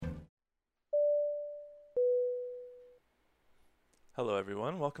Hello,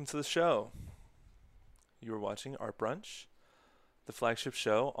 everyone. Welcome to the show. You are watching Art Brunch, the flagship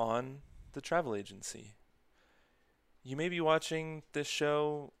show on the travel agency. You may be watching this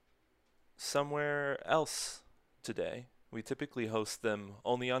show somewhere else today. We typically host them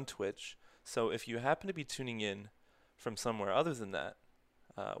only on Twitch, so if you happen to be tuning in from somewhere other than that,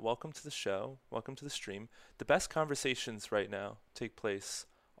 welcome to the show. Welcome to the stream. The best conversations right now take place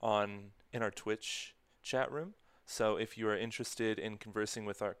in our Twitch chat room. So if you are interested in conversing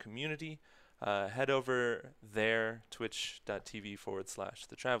with our community, head over there,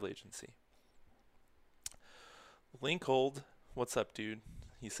 twitch.tv/the travel agency. Linkhold, what's up, dude?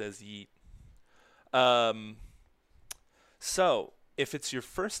 He says yeet. Um, so, if it's your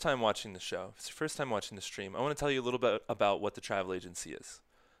first time watching the show, if it's your first time watching the stream, I want to tell you a little bit about what the travel agency is.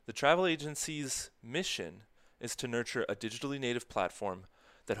 The travel agency's mission is to nurture a digitally native platform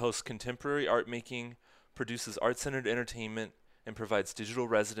that hosts contemporary art making, produces art-centered entertainment, and provides digital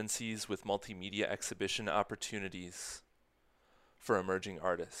residencies with multimedia exhibition opportunities for emerging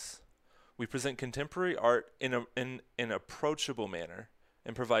artists. We present contemporary art in an approachable manner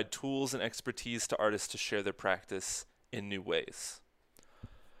and provide tools and expertise to artists to share their practice in new ways.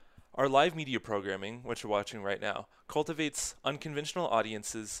 Our live media programming, which you're watching right now, cultivates unconventional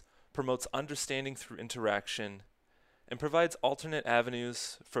audiences, promotes understanding through interaction, and provides alternate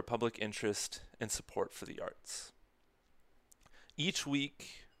avenues for public interest and support for the arts. Each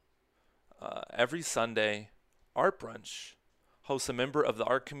week, every Sunday, Art Brunch hosts a member of the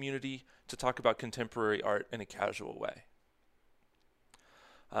art community to talk about contemporary art in a casual way.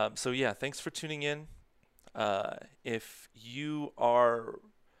 So yeah, thanks for tuning in. If you are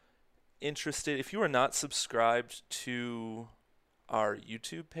interested, if you are not subscribed to our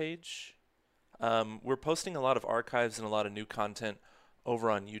YouTube page, we're posting a lot of archives and a lot of new content over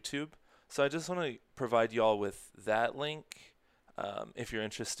on YouTube. So I just want to provide you all with that link. If you're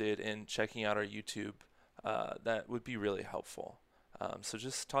interested in checking out our YouTube, that would be really helpful. So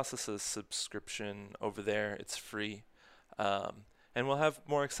just toss us a subscription over there. It's free. And we'll have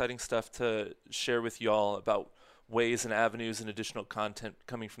more exciting stuff to share with you all about ways and avenues and additional content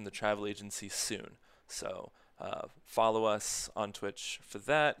coming from the travel agency soon. So follow us on Twitch for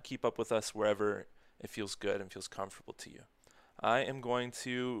that. Keep up with us wherever it feels good and feels comfortable to you. I am going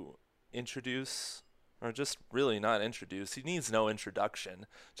to introduce, or just really not introduce, he needs no introduction.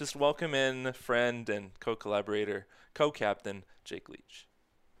 Just welcome in friend and co-collaborator, co-captain, Jake Leach.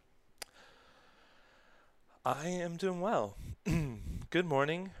 I am doing well. Good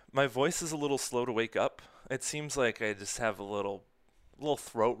morning. My voice is a little slow to wake up. It seems like I just have a little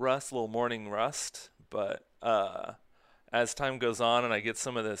throat rust, a little morning rust, but as time goes on and I get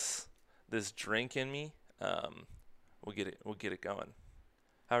some of this drink in me, we'll get it going.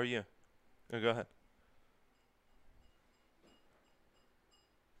 How are you? Oh, go ahead.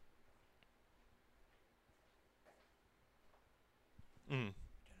 Mm.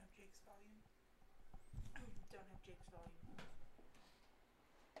 Don't have Jake's volume. Don't have Jake's volume.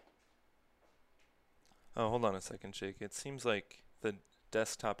 Oh, hold on a second, Jake. It seems like the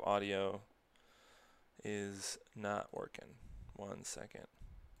desktop audio is not working. One second.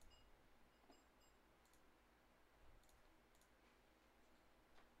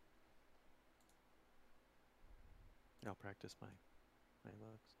 I'll practice my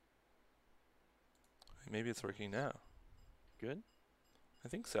looks. Maybe it's working now. Good? I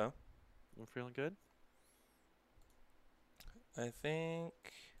think so. I'm feeling good? I think.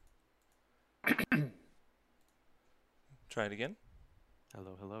 Try it again.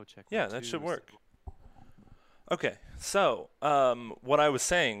 Hello, hello, check Yeah, one, that should two. work. Okay, so what I was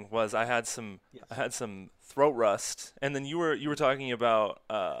saying was Yes. I had some throat rust, and then you were talking about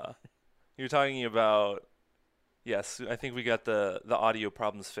yes, I think we got the audio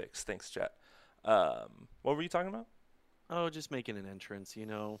problems fixed. Thanks, chat. What were you talking about? Oh, just making an entrance, you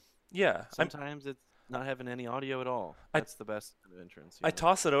know. Yeah, Sometimes it's not having any audio at all. I That's the best kind of entrance, I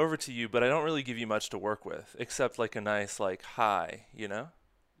toss it over to you, but I don't really give you much to work with, except like a nice like hi, you know.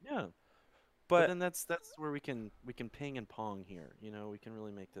 Yeah. But But then that's where we can ping and pong here, you know. We can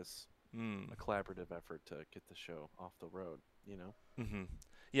really make this mm, a collaborative effort to get the show off the road, you know. mm-hmm.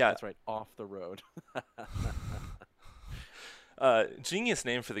 Yeah, That's right, off the road. genius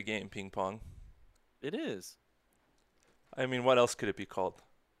name for the game, ping pong. It is. I mean, what else could it be called?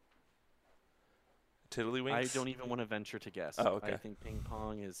 I Tiddlywinks? don't even want to venture to guess. Oh, I okay. think ping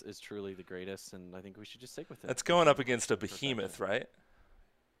pong is truly the greatest, and I think we should just stick with it. That's going up For against a perfection. behemoth, right?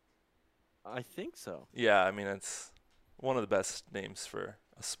 I think so. Yeah, I mean, it's one of the best names for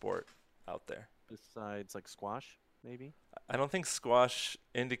a sport out there. Besides, like squash, maybe. I don't think squash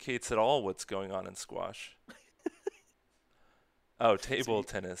indicates at all what's going on in squash. Oh, So table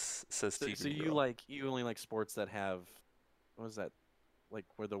tennis says so, T so Green you Girl. like you only like sports that have what is that? Like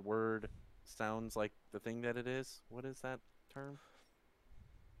where the word sounds like the thing that it is? What is that term?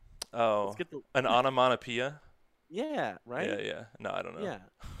 Let's Oh, get the an onomatopoeia? Yeah, Yeah, right? yeah. No, I don't know. Yeah.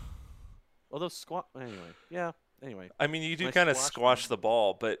 Although squat anyway. Yeah. Anyway, I mean, you do my kind of squash squash one. the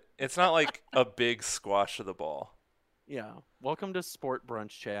ball, but it's not like a big squash of the ball. Yeah. Welcome to Sport Brunch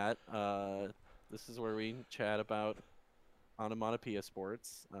Chat. This is where we chat about onomatopoeia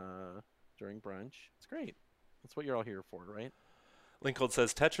sports during brunch. It's great. That's what you're all here for, right? Lincoln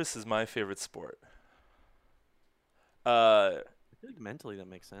says Tetris is my favorite sport. Uh, I feel like mentally that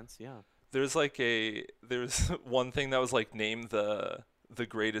makes sense. Yeah. there's one thing that was like named the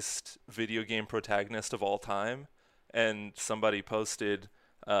greatest video game protagonist of all time, and somebody posted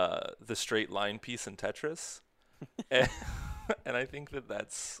the straight line piece in Tetris, and, and I think that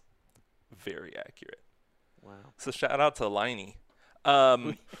that's very accurate. Wow. So shout out to Liney.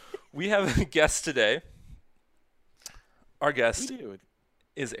 Um, we have a guest today. Our We guest do.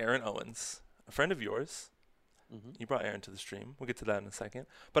 is Aaron Owens, a friend of yours. Hmm. You brought Aaron to the stream. We'll get to that in a second.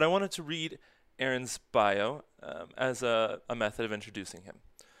 But I wanted to read Aaron's bio as a method of introducing him.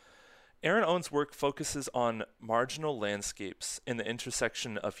 Aaron Owens' work focuses on marginal landscapes in the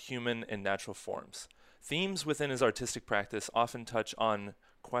intersection of human and natural forms. Themes within his artistic practice often touch on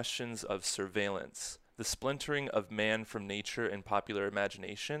questions of surveillance, the splintering of man from nature and popular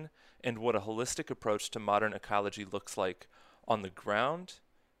imagination, and what a holistic approach to modern ecology looks like on the ground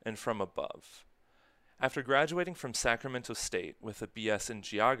and from above. After graduating from Sacramento State with a BS in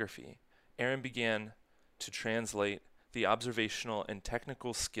geography, Aaron began to translate the observational and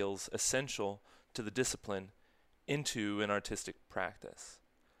technical skills essential to the discipline into an artistic practice.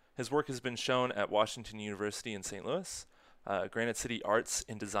 His work has been shown at Washington University in St. Louis, Granite City Arts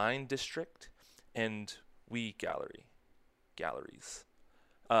and Design District, and We Galleries,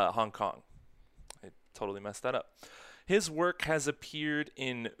 Hong Kong. I totally messed that up. His work has appeared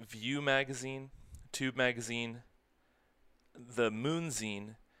in View magazine, Tube magazine, the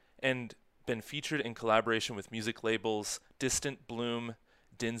Moonzine, and been featured in collaboration with music labels Distant Bloom,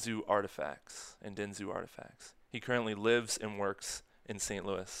 Denzu Artifacts, and Denzu Artifacts. He currently lives and works in St.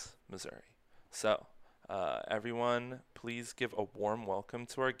 Louis, Missouri. So, everyone, please give a warm welcome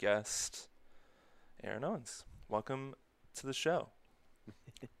to our guest, Aaron Owens. Welcome to the show.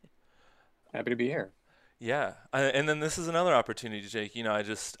 Happy to be here. Yeah, and then this is another opportunity, Jake. I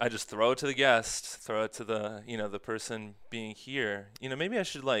just throw it to the guest, throw it to the person being here. Maybe I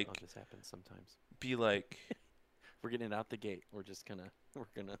should Oh, this happens sometimes. be like, We're getting it out the gate. We're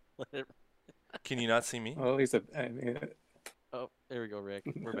gonna let it. can you not see me? Well, at least I mean, Oh, there we go, Rick.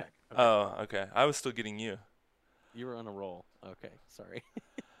 We're back. Okay. Oh, okay. I was still getting you. You were on a roll. Okay, sorry.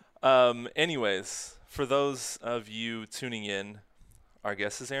 Anyways, for those of you tuning in, our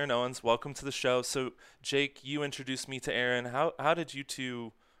guest is Aaron Owens. Welcome to the show. So, Jake, you introduced me to Aaron. How did you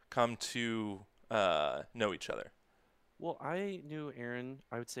two come to know each other? Well, I knew Aaron,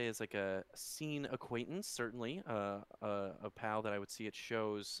 I would say, as like a scene acquaintance, certainly, a pal that I would see at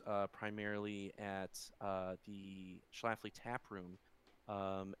shows, primarily at the Schlafly Tap Room,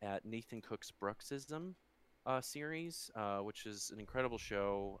 at Nathan Cook's Bruxism series, which is an incredible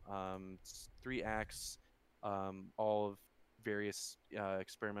show. It's 3 acts, all of various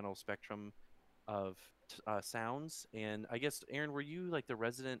experimental spectrum of sounds. And I guess, Aaron, were you like the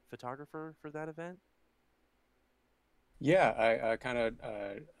resident photographer for that event? yeah, I kind of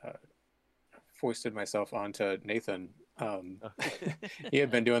foisted myself onto Nathan. He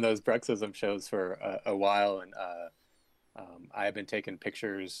had been doing those Bruxism shows for a while, and I had been taking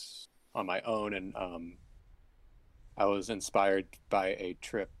pictures on my own, and I was inspired by a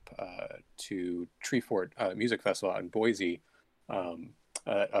trip to Treefort Music Festival out in Boise.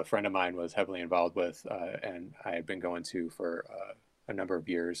 A friend of mine was heavily involved with, and I had been going to for a number of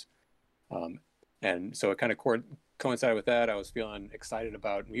years. And so it kind of coincided with that. I was feeling excited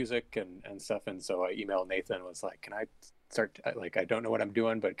about music and stuff. And so I emailed Nathan and was like, can I start, like, I don't know what I'm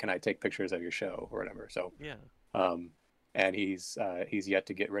doing, but can I take pictures of your show or whatever? So, Yeah. and he's yet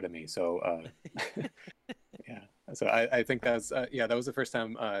to get rid of me. So, yeah. So I think that's, yeah, that was the first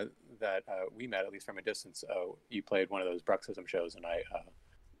time that we met, at least from a distance. You played one of those Bruxism shows, and I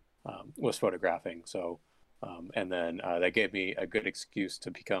was photographing. So, and then that gave me a good excuse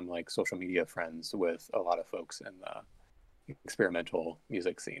to become like social media friends with a lot of folks in the experimental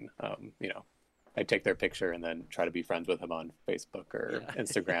music scene. I'd take their picture and then try to be friends with them on Facebook or Yeah.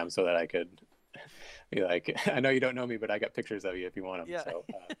 Instagram so that I could be like, I know you don't know me, but I got pictures of you if you want them. Yeah. So,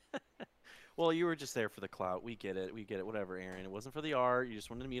 Well, you were just there for the clout. We get it. We get it. Whatever, Aaron. It wasn't for the art. You just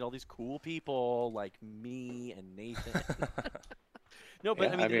wanted to meet all these cool people like me and Nathan. No, but Yeah,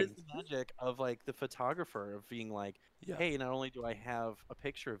 I I mean, it is mean, the magic of like the photographer of being like, Yeah. hey, not only do I have a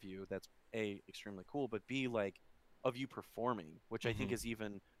picture of you that's A, extremely cool, but B, like of you performing, which I think Hmm. is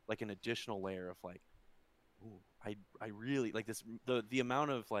even like an additional layer of like, ooh, I really like this the amount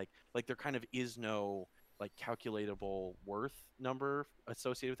of like there kind of is no like calculatable worth number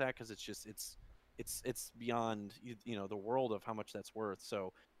associated with that because it's just it's beyond you know the world of how much that's worth.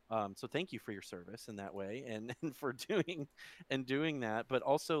 So so thank you for your service in that way and for doing that. But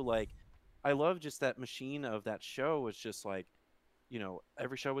also like I love just that machine of that show was just like you know,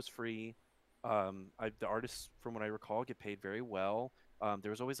 every show was free. The artists, from what I recall, get paid very well.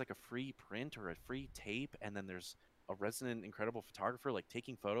 There was always like a free print or a free tape, and then there's a resident incredible photographer like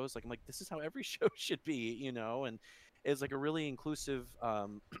taking photos. Like I'm like, this is how every show should be, you know. And it's like a really inclusive,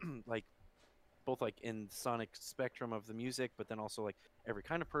 like both like in the sonic spectrum of the music, but then also like every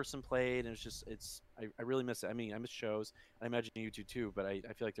kind of person played, and it's just I really miss it. I mean, I miss shows. I imagine you do too, but I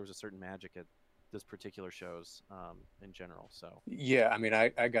feel like there was a certain magic at those particular shows in general. So yeah, I mean, I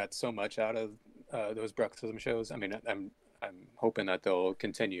got so much out of those Bruxism shows. I mean, I'm hoping that they'll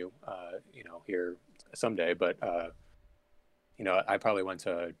continue, you know, here someday. But you know, I probably went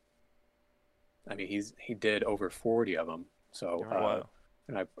to. I mean, he did over 40 of them. So, you're right. Wow.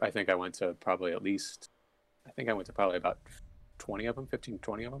 and I think I went to probably at least. I think I went to probably about 20 of them, 15,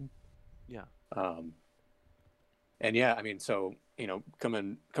 20 of them. Yeah. Um, and yeah, I mean, so you know,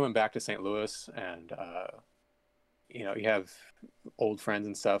 coming back to St. Louis, and you know, you have old friends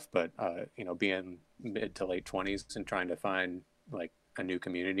and stuff, but you know, being mid to late 20s and trying to find like a new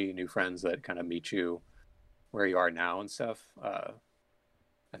community, new friends that kind of meet you where you are now and stuff.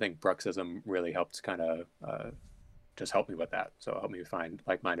 I think Bruxism really helped kind of just help me with that. So help me find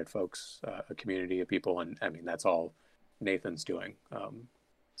like-minded folks, a community of people, and I mean that's all Nathan's doing.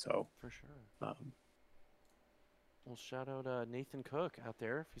 So For sure. um, Well, shout out Nathan Cook out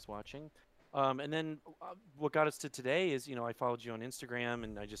there if he's watching. And then what got us to today is, you know, I followed you on Instagram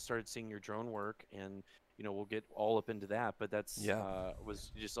and I just started seeing your drone work, and you know, we'll get all up into that. But that's Yeah.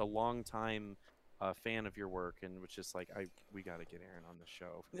 was just a long time fan of your work, and was just like, we got to get Aaron on the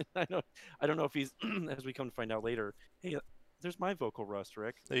show. I don't know if he's as we come to find out later. Hey, there's my vocal rust,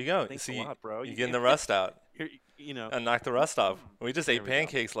 Rick. There you go. Thanks See, a lot, bro. you getting the rust out You know, and knock the rust off. We just There ate we go.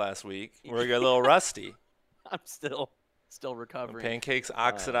 pancakes last week. We're a little rusty. I'm still recovering. Pancakes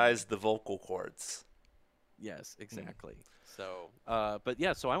oxidized the vocal cords. Yes, exactly. So, but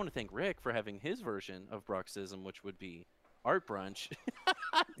yeah, so I want to thank Rick for having his version of Bruxism, which would be Art Brunch.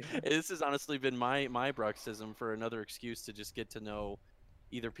 This has honestly been my Bruxism for another excuse to just get to know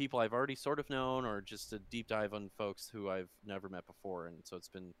either people I've already sort of known or just a deep dive on folks who I've never met before. And so it's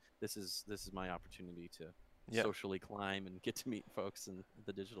been this is my opportunity to Yeah. socially climb and get to meet folks in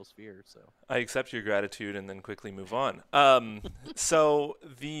the digital sphere. So I accept your gratitude and then quickly move on. So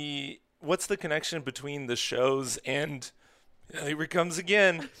what's the connection between the shows and here it comes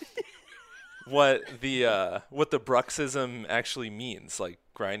again? What the Bruxism actually means, like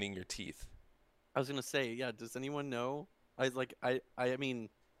grinding your teeth. I was gonna say, yeah. Does anyone know? I mean,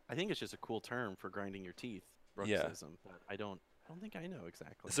 I think it's just a cool term for grinding your teeth, Yeah. bruxism. But I don't think I know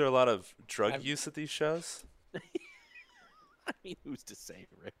exactly. Is there a lot of drug I've- use at these shows? I mean, who's to say,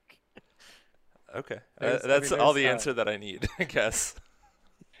 Rick? Okay, There's- I that's mean, all there's, the answer that I need, I guess.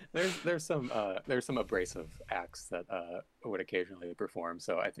 there's some abrasive acts that would occasionally perform.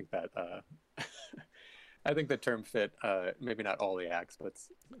 So I think that I think the term fit maybe not all the acts, but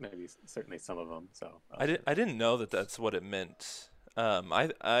maybe certainly some of them. So I didn't know that that's what it meant.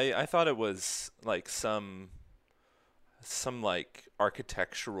 I thought it was like some like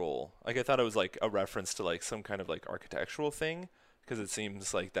architectural, like I thought it was like a reference to like some kind of like architectural thing, because it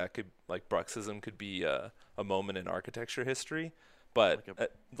seems like that could like Bruxism could be a moment in architecture history, but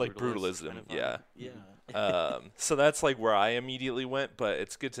like brutalist brutalism, kind of yeah. vibe. Yeah. So that's like where I immediately went, but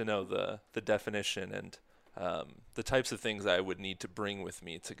it's good to know the definition and the types of things I would need to bring with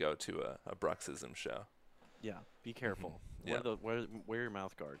me to go to a Bruxism show. Yeah. Be careful. Yeah. Wear your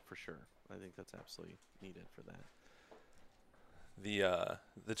mouth guard for sure. I think that's absolutely needed for that.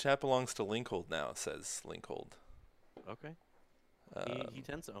 The chat belongs to Linkhold now, says Linkhold. Okay. Um, He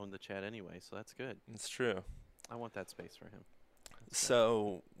tends to own the chat anyway, so that's good. It's true. I want that space for him.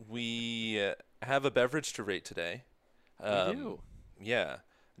 So we have a beverage to rate today. We do. Yeah,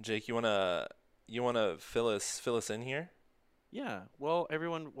 Jake, you wanna fill us in here? Yeah. Well,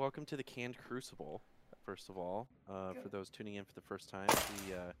 everyone, welcome to the Canned Crucible. First of all, for those tuning in for the first time,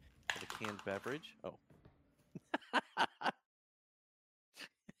 we have a canned beverage. Oh.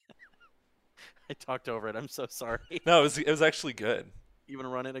 I talked over it. I'm so sorry. No, it was actually good. You want to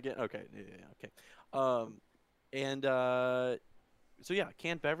run it again? Okay. Yeah. Okay. And So yeah,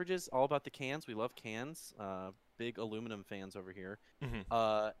 canned beverages, all about the cans. We love cans. Big aluminum fans over here.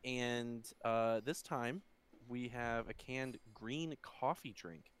 Hmm. And this time we have a canned green coffee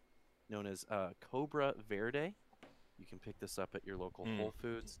drink known as Cobra Verde. You can pick this up at your local Mm. Whole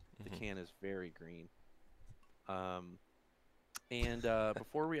Foods. The Mhm. can is very green. Um, and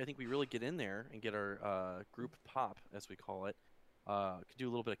before I think we really get in there and get our group pop, as we call it, could do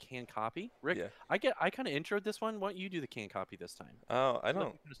a little bit of can copy. Rick, Yeah. I kind of introed this one. Why don't you do the can copy this time? Oh, I Feel like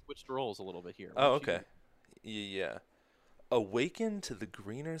don't. we kind of switched roles a little bit here. Oh, Why don't you okay. Yeah. Awaken to the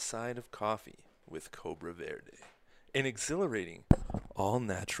greener side of coffee with Cobra Verde, an exhilarating,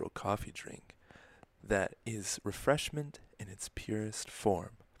 all-natural coffee drink that is refreshment in its purest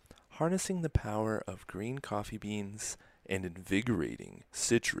form, harnessing the power of green coffee beans and invigorating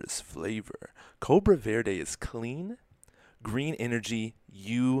citrus flavor. Cobra Verde is clean, green energy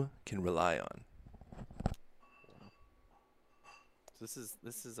you can rely on. So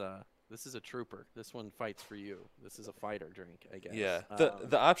this is a trooper. This one fights for you. This is a fighter drink, I guess. Yeah,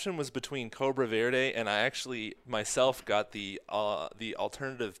 the option was between Cobra Verde, and I actually myself got the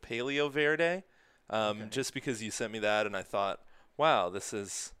alternative Paleo Verde, Okay. just because you sent me that, and I thought, wow, this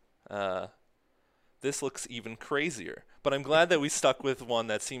looks even crazier. But I'm glad that we stuck with one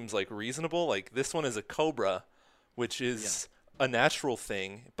that seems like reasonable. Like this one is a Cobra, which is a natural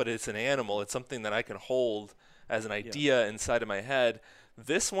thing, but it's an animal. It's something that I can hold as an idea inside of my head.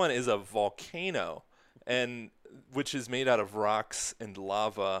 This one is a volcano, and which is made out of rocks and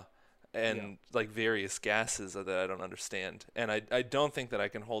lava and like various gases that I don't understand. And I don't think that I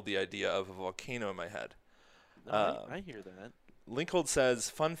can hold the idea of a volcano in my head. No, I hear that. Linkhold says,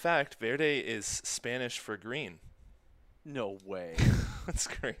 fun fact, Verde is Spanish for green. No way. That's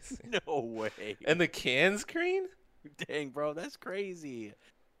crazy. No way. And the can's green? Dang, bro, that's crazy.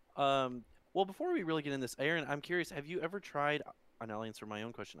 Well, before we really get in this, Aaron, I'm curious. Have you ever tried? And I'll answer my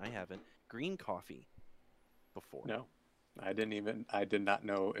own question. I haven't. Green coffee before. No, I did not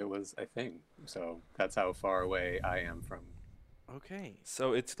know it was a thing. So that's how far away I am from. Okay.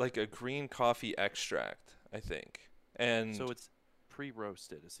 So it's like a green coffee extract, I think. And So it's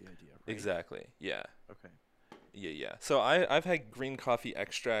pre-roasted is the idea, right? exactly, yeah. Okay. Yeah. So I've had green coffee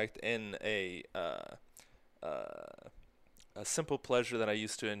extract in a simple pleasure that I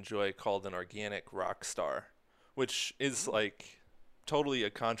used to enjoy called an organic rock star, which is like totally a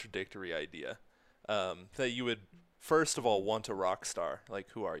contradictory idea. That you would first of all want a rock star, like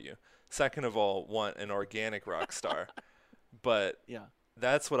who are you? Second of all, want an organic rock star. But Yeah.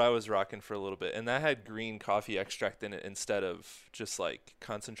 that's what I was rocking for a little bit, and that had green coffee extract in it instead of just like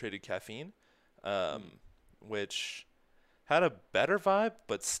concentrated caffeine, which had a better vibe,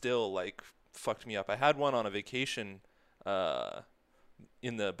 but still like fucked me up. I had one on a vacation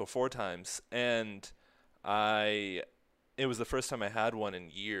in the before times, and it was the first time I had one in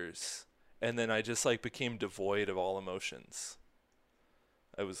years, and then I just like became devoid of all emotions.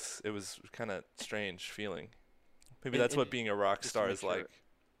 It was kind of strange feeling. Maybe And- that's and what being a rock just to star make is sure- like.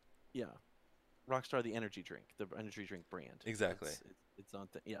 Yeah. Rockstar, the energy drink brand. Exactly. It's on.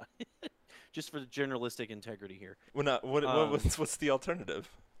 Yeah. Just for the journalistic integrity here. Well, not what's the alternative?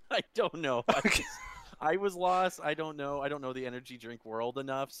 I don't know. Okay. I was lost. I don't know. I don't know the energy drink world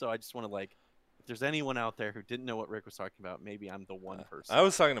enough, so I just want to like, if there's anyone out there who didn't know what Rick was talking about, maybe I'm the one person. I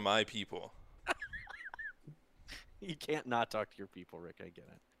was talking to my people. You can't not talk to your people, Rick. I get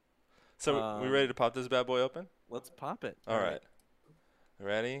it. So we ready to pop this bad boy open? Let's pop it. All right.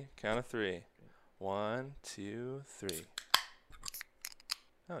 Ready? Count of three. 1, 2, 3.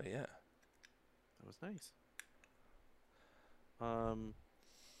 Oh yeah. That was nice.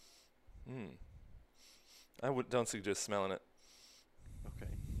 Don't suggest smelling it.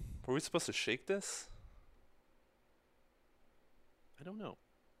 Okay. Were we supposed to shake this? I don't know.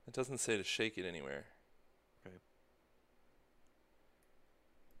 It doesn't say to shake it anywhere. Okay.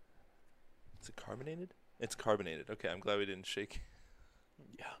 Is it carbonated? It's carbonated. Okay, I'm glad we didn't shake.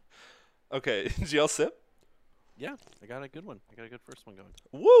 Yeah. Okay, GL sip. Yeah, I got a good one. I got a good first one going.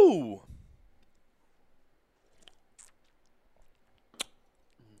 Woo!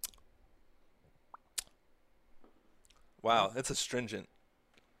 Wow, that's astringent.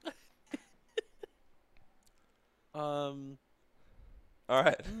 All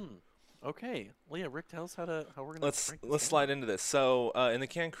right. Okay. Well, yeah, Rick, tell us how we're gonna. Let's break this down. slide into this. So in the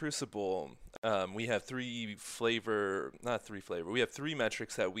Can Crucible, we have three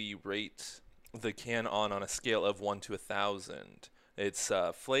metrics that we rate the can on a scale of 1 to 1,000. It's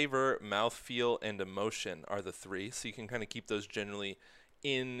flavor, mouthfeel, and emotion are the three. So you can kind of keep those generally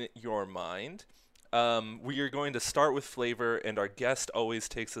in your mind. We are going to start with flavor, and our guest always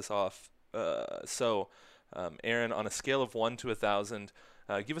takes us off. So Aaron, on a scale of 1 to 1,000,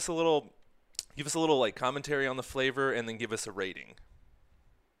 give us a little like commentary on the flavor, and then give us a rating.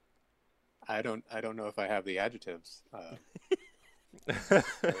 I don't know if I have the adjectives.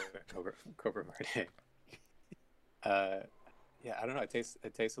 Cobra Verde. Yeah, I don't know. It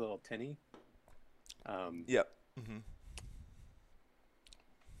tastes a little tinny. Yep. Mm-hmm.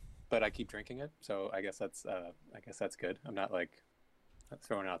 But I keep drinking it, so I guess that's good. I'm not like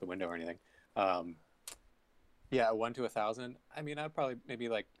throwing it out the window or anything. Yeah, 1 to 1,000. I mean, I'd probably maybe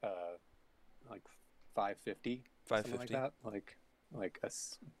like 550, 550. something like that. Like a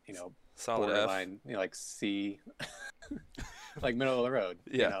Solid F. borderline, like C, like middle of the road.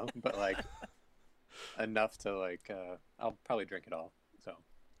 Yeah. But like enough to like I'll probably drink it all. So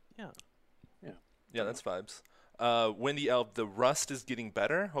Yeah, that's vibes. Windy Elb, the rust is getting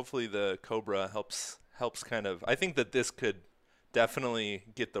better. Hopefully the Cobra helps kind of. I think that this could definitely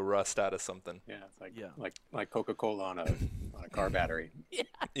get the rust out of something. Yeah, it's like Coca-Cola on a car battery.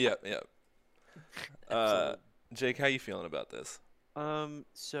 Yeah. Jake, how you feeling about this?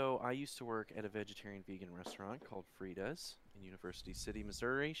 So I used to work at a vegetarian vegan restaurant called Frida's in University City,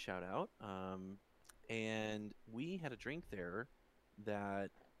 Missouri. Shout out. And we had a drink there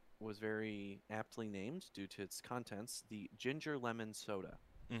that was very aptly named due to its contents, the ginger lemon soda.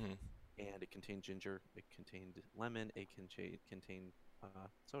 Mm-hmm. And it contained ginger, it contained lemon, it contained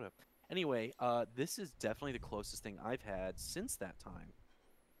soda. Anyway, this is definitely the closest thing I've had since that time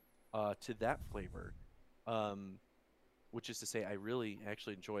to that flavor. Which is to say, I really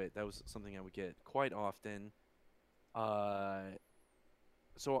actually enjoy it. That was something I would get quite often.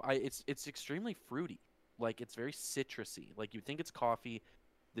 It's extremely fruity. Like, it's very citrusy. Like, you think it's coffee.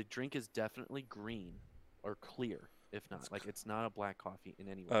 The drink is definitely green or clear, if not. Like, it's not a black coffee in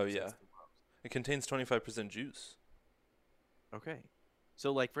any way. Oh, yeah. It contains 25% juice. Okay.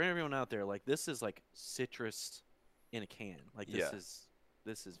 So, like, for everyone out there, like, this is, like, citrus in a can. Like,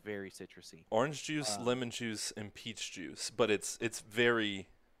 this is very citrusy. Orange juice, lemon juice, and peach juice, but it's very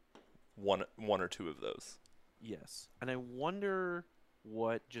one or two of those. Yes. And I wonder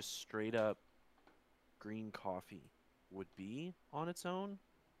what just straight up green coffee would be on its own.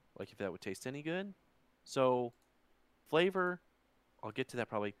 Like, if that would taste any good. So, flavor, I'll get to that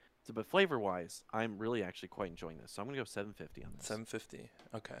probably. So, but flavor-wise, I'm really actually quite enjoying this. So I'm going to go 750 on this. 750.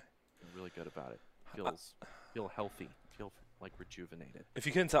 Okay. I'm really good about it. Feel healthy. Feel like rejuvenated. If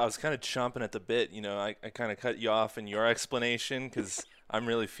you couldn't tell, I was kind of chomping at the bit. I kind of cut you off in your explanation because I'm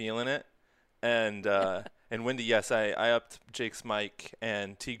really feeling it. And Wendy, yes, I upped Jake's mic,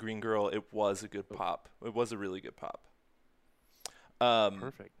 and T Green Girl, it was a good pop. It was a really good pop.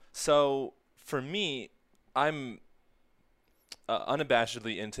 Perfect. So for me, I'm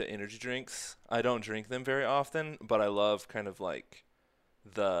unabashedly into energy drinks. I don't drink them very often, but I love kind of like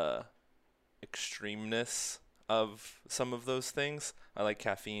the extremeness of some of those things. I like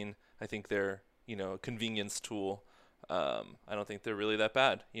caffeine. I think they're, a convenience tool. I don't think they're really that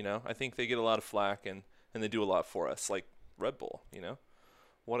bad. I think they get a lot of flack and they do a lot for us, like Red Bull.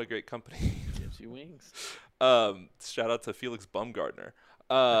 What a great company. Gives you wings. Shout out to Felix Baumgartner.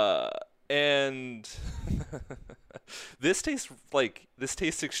 And this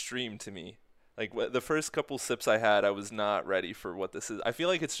tastes extreme to me. Like the first couple sips I had, I was not ready for what this is. I feel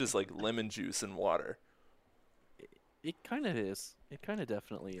like it's just like lemon juice and water. It kind of is. It kind of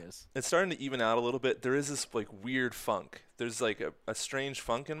definitely is. It's starting to even out a little bit. There is this like weird funk. There's like a strange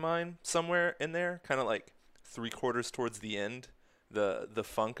funk in mine somewhere in there, kind of like 3/4 towards the end. The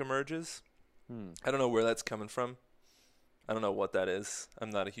funk emerges. I don't know where that's coming from. I don't know what that is. I'm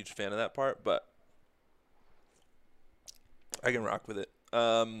not a huge fan of that part, but I can rock with it.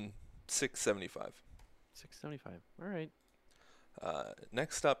 675. 675. All right.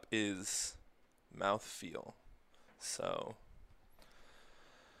 Next up is mouthfeel. So,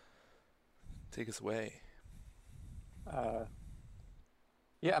 take us away.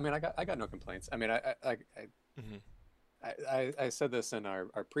 Yeah, I mean, I got no complaints. I mean, I said this in our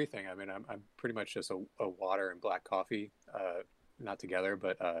pre-thing. I mean, I'm pretty much just a water and black coffee, not together,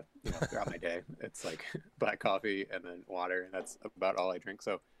 but throughout my day, it's like black coffee and then water, and that's about all I drink.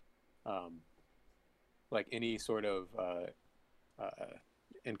 So, like any sort of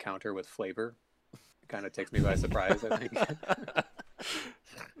encounter with flavor kind of takes me by surprise, I think.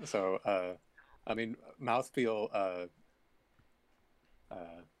 So, I mean, mouthfeel.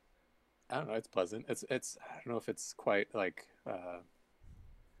 I don't know. It's pleasant. It's. I don't know if it's quite like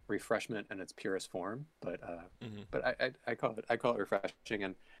refreshment in its purest form, but I call it refreshing.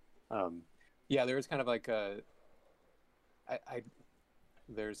 And yeah, there is kind of like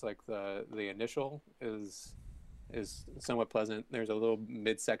there's like the initial is is somewhat pleasant. There's a little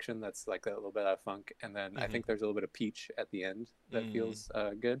midsection that's like a little bit of funk, and then I think there's a little bit of peach at the end that feels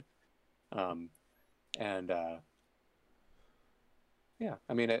good. And yeah,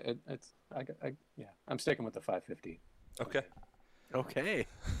 I mean it's yeah, I'm sticking with the 550. Okay. Okay.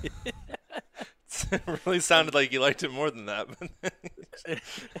 It really sounded like you liked it more than that.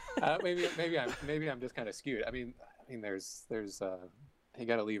 Maybe I'm just kind of skewed. I mean there's you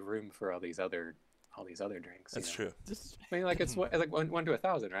got to leave room for all these other drinks. That's you know? true. I mean, like it's like 1 to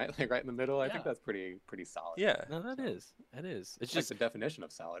 1,000, right? Like right in the middle. I think that's pretty solid. Yeah. No, that is. It is. It's It's like just the definition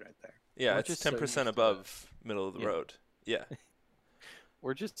of solid right there. Yeah, We're it's just so 10% used to above middle of the Yeah. road. Yeah.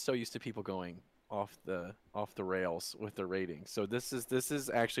 we're just so used to people going off the rails with their ratings. So this is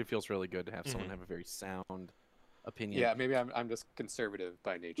actually feels really good to have someone have a very sound opinion. Yeah, maybe I'm just conservative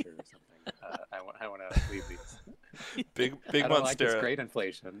by nature or something. I want to leave these. Big I don't like this Monstera. great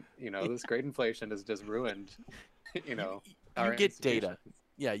inflation. You know, this great inflation has just ruined. You know, You our get data. institutions.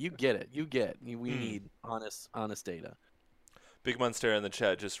 Yeah, you get it. We need honest data. Big Monstera in the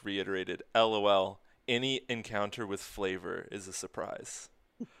chat just reiterated, LOL, any encounter with flavor is a surprise.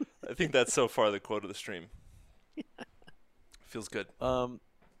 I think that's so far the quote of the stream. Feels good. I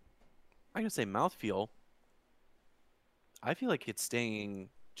gotta say, mouthfeel. I feel like it's staying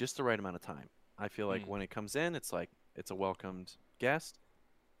just the right amount of time. I feel like when it comes in, it's like it's a welcomed guest,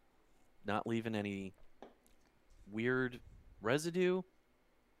 not leaving any weird residue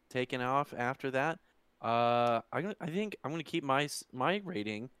taken off after that. I think I'm gonna keep my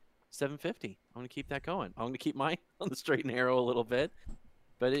rating 750. I'm gonna keep that going. I'm gonna keep mine on the straight and narrow a little bit,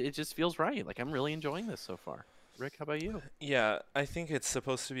 but it just feels right. Like I'm really enjoying this so far. Rick, how about you? Yeah, I think it's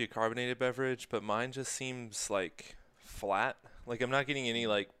supposed to be a carbonated beverage, but mine just seems like flat. Like I'm not getting any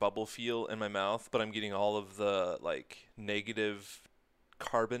like bubble feel in my mouth, but I'm getting all of the like negative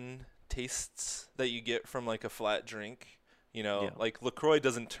carbon tastes that you get from like a flat drink. You know, Yeah. like LaCroix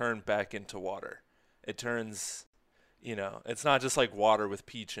doesn't turn back into water. It turns, you know, it's not just like water with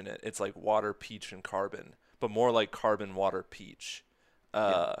peach in it. It's like water, peach, and carbon, but more like carbon, water, peach,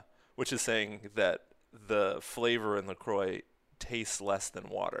 which is saying that the flavor in LaCroix tastes less than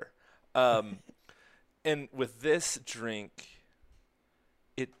water. And with this drink,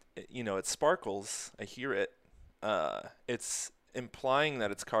 it sparkles. I hear it. It's implying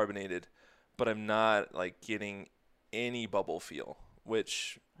that it's carbonated, but I'm not like getting any bubble feel,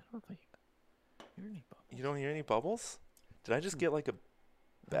 which I don't think you hear any bubbles. you don't hear any bubbles? Did I just get like a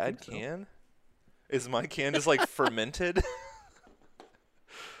bad think so. can? Is my can just like fermented?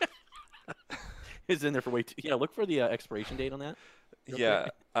 It's in there for way too. Yeah, look for the expiration date on that. real Yeah.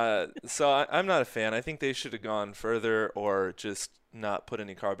 quick. So I'm not a fan. I think they should have gone further or just not put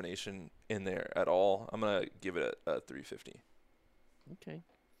any carbonation in there at all. I'm going to give it a 350. Okay.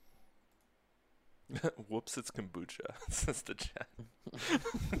 Whoops, it's kombucha, says the chat.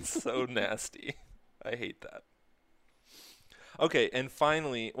 It's so nasty. I hate that. Okay, and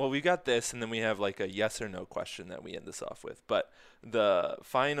finally, well, we got this, and then we have like a yes or no question that we end this off with. But the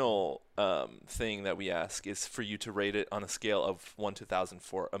final thing that we ask is for you to rate it on a scale of 1 to 1,000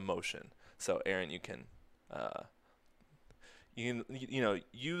 for emotion. So, Aaron, you can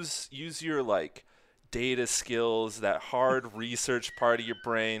use your like data skills, that hard research part of your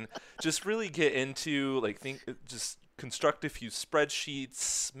brain. Just really get into just construct a few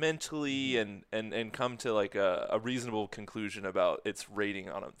spreadsheets mentally and come to like a reasonable conclusion about its rating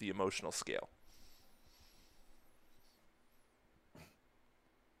on the emotional scale.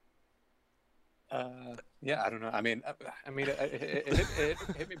 Yeah, I don't know. I mean, it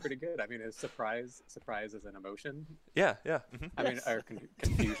hit me pretty good. I mean, is surprise is an emotion. Yeah. Mm-hmm. I mean, or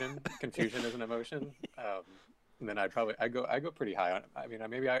confusion is an emotion. And then I go pretty high on it. I mean,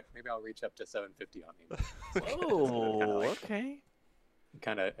 maybe I'll reach up to 750 on these. Oh, okay. It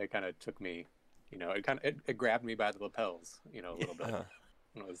kind of took me, it grabbed me by the lapels, a little bit.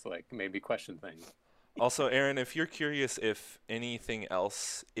 It was like made me question things. Also, Aaron, if you're curious if anything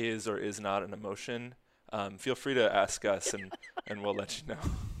else is or is not an emotion, feel free to ask us and we'll let you know.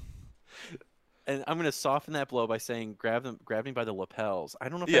 And I'm gonna soften that blow by saying, grab me by the lapels. I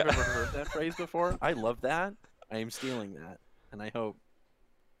don't know if Yeah. I've ever heard that phrase before. I love that. I am stealing that, and I hope.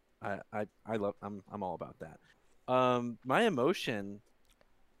 I'm all about that. My emotion,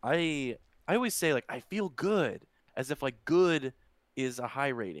 I always say like I feel good, as if like good is a high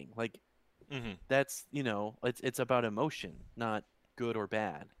rating. Like Mm-hmm. that's it's about emotion, not good or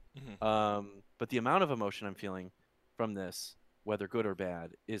bad. Mm-hmm. But the amount of emotion I'm feeling from this, whether good or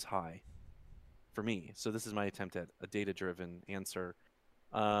bad, is high for me. So this is my attempt at a data-driven answer.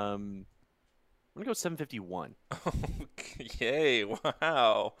 I'm gonna go 751. Okay,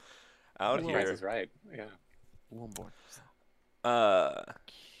 wow. Out Price here. is right. Yeah. Warm. Uh,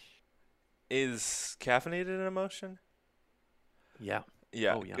 is caffeinated an emotion? Yeah.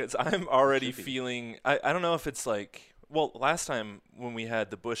 Yeah, Oh, yeah. because I'm already should be. feeling. I don't know if it's like. Well, last time when we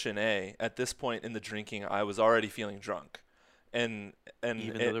had the Bush and A, at this point in the drinking, I was already feeling drunk, and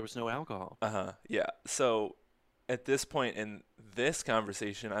Even though there was no alcohol. yeah. So at this point in this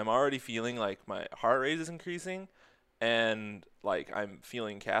conversation, I'm already feeling like my heart rate is increasing and like I'm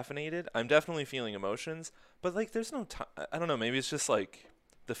feeling caffeinated. I'm definitely feeling emotions, but like there's no time. I don't know, maybe it's just like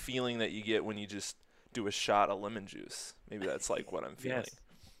the feeling that you get when you just do a shot of lemon juice. Maybe that's like what I'm feeling. Yes.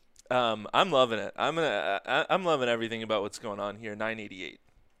 I'm loving it. I'm loving everything about what's going on here. 988.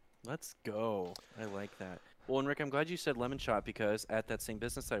 Let's go. I like that. Well, and Rick, I'm glad you said lemon shot because at that same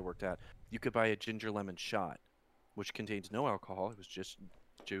business I worked at, you could buy a ginger lemon shot, which contains no alcohol. It was just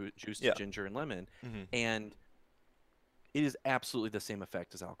juiced Yeah. ginger and lemon, Mm-hmm. and it is absolutely the same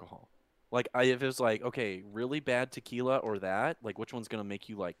effect as alcohol. Like, if it was like, okay, really bad tequila or that, like, which one's gonna make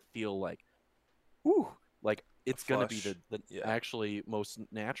you like feel like, whoo, like it's gonna be flush. the Yeah. actually most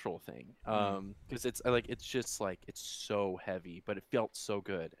natural thing. Mhm. Because it's like it's just like it's so heavy, but it felt so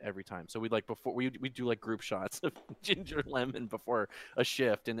good every time. So we'd like before we do like group shots of ginger lemon before a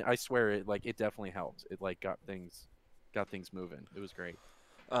shift, and I swear it definitely helped. It like got things moving. It was great.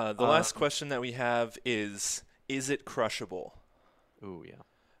 The last question that we have is it crushable? Oh yeah.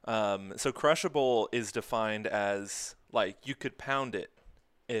 So crushable is defined as like you could pound it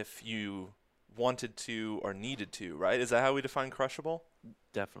if you wanted to or needed to, right? Is that how we define crushable?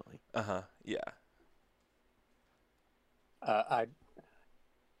 Definitely. Uh-huh. Yeah.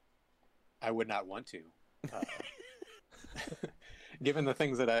 I would not want to. Uh, given the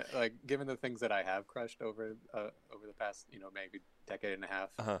things that I have crushed over the past maybe decade and a half,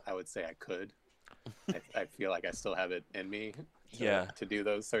 Uh-huh. I would say I could. I feel like I still have it in me Yeah. to do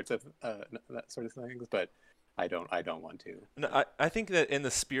those sorts of that sort of things, but I don't want to. No, I think that in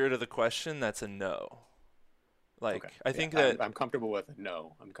the spirit of the question, that's a no. Like, Okay. I think Yeah, that I'm comfortable with a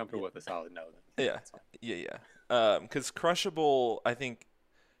no. I'm comfortable with a solid no. Then. Yeah. That's fine. yeah. Because crushable, I think,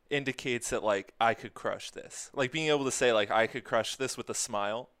 indicates that like I could crush this. Like being able to say like I could crush this with a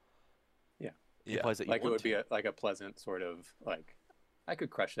smile. Yeah. Yeah. Implies that you Like it want would be to. like a pleasant sort of like I could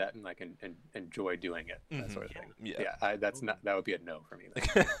crush that and like and enjoy doing it, that Mhm. sort of thing. Yeah. That would be a no for me.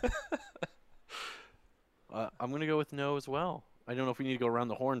 Then. I'm gonna go with no as well. I don't know if we need to go around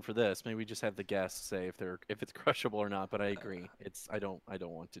the horn for this. Maybe we just have the guests say if it's crushable or not. But I agree. I don't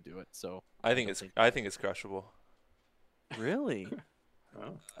want to do it. So I think don't it's crushable. really.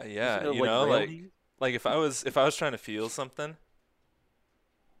 Oh. Yeah, Like rail like if I was trying to feel something,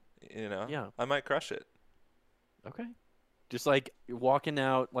 Yeah. I might crush it. Okay. Just like you're walking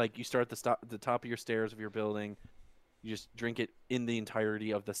out, like you start the top of your stairs of your building, you just drink it in the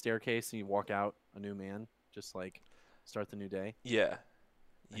entirety of the staircase, and you walk out a new man. Just like start the new day. Yeah.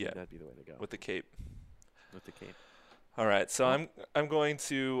 I Yeah. think that'd be the way to go With the cape. with the cape. All right, so Well- I'm going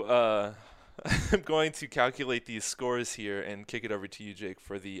to I'm going to calculate these scores here and kick it over to you, Jake,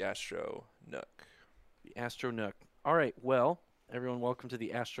 for the Astro Nook. The Astro Nook. All right. Well, everyone, welcome to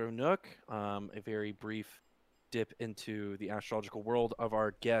the Astro Nook. A very brief dip into the astrological world of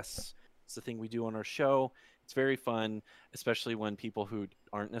our guests. It's the thing we do on our show. It's very fun, especially when people who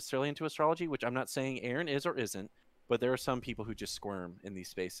aren't necessarily into astrology, which I'm not saying Aaron is or isn't, but there are some people who just squirm in these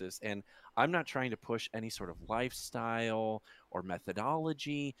spaces. And I'm not trying to push any sort of lifestyle or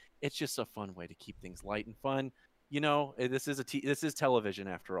methodology. It's just a fun way to keep things light and fun. This is television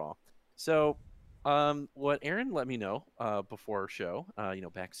after all. So, what Aaron let me know before our show,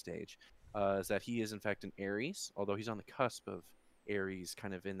 backstage, is that he is in fact an Aries, although he's on the cusp of Aries,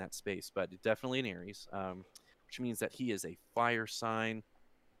 kind of in that space, but definitely an Aries, which means that he is a fire sign.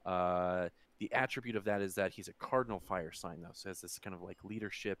 The attribute of that is that he's a cardinal fire sign, though, so has this kind of like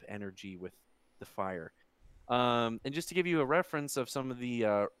leadership energy with the fire. And just to give you a reference of some of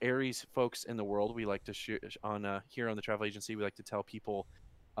the Aries folks in the world, we like to here on the travel agency, we like to tell people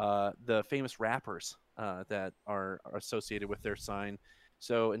the famous rappers that are associated with their sign.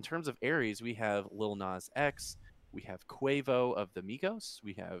 So in terms of Aries, we have Lil Nas X, we have Quavo of the Migos,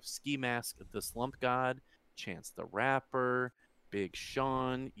 we have Ski Mask, the Slump God, Chance the Rapper, Big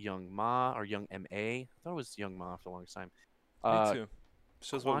Sean, Young Ma or Young M.A. I thought it was Young Ma for the longest time. Me too.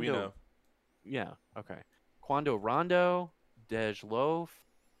 Shows what we Quando- know. Yeah, okay. Quando Rondo, Dej Loaf,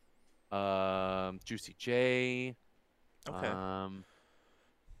 Juicy J. Okay.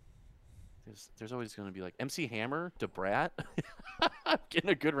 There's always going to be like MC Hammer, Debrat. I'm getting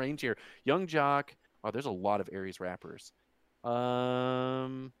a good range here. Young Jock. Wow, there's a lot of Aries rappers.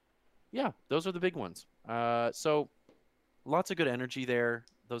 Yeah, those are the big ones. So lots of good energy there.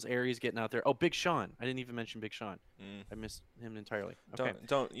 those Aries getting out there. Oh, Big Sean. I didn't even mention Big Sean. Mm. I missed him entirely. Okay.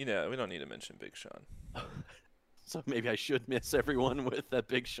 Don't we don't need to mention Big Sean. So maybe I should miss everyone with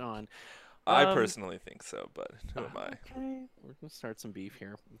Big Sean. I personally think so, but who am I? Okay, we're gonna start some beef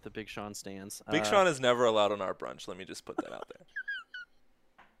here with the Big Sean stands. Big Sean is never allowed on our brunch. Let me just put that out there.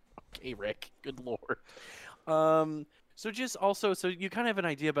 Okay, Rick. Good lord. So just also, so you kind of have an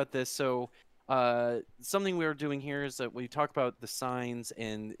idea about this. So something we're doing here is that we talk about the signs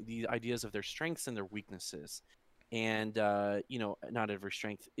and the ideas of their strengths and their weaknesses. And not every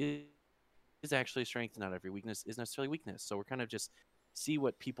strength is actually a strength. Not every weakness is necessarily weakness. So we're kind of just see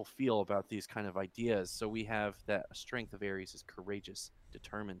what people feel about these kind of ideas. So we have that a strength of Aries is courageous,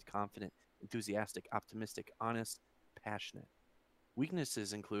 determined, confident, enthusiastic, optimistic, honest, passionate.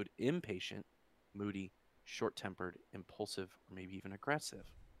 Weaknesses include impatient, moody, short-tempered, impulsive, or maybe even aggressive.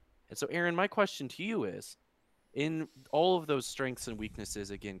 And so, Aaron, my question to you is, in all of those strengths and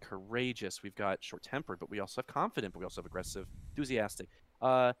weaknesses, again, courageous, we've got short-tempered, but we also have confident, but we also have aggressive, enthusiastic.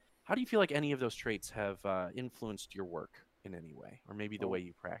 How do you feel like any of those traits have influenced your work in any way, or maybe the way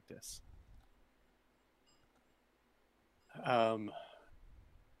you practice? Yeah,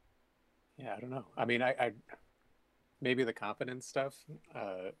 I don't know. I mean, I maybe the confidence stuff.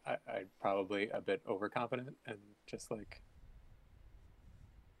 I probably a bit overconfident and just like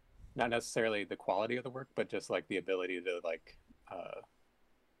not necessarily the quality of the work, but just like the ability to like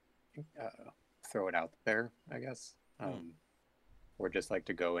throw it out there, I guess, or just like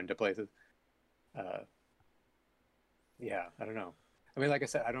to go into places. Yeah, I don't know. I mean, like I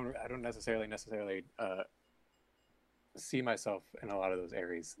said, I don't necessarily see myself in a lot of those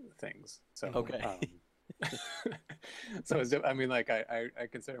Aries things. So Okay. So I mean, like I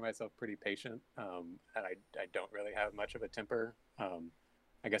consider myself pretty patient, and I don't really have much of a temper.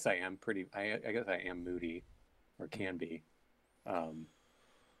 I guess I am I guess I am moody, or can be.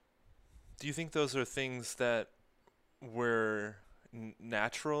 Do you think those are things that were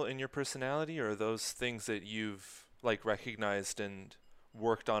natural in your personality, or are those things that you've like recognized and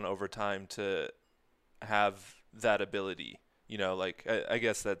worked on over time to have that ability? You know, like I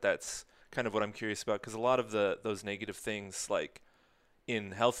guess that's kind of what I'm curious about, because a lot of those negative things, like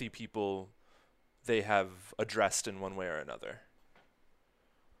in healthy people, they have addressed in one way or another.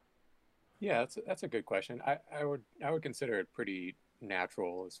 Yeah, that's a good question. I would consider it pretty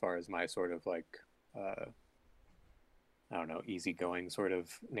natural as far as my sort of like I don't know, easygoing sort of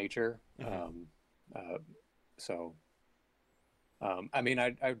nature. So I mean,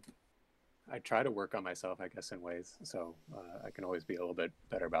 I try to work on myself, I guess, in ways. So I can always be a little bit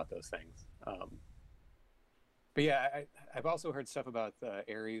better about those things. But yeah, I've also heard stuff about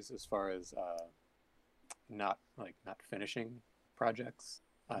Aries as far as not finishing projects.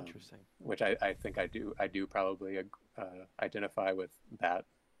 Interesting. Which I think I do probably identify with that,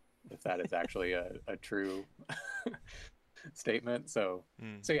 if that is actually a true statement. So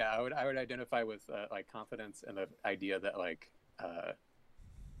yeah, I would identify with like confidence and the idea that like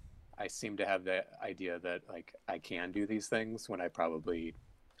I seem to have the idea that like I can do these things when I probably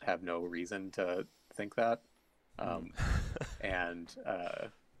have no reason to think that, and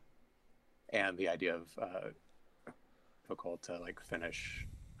the idea of difficult to like finish,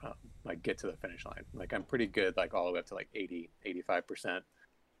 like get to the finish line. Like I'm pretty good, like all the way up to like 85%,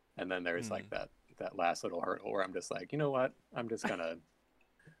 and then there's like that last little hurdle where I'm just like, you know what, I'm just gonna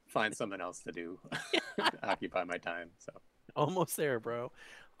find something else to do, to occupy my time. So Almost there, bro.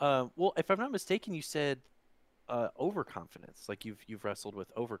 Well, if I'm not mistaken, you said overconfidence. Like you've wrestled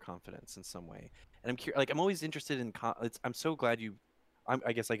with overconfidence in some way, and I'm curious. Like I'm always interested in. I'm so glad you.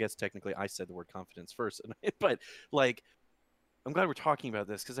 I guess technically I said the word confidence first, but like I'm glad we're talking about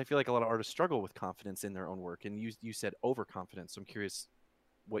this because I feel like a lot of artists struggle with confidence in their own work, and you said overconfidence. So I'm curious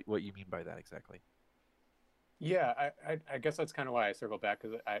what you mean by that exactly. yeah, I guess that's kind of why I circle back,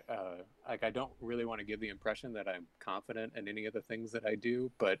 because I don't really want to give the impression that I'm confident in any of the things that I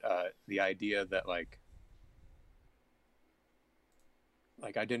do, but the idea that like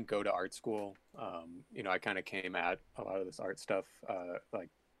I didn't go to art school. You know, I kind of came at a lot of this art stuff like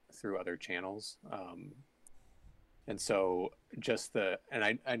through other channels. And so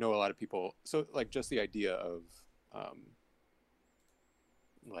I know a lot of people, so like just the idea of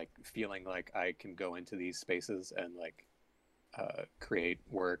like feeling like I can go into these spaces and like create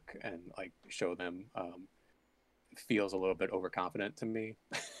work and like show them feels a little bit overconfident to me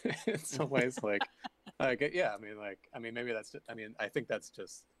in some ways. Like yeah, I mean maybe that's just, I mean I think that's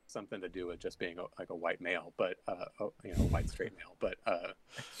just something to do with just being like a white male, but you know, white straight male, but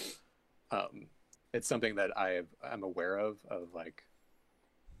it's something that I'm aware of like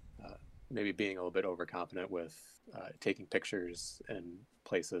maybe being a little bit overconfident with taking pictures in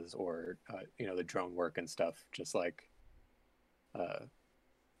places, or the drone work and stuff. Just like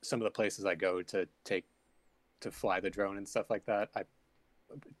some of the places I go to fly the drone and stuff like that, it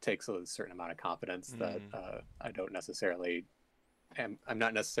takes a certain amount of confidence that I don't necessarily I'm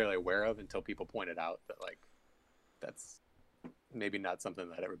not necessarily aware of until people point it out, that like that's maybe not something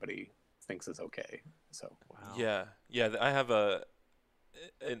that everybody thinks is okay. So Wow. Yeah. I have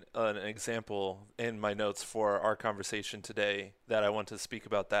an example in my notes for our conversation today that I want to speak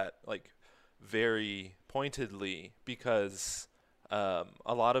about that like very pointedly, because a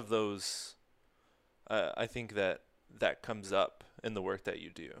lot of those I think that comes up in the work that you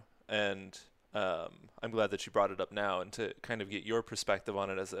do, and I'm glad that you brought it up now, and to kind of get your perspective on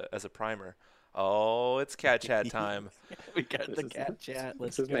it as a primer. Oh, it's cat chat time. We got this the is cat chat.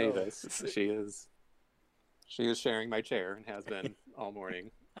 Let's this is go. Mavis. She is sharing my chair and has been all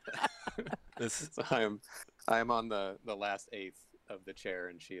morning. So I am on the last eighth of the chair,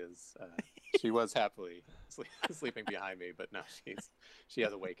 and she was happily sleeping behind me, but now she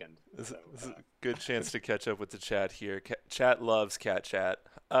has awakened. This So, is a good chance to catch up with the chat here. Chat loves cat chat.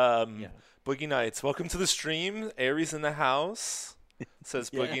 Yeah. Boogie Nights, welcome to the stream. Aries in the house, says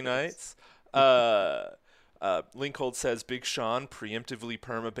Boogie Yes. Nights. Linkhold says Big Sean preemptively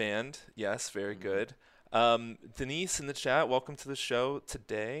permabanned. Yes, very good. Denise in the chat, welcome to the show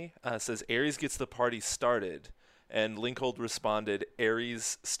today. Says Aries gets the party started, and Linkhold responded,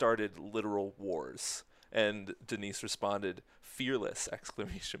 Aries started literal wars, and Denise responded, fearless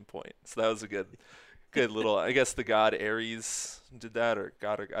exclamation point. So that was a good little. I guess the god Aries did that, or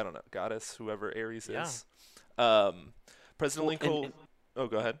god, or I don't know, goddess, whoever Aries Yeah. is. President Well, Linkhold. Oh,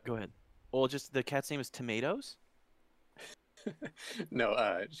 go ahead. Go ahead. Well, just the cat's name is Tomatoes.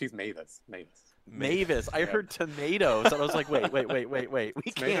 no, she's Mavis. Mavis. I Yeah. heard tomatoes, and I was like, wait.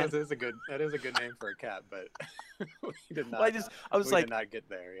 We can't. Mavis is a good name for a cat, but we did not. Well, I was we like, did not get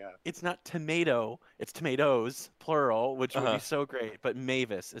there. Yeah. it's not tomato, it's tomatoes, plural, which would Uh-huh. be so great. But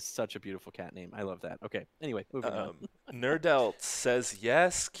Mavis is such a beautiful cat name. I love that. Okay. Anyway, moving on. Nerdelt says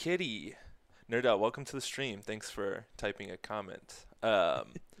yes, kitty. Nerdelt, welcome to the stream. Thanks for typing a comment.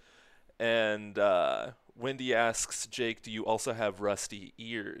 And Wendy asks, Jake, do you also have rusty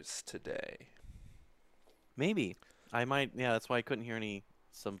ears today? Maybe I might. Yeah, that's why I couldn't hear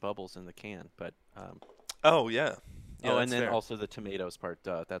some bubbles in the can. But Oh yeah. Yeah, and that's then fair. also the tomatoes part.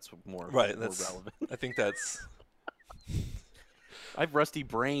 That's more Right, more that's- relevant. I think that's I have rusty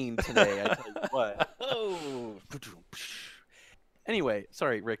brain today. I tell you what. Oh. Anyway,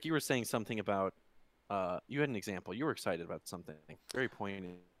 sorry, Rick. You were saying something about. You had an example. You were excited about something. Very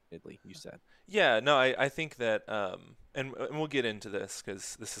pointedly, you said. yeah. No, I think that and we'll get into this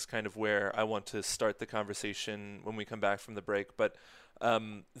because this is kind of where I want to start the conversation when we come back from the break. But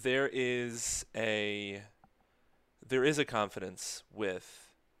there is a confidence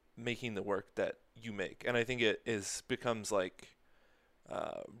with making the work that you make, and I think it becomes like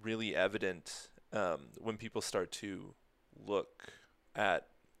really evident when people start to look at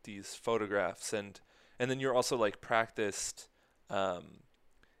these photographs, and then you're also like practiced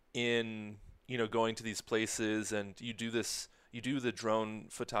in going to these places, and you do the drone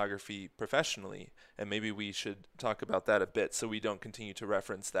photography professionally, and maybe we should talk about that a bit so we don't continue to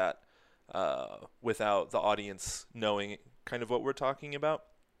reference that without the audience knowing kind of what we're talking about.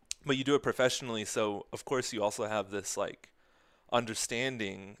 But you do it professionally, so of course you also have this like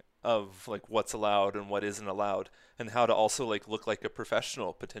understanding of like what's allowed and what isn't allowed, and how to also like look like a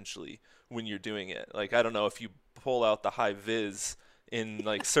professional potentially when you're doing it. Like I don't know if you pull out the high vis in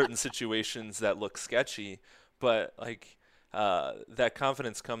like certain situations that look sketchy, but like that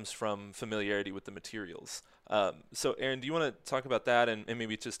confidence comes from familiarity with the materials. So Aaron, do you want to talk about that, and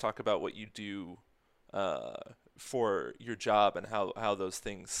maybe just talk about what you do for your job, and how those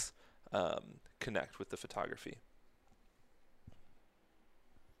things connect with the photography?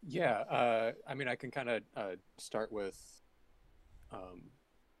 Yeah, I mean, I can kind of start with,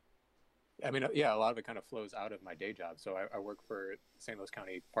 I mean, yeah, a lot of it kind of flows out of my day job. So I work for St. Louis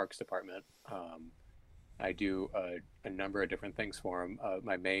County Parks Department. I do a number of different things for them.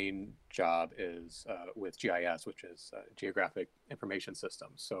 My main job is with GIS, which is Geographic Information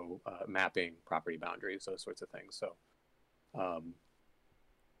Systems. So mapping property boundaries, those sorts of things. So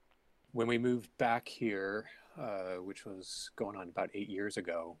when we moved back here, which was going on about 8 years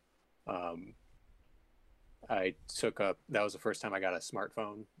ago, I took up, that was the first time I got a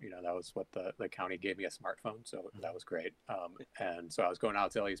smartphone. That was what the county gave me, a smartphone. So that was great. And so I was going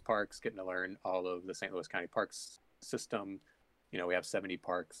out to all these parks, getting to learn all of the St. Louis County Parks system. We have 70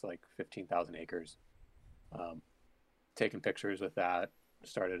 parks, like 15,000 acres. Taking pictures with that.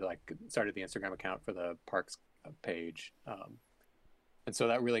 started the Instagram account for the parks page, and so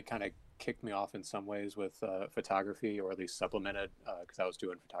that really kind of kicked me off in some ways with photography, or at least supplemented, because I was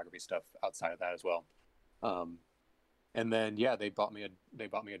doing photography stuff outside of that as well. And then yeah, they bought me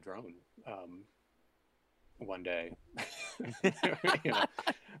a drone one day. You know,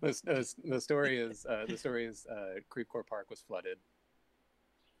 the story is Creve Coeur Park was flooded,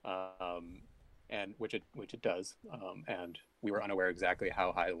 and which it does, and we were unaware exactly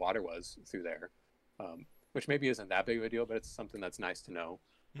how high the water was through there, which maybe isn't that big of a deal, but it's something that's nice to know.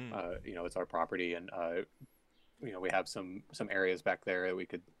 You know, it's our property, and you know, we have some areas back there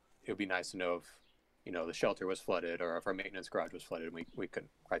that it would be nice to know if, you know, the shelter was flooded or if our maintenance garage was flooded. We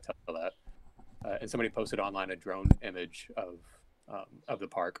couldn't quite tell that. And somebody posted online a drone image of the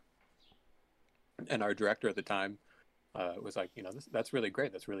park, and our director at the time was like, you know, that's really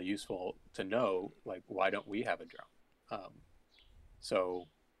great. That's really useful to know. Like, why don't we have a drone? So,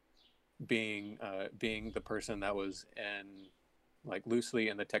 being the person that was like loosely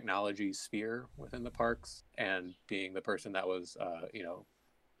in the technology sphere within the parks, and being the person that was you know,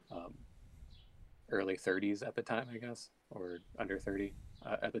 early 30s at the time, I guess, or under 30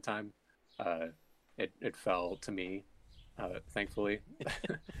 at the time, it fell to me, thankfully,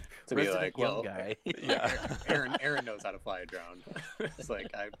 to be like, well, guy. Yeah. Aaron knows how to fly a drone. It's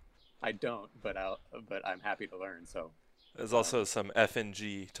like I don't, but I'm happy to learn. So There's also some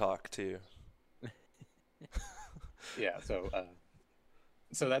F&G talk too. yeah, so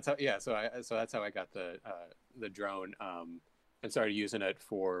that's how that's how I got the drone, and started using it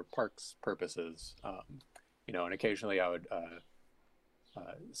for parks purposes. You know, and occasionally I would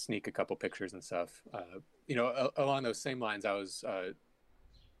sneak a couple pictures and stuff. You know, along those same lines, I was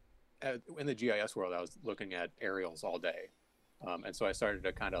in the GIS world. I was looking at aerials all day, and so I started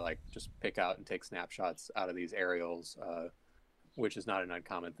to kind of like just pick out and take snapshots out of these aerials, which is not an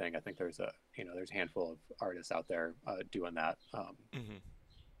uncommon thing. I think there's a handful of artists out there doing that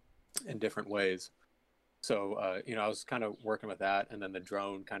in different ways. So, you know, I was kind of working with that, and then the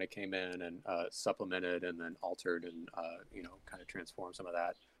drone kind of came in and supplemented and then altered and, you know, kind of transformed some of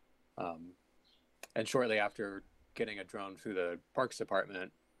that. And shortly after getting a drone through the Parks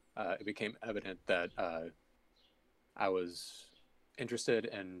Department, it became evident that I was interested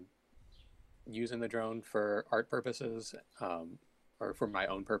in using the drone for art purposes, or for my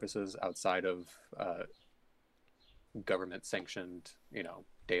own purposes outside of government sanctioned, you know,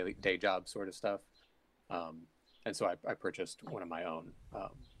 day job sort of stuff. And so I purchased one of my own,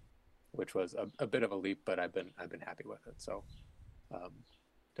 which was a bit of a leap, but I've been happy with it. So,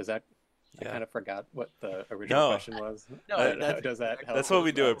 does that? Yeah. I kind of forgot what the original question was. No, does that help? That's what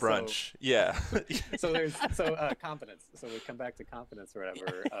we do at So- brunch. Yeah. So confidence. So we come back to confidence or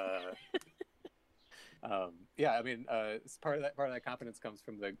whatever. Yeah, I mean, part of that confidence comes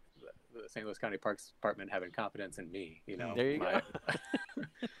from the St. Louis County Parks Department having confidence in me. You know, There you go.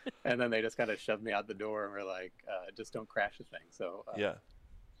 And then they just kind of shoved me out the door and were like, just don't crash the thing. So Yeah.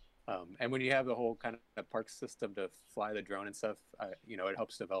 And when you have the whole kind of park system to fly the drone and stuff, you know, it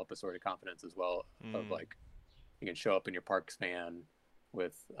helps develop a sort of confidence as well, of like, you can show up in your parks van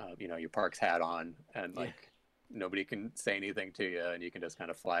with, you know, your parks hat on, and like nobody can say anything to you, and you can just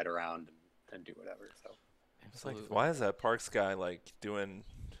kind of fly it around and do whatever. So It's like, why is that parks guy like doing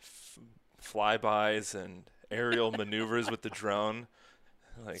flybys and aerial maneuvers with the drone?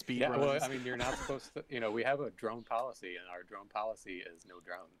 Like, Speed yeah, well, runs. I mean, you're not supposed to. You know, we have a drone policy, and our drone policy is no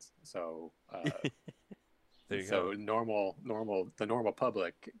drones. So, there you so go. the normal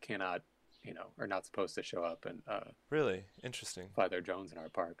public cannot, you know, are not supposed to show up and Really interesting. fly their drones in our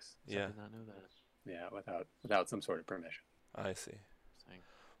parks. I Yeah, did not know that. Yeah, without some sort of permission. I see. Interesting.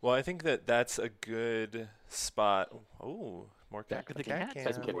 Well, I think that's a good spot. Oh, more Back with the cat cat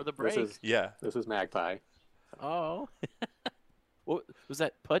cam. cam. Before the break. Yeah. This is Magpie. Oh. What was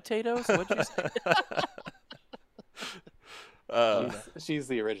that? Potatoes? What'd you say? She's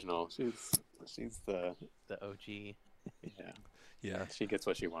the original. She's the The OG. Yeah. She gets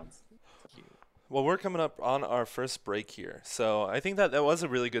what she wants. Cute. Well, we're coming up on our first break here. So I think that was a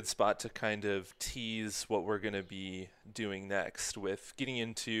really good spot to kind of tease what we're going to be doing next with getting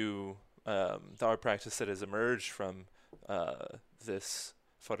into the art practice that has emerged from this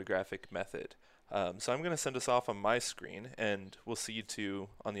photographic method. So I'm going to send us off on my screen, and we'll see you two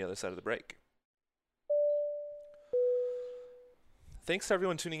on the other side of the break. Thanks to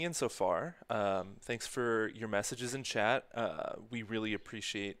everyone tuning in so far. Thanks for your messages in chat. We really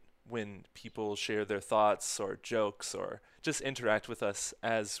appreciate when people share their thoughts or jokes or just interact with us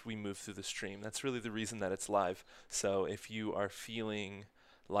as we move through the stream. That's really the reason that it's live. So if you are feeling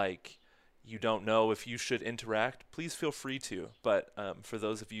like you don't know if you should interact, please feel free to. But for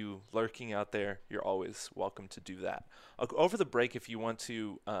those of you lurking out there, you're always welcome to do that. Over the break, if you want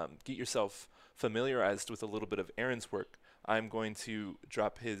to get yourself familiarized with a little bit of Aaron's work, I'm going to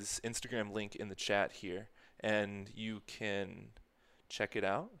drop his Instagram link in the chat here, and you can check it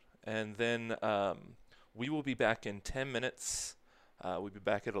out. And then we will be back in 10 minutes. We'll be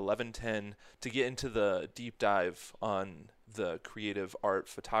back at 11:10 to get into the deep dive on the creative art,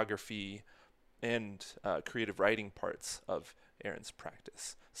 photography, and creative writing parts of Aaron's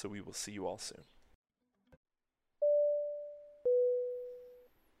practice. So we will see you all soon.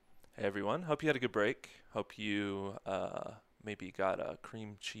 Hey everyone, hope you had a good break. Hope you maybe got a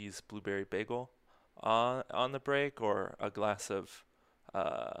cream cheese blueberry bagel on the break, or a glass of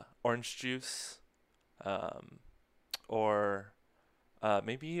orange juice, or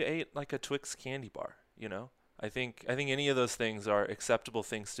maybe you ate like a Twix candy bar, you know? I think any of those things are acceptable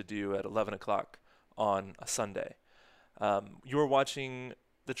things to do at 11 o'clock on a Sunday. You're watching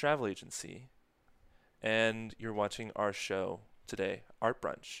The Travel Agency, and you're watching our show today, Art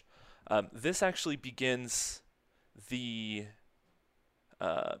Brunch. This actually begins the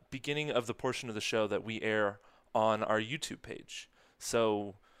beginning of the portion of the show that we air on our YouTube page.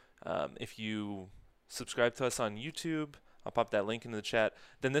 So if you subscribe to us on YouTube, I'll pop that link into the chat,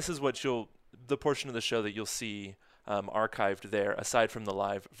 then this is what the portion of the show that you'll see archived there, aside from the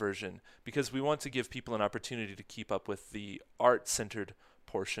live version, because we want to give people an opportunity to keep up with the art-centered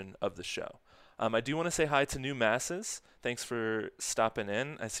portion of the show. I do want to say hi to New Masses. Thanks for stopping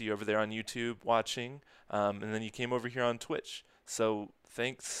in. I see you over there on YouTube watching, and then you came over here on Twitch. So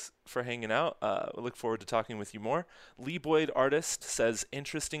thanks for hanging out. We look forward to talking with you more. Lee Boyd Artist says,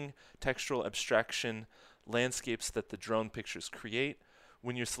 interesting textural abstraction landscapes that the drone pictures create.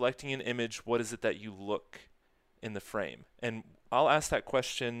 When you're selecting an image, what is it that you look in the frame? And I'll ask that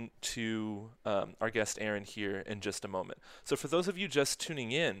question to our guest Aaron here in just a moment. So for those of you just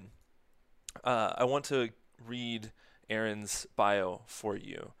tuning in, I want to read Aaron's bio for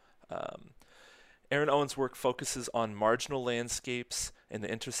you. Aaron Owen's work focuses on marginal landscapes and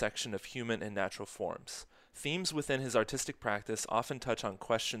the intersection of human and natural forms. Themes within his artistic practice often touch on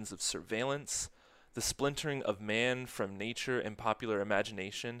questions of surveillance, the splintering of man from nature and popular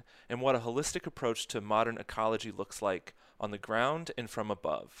imagination, and what a holistic approach to modern ecology looks like on the ground and from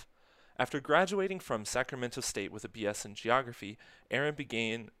above. After graduating from Sacramento State with a BS in geography, Aaron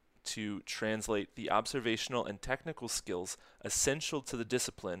began to translate the observational and technical skills essential to the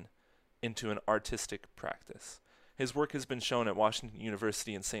discipline into an artistic practice. His work has been shown at Washington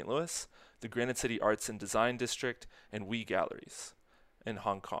University in St. Louis, the Granite City Arts and Design District, and WE Galleries in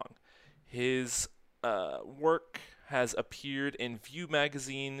Hong Kong. His work has appeared in View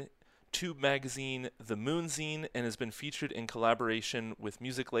Magazine, Tube Magazine, The Moonzine, and has been featured in collaboration with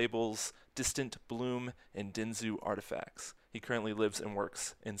music labels Distant Bloom and Dinzu Artifacts. He currently lives and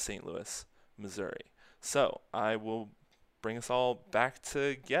works in St. Louis, Missouri. So I will bring us all back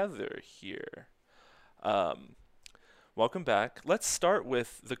together here. Welcome back. Let's start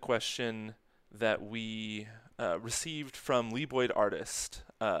with the question that we received from Lee Boyd Artist.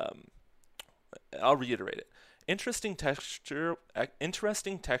 I'll reiterate it. Interesting textural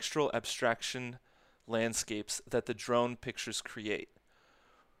abstraction landscapes that the drone pictures create.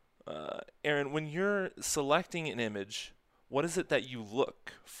 Aaron, when you're selecting an image, what is it that you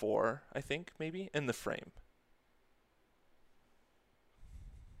look for, I think, maybe, in the frame?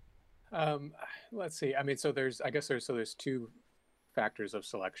 Let's see. I mean, so there's two factors of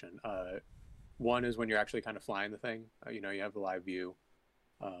selection. One is when you're actually kind of flying the thing. You have the live view,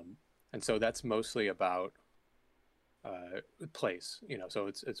 and so that's mostly about place. So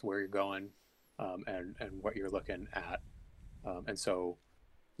it's where you're going, and what you're looking at, and so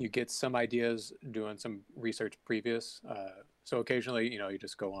you get some ideas doing some research previous. So occasionally, you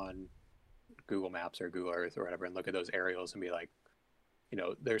just go on Google Maps or Google Earth or whatever and look at those aerials and be like,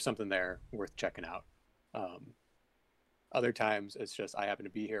 there's something there worth checking out. Other times it's just, I happen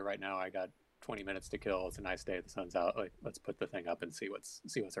to be here right now. I got 20 minutes to kill. It's a nice day. The sun's out. Like, let's put the thing up and see what's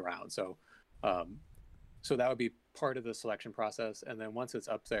around. So, so that would be part of the selection process. And then once it's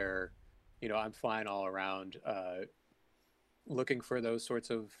up there, I'm flying all around, looking for those sorts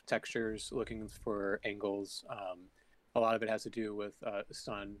of textures, looking for angles. A lot of it has to do with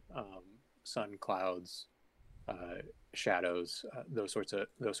sun, clouds, shadows, those sorts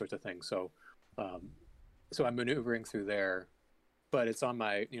of things. So, so I'm maneuvering through there, but it's on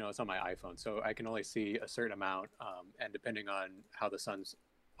my iPhone, so I can only see a certain amount. And depending on how the sun's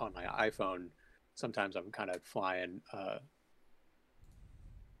on my iPhone, sometimes I'm kind of flying,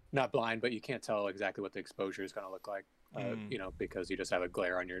 not blind, but you can't tell exactly what the exposure is going to look like. Mm. you know, because you just have a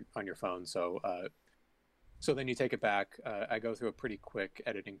glare on your phone. So so then you take it back. I go through a pretty quick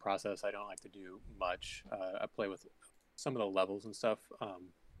editing process. I don't like to do much. I play with some of the levels and stuff,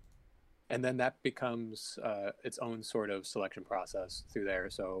 and then that becomes its own sort of selection process through there.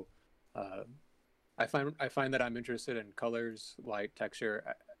 So I find that I'm interested in colors, light, texture.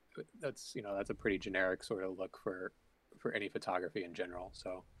 That's, you know, that's a pretty generic sort of look for any photography in general.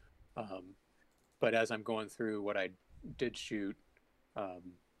 So, but as I'm going through what I did shoot,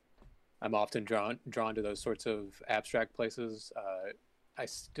 I'm often drawn to those sorts of abstract places. I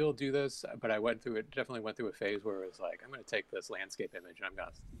still do this, but I definitely went through a phase where it was like, I'm going to take this landscape image and I'm going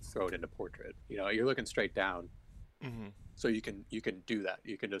to throw it into portrait. You know, you're looking straight down, Mm-hmm. so you can do that.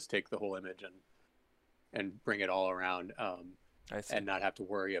 You can just take the whole image and bring it all around, I see. and not have to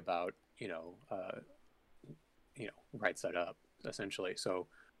worry about right side up, essentially. So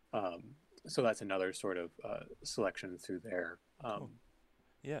so that's another sort of selection through there. Cool.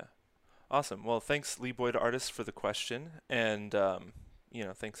 Yeah. Awesome. Well, thanks, Lee Boyd Artist, for the question, and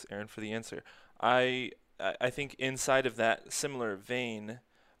thanks, Aaron, for the answer. I think inside of that similar vein,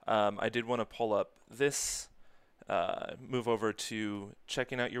 I did want to pull up this, move over to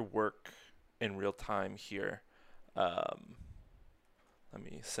checking out your work in real time here. Let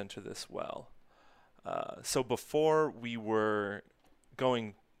me center this well. So before we were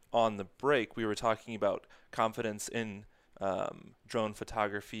going on the break, we were talking about confidence in drone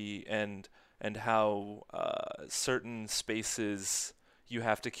photography and how certain spaces you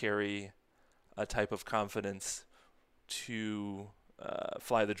have to carry a type of confidence to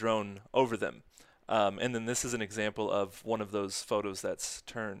fly the drone over them. And then this is an example of one of those photos that's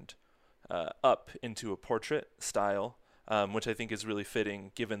turned up into a portrait style, which I think is really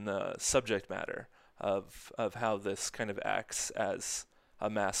fitting given the subject matter of how this kind of acts as a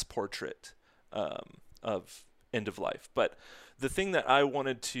mass portrait of end of life. But the thing that I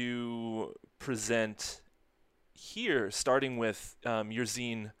wanted to present here, starting with your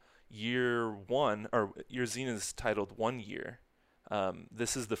zine year one, or your zine is titled 1 Year.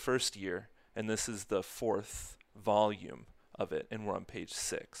 This is the first year, and this is the 4th volume of it, and we're on page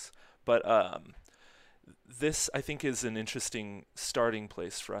 6. But this, I think, is an interesting starting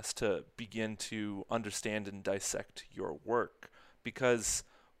place for us to begin to understand and dissect your work, because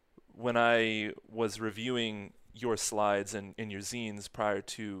when I was reviewing your slides and your zines prior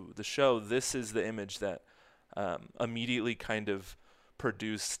to the show, this is the image that immediately kind of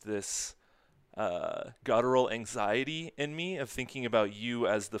produced this guttural anxiety in me of thinking about you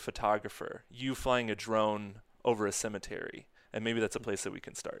as the photographer, you flying a drone over a cemetery. And maybe that's a place that we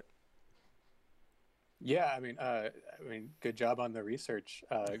can start. Yeah, I mean, good job on the research,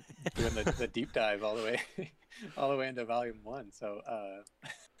 doing the deep dive all the way into volume 1. So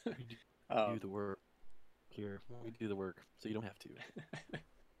do the work here. We do the work, so you don't have to.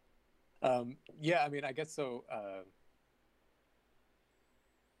 yeah, I mean, I guess so.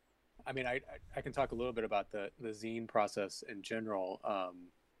 I mean, I can talk a little bit about the zine process in general.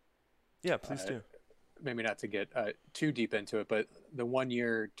 Yeah, please do. Maybe not to get too deep into it, but the 1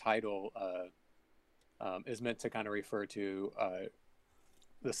 year title is meant to kind of refer to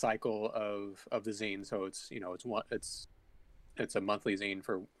the cycle of the zine. So it's a monthly zine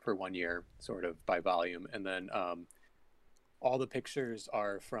for 1 year, sort of by volume, and then all the pictures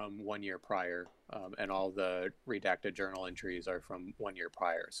are from 1 year prior, and all the redacted journal entries are from 1 year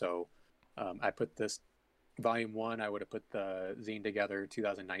prior. So I put this volume 1. I would have put the zine together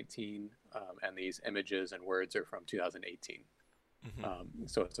 2019, and these images and words are from 2018. Mm-hmm.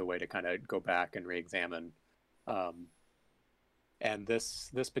 So it's a way to kind of go back and re-examine. And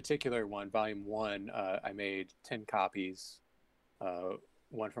this particular one, volume 1, I made 10 copies,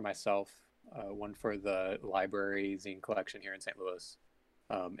 one for myself, one for the library zine collection here in St. Louis,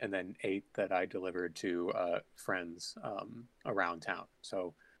 and then 8 that I delivered to friends around town.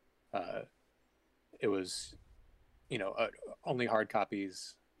 So it was, only hard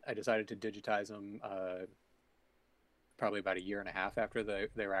copies. I decided to digitize them probably about 1.5 years after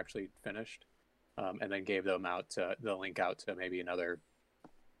they were actually finished, and then gave them the link out to maybe another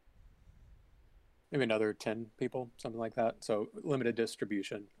 10 people, something like that. So limited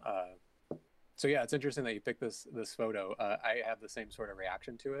distribution. So yeah, it's interesting that you picked this photo. I have the same sort of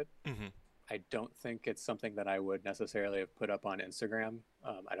reaction to it. Mm-hmm. I don't think it's something that I would necessarily have put up on Instagram.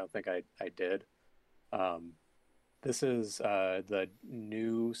 I don't think I did. This is the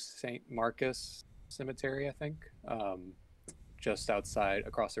new St. Marcus Cemetery, I think, just outside,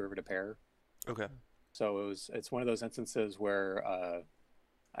 across the river to Pear. Okay. So it's one of those instances where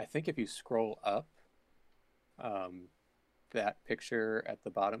I think if you scroll up that picture at the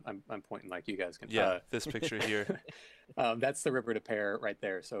bottom, I'm pointing like you guys can. Yeah, this picture here. That's the River de Pere right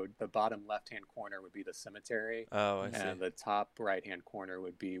there. So the bottom left-hand corner would be the cemetery, Oh, I see. and the top right-hand corner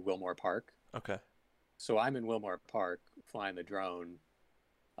would be Wilmore Park. Okay. So I'm in Wilmore Park flying the drone.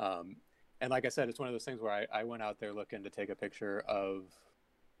 And like I said, it's one of those things where I went out there looking to take a picture of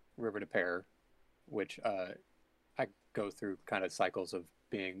River de Pere, which I go through kind of cycles of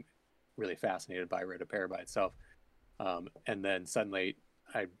being really fascinated by River de Pere by itself. And then suddenly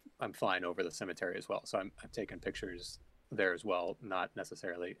I'm flying over the cemetery as well. So I'm taking pictures there as well, not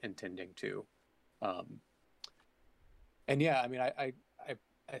necessarily intending to. And yeah, I mean,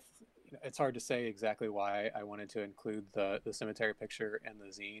 it's hard to say exactly why I wanted to include the cemetery picture and the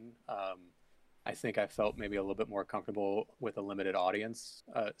zine. I think I felt maybe a little bit more comfortable with a limited audience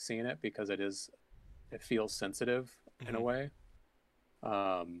seeing it because it feels sensitive in a way.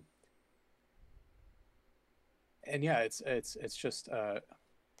 And yeah, it's just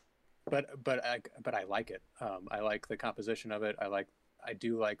but I like it. I like the composition of it. I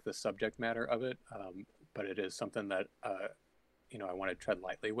do like the subject matter of it. But it is something that I want to tread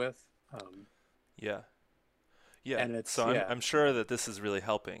lightly with. Yeah. And I'm sure that this is really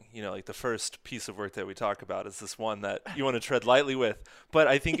helping. Like the first piece of work that we talk about is this one that you want to tread lightly with. But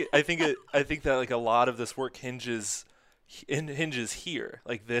I think that like a lot of this work hinges here.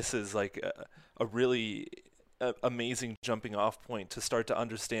 Like this is like a really amazing jumping off point to start to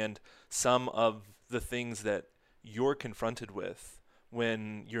understand some of the things that you're confronted with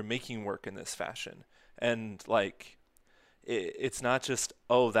when you're making work in this fashion. And like it's not just,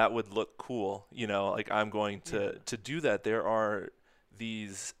 oh, that would look cool, like I'm going to do that. There are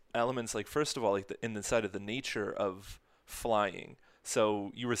these elements, like first of all, like in the side of the nature of flying.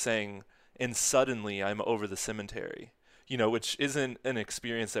 So you were saying, and suddenly I'm over the cemetery, which isn't an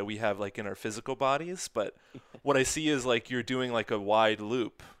experience that we have like in our physical bodies, but what I see is like you're doing like a wide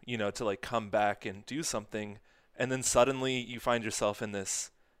loop, to like come back and do something, and then suddenly you find yourself in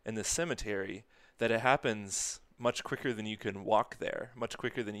this cemetery. That it happens much quicker than you can walk there, much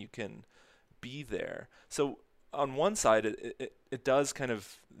quicker than you can be there. So on one side, it does kind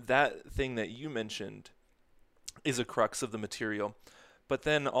of, that thing that you mentioned is a crux of the material. But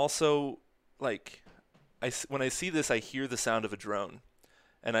then also, like, when I see this, I hear the sound of a drone.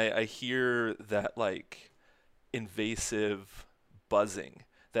 And I hear that, like, invasive buzzing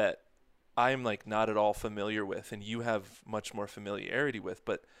that I'm, like, not at all familiar with, and you have much more familiarity with.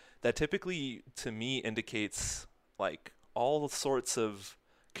 But that typically, to me, indicates like all sorts of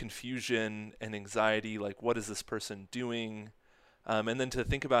confusion and anxiety, like what is this person doing? And then to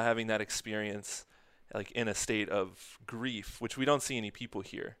think about having that experience like in a state of grief, which we don't see any people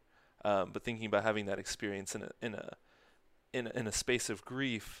here, but thinking about having that experience in a space of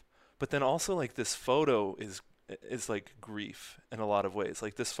grief. But then also like this photo is like grief in a lot of ways.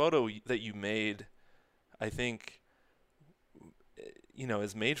 Like this photo that you made, I think,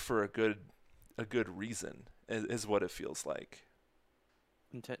 is made for a good reason, is what it feels like.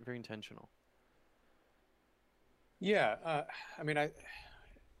 Very intentional. Yeah, I mean, I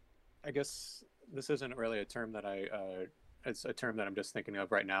guess this isn't really a term that it's a term that I'm just thinking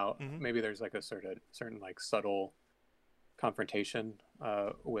of right now. Mm-hmm. Maybe there's like a certain like subtle confrontation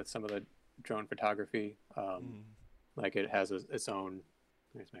with some of the drone photography. Like it has its own.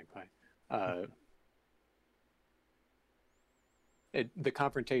 There's Magpie. The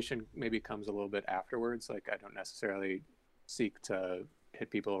confrontation maybe comes a little bit afterwards. Like I don't necessarily seek to hit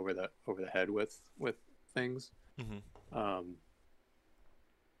people over the head with things. Mm-hmm.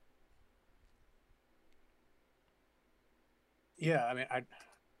 Yeah, I mean,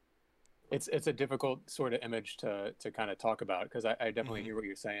 it's a difficult sort of image to kind of talk about because I definitely hear what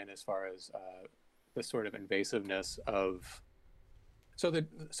you're saying as far as the sort of invasiveness of. So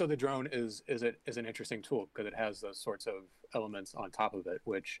the drone is an interesting tool because it has those sorts of elements on top of it,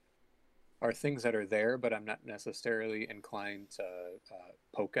 which are things that are there, but I'm not necessarily inclined to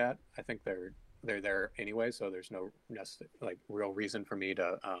poke at. I think they're there anyway, so there's no real reason for me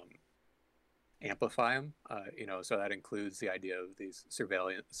to amplify them. So that includes the idea of these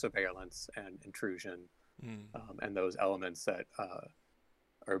surveillance and intrusion, and those elements that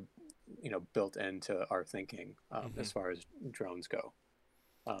are built into our thinking as far as drones go.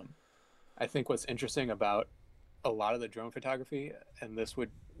 I think what's interesting about a lot of the drone photography, and this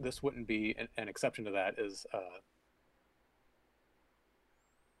wouldn't be an exception to that, is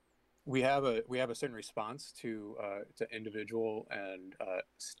we have a certain response to individual and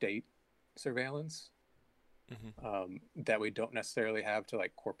state surveillance that we don't necessarily have to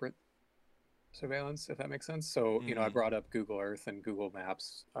like corporate surveillance, if that makes sense. So I brought up Google Earth and Google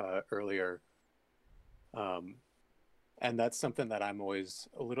Maps earlier. and that's something that I'm always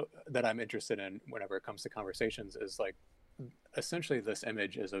a little that I'm interested in whenever it comes to conversations is like essentially this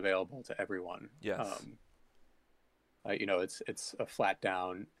image is available to everyone. Yes. You know, it's a flat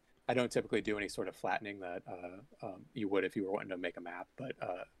down. I don't typically do any sort of flattening that you would if you were wanting to make a map, but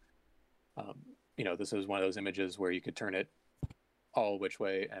um, you know, this is one of those images where you could turn it all which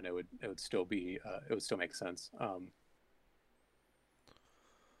way and it would still be it would still make sense.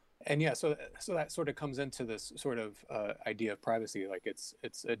 And yeah, so that sort of comes into this sort of idea of privacy. Like it's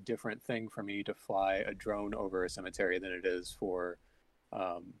a different thing for me to fly a drone over a cemetery than it is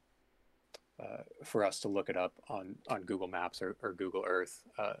um, for us to look it up on Google Maps or Google Earth.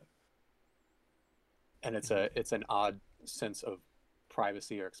 And it's an odd sense of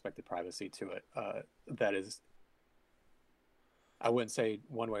privacy or expected privacy to it that is, I wouldn't say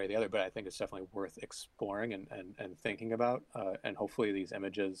one way or the other, but I think it's definitely worth exploring and thinking about. And hopefully these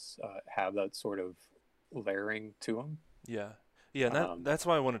images have that sort of layering to them. Yeah. Yeah, and that's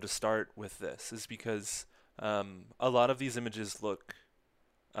why I wanted to start with this, is because a lot of these images look,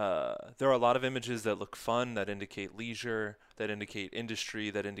 there are a lot of images that look fun, that indicate leisure, that indicate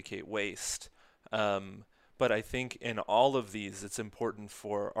industry, that indicate waste. But I think in all of these, it's important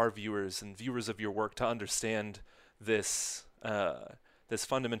for our viewers and viewers of your work to understand this this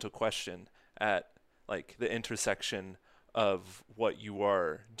fundamental question at like the intersection of what you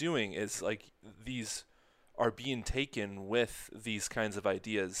are doing. Is like these are being taken with these kinds of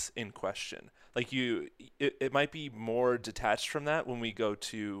ideas in question. Like it might be more detached from that when we go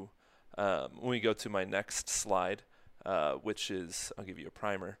to my next slide, which is, I'll give you a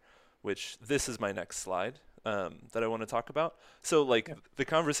primer, which this is my next slide that I want to talk about. So like the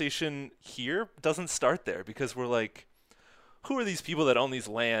conversation here doesn't start there, because we're like, who are these people that own these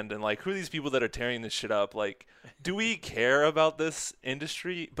land, and like who are these people that are tearing this shit up? Like, do we care about this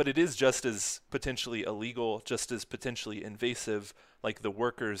industry? But it is just as potentially illegal, just as potentially invasive. Like the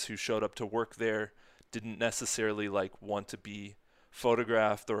workers who showed up to work there didn't necessarily like want to be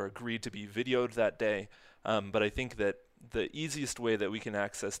photographed or agreed to be videoed that day. But I think that the easiest way that we can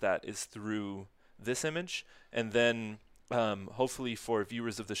access that is through this image, and then hopefully for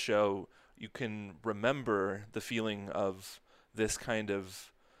viewers of the show, you can remember the feeling of this kind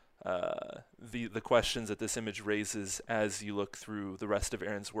of the questions that this image raises as you look through the rest of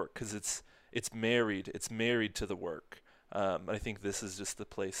Aaron's work, because it's married to the work. I think this is just the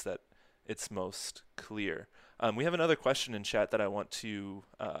place that it's most clear. We have another question in chat that I want to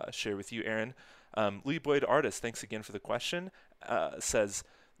share with you, Aaron. Lee Boyd Artist, thanks again for the question, says,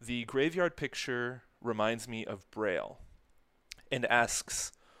 the graveyard picture reminds me of Braille, and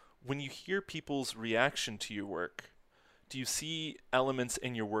asks, when you hear people's reaction to your work, do you see elements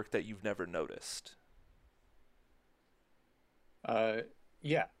in your work that you've never noticed?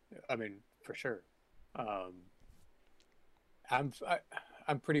 Yeah, I mean, for sure. I'm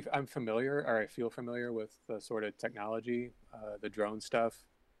familiar, or I feel familiar with the sort of technology, the drone stuff,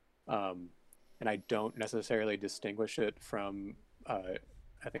 and I don't necessarily distinguish it from.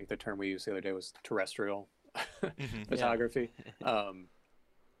 I think the term we used the other day was terrestrial photography.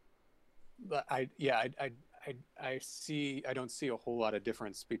 But I don't see a whole lot of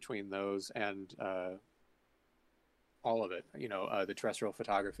difference between those and all of it. You know, the terrestrial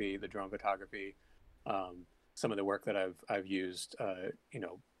photography, the drone photography, some of the work that I've used, you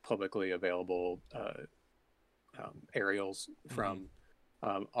know, publicly available aerials from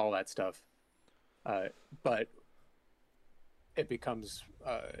all that stuff. But it becomes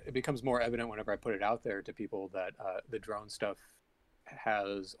more evident whenever I put it out there to people that the drone stuff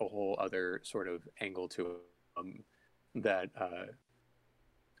has a whole other sort of angle to it that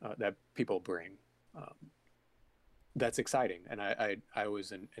that people bring. That's exciting, and I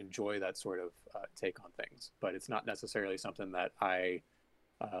always enjoy that sort of take on things. But it's not necessarily something that I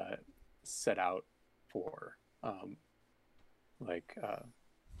set out for.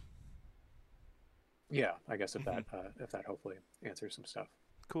 Yeah, I guess if that hopefully answers some stuff.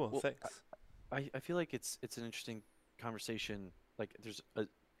 Cool, Well, thanks. I feel like it's an interesting conversation. Like there's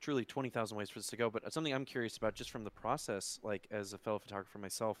truly 20,000 ways for this to go, but something I'm curious about just from the process, like as a fellow photographer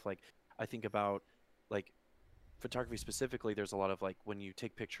myself, like I think about like photography specifically, there's a lot of like when you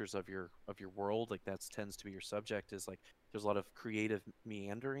take pictures of your world, like that tends to be your subject, is like there's a lot of creative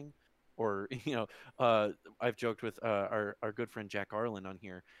meandering, or I've joked with our good friend Jack Arlen on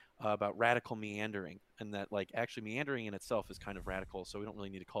here about radical meandering, and that like actually meandering in itself is kind of radical, so we don't really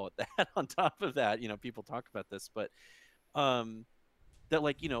need to call it that. On top of that, people talk about this, but that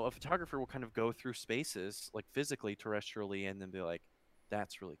like a photographer will kind of go through spaces like physically terrestrially and then be like,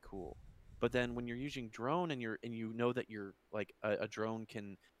 that's really cool. But then when you're using drone and you know that you're like a drone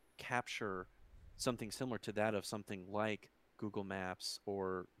can capture something similar to that of something like Google Maps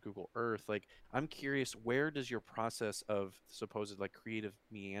or Google Earth. Like, I'm curious, where does your process of supposed like creative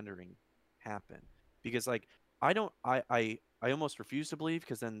meandering happen? Because like I don't I almost refuse to believe,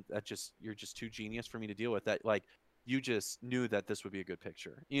 because then that just you're just too genius for me to deal with, that like you just knew that this would be a good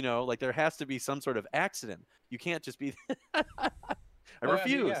picture. Like there has to be some sort of accident. You can't just be I Well, I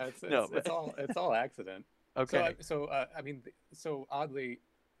mean, refuse. yeah, No, it's all accident. okay. I mean, so oddly,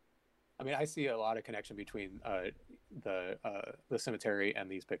 I mean, I see a lot of connection between the cemetery and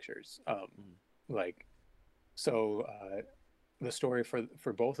these pictures. Mhm. Like, so the story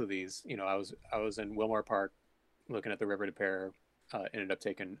for both of these, I was in Wilmore Park looking at the river to pair. Ended up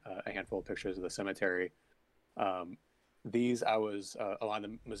taking a handful of pictures of the cemetery. These I was along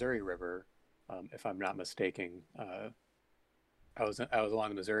the Missouri River, if I'm not mistaken. I was along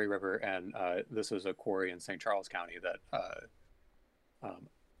the Missouri River, and this was a quarry in St. Charles County that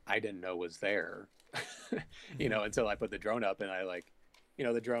I didn't know was there, until I put the drone up, and I like,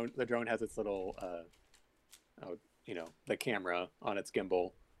 the drone has its little, the camera on its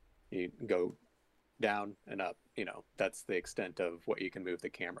gimbal. You go down and up, that's the extent of what you can move the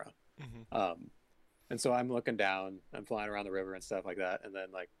camera. Mm-hmm. And so I'm looking down, I'm flying around the river and stuff like that, and then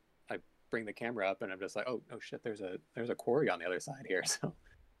like I bring the camera up, and I'm just like, oh shit, there's a quarry on the other side here. So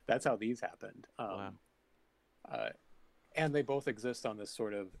that's how these happened. Wow. And they both exist on this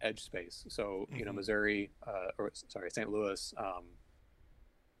sort of edge space. So Missouri, St. Louis,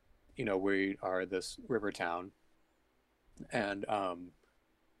 we are this river town, and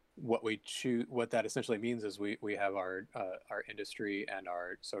what that essentially means is we have our industry and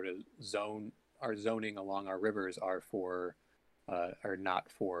our sort of our zoning along our rivers are not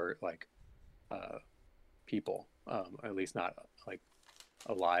for like people, or at least not like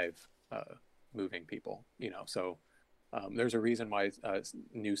alive moving people, so there's a reason why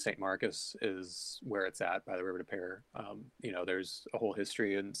New St. Marcus is where it's at by the river to pair. There's a whole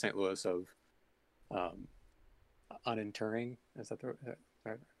history in St. Louis of uninterring, is that the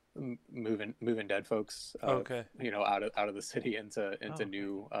moving dead folks, Okay. out of the city into Okay.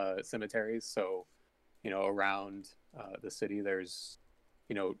 new cemeteries. So around the city there's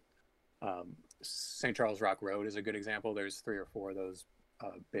St. Charles Rock Road is a good example. There's 3 or 4 of those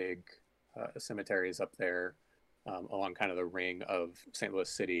big cemeteries up there, along kind of the ring of St. Louis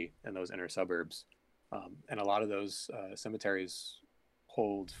City and those inner suburbs, and a lot of those cemeteries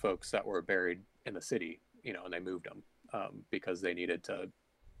hold folks that were buried in the city, and they moved them because they needed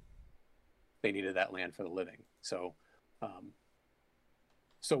that land for the living. So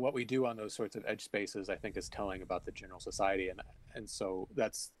so what we do on those sorts of edge spaces, I think, is telling about the general society, and so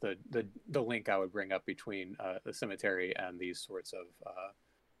that's the link I would bring up between the cemetery and these sorts of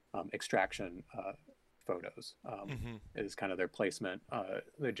extraction photos, is kind of their placement,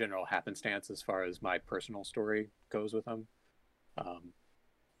 the general happenstance as far as my personal story goes with them.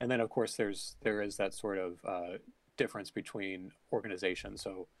 And then of course there is that sort of difference between organizations.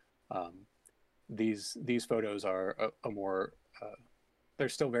 So these photos are a more they're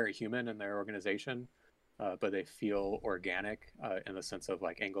still very human in their organization, but they feel organic in the sense of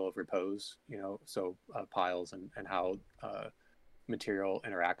like angle of repose, so piles and how material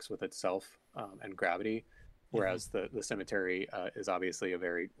interacts with itself, and gravity, whereas the cemetery is obviously a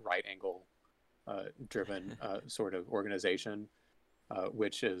very right angle driven sort of organization,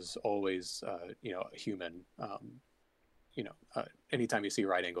 which is always human. Anytime you see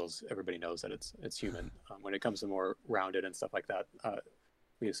right angles, everybody knows that it's human. When it comes to more rounded and stuff like that,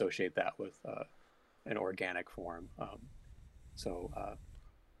 we associate that with an organic form.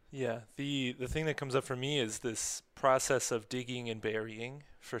 Yeah, the thing that comes up for me is this process of digging and burying,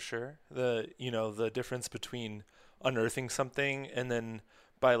 for sure. The difference between unearthing something and then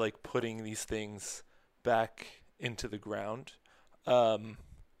by like putting these things back into the ground. And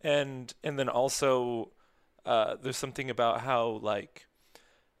then also there's something about how like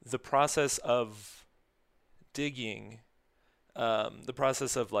the process of digging, the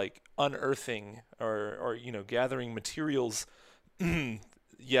process of like unearthing or gathering materials.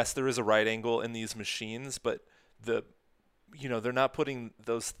 Yes, there is a right angle in these machines, but they're not putting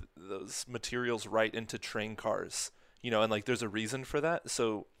those materials right into train cars, and like there's a reason for that.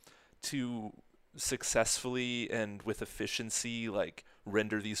 So to successfully and with efficiency like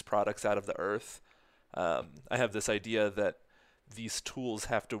render these products out of the earth, I have this idea that these tools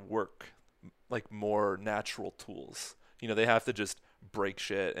have to work like more natural tools. They have to just break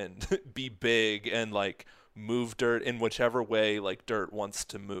shit and be big and like move dirt in whichever way like dirt wants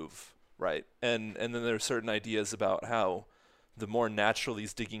to move, right? And then there are certain ideas about how the more natural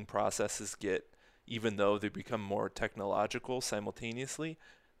these digging processes get, even though they become more technological simultaneously,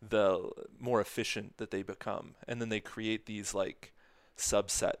 the more efficient that they become. And then they create these like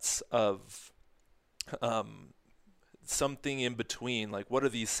subsets of something in between. Like, what are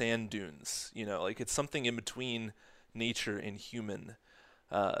these sand dunes? You know, like it's something in between nature and human.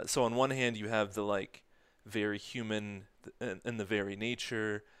 So on one hand, you have the like very human and the very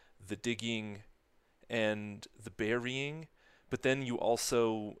nature, the digging and the burying, but then you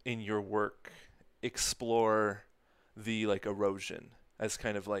also in your work explore the like erosion as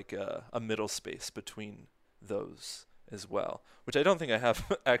kind of like a middle space between those as well, which I don't think I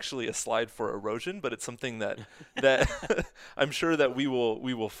have actually a slide for erosion, but it's something that I'm sure that we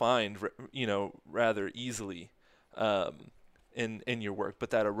will find you know rather easily in your work. But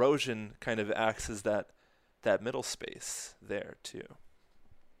that erosion kind of acts as that middle space there too.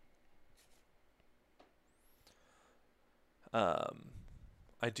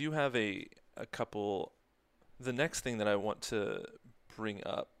 I do have a couple. The next thing that I want to bring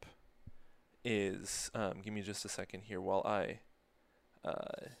up is give me just a second here while I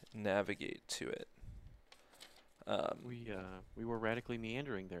navigate to it. We were radically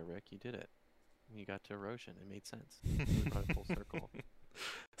meandering there, Rick. You did it. You got to erosion. It made sense. We brought it full circle.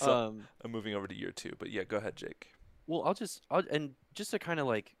 So I'm moving over to year two, but yeah, go ahead, Jake. Well, and just to kind of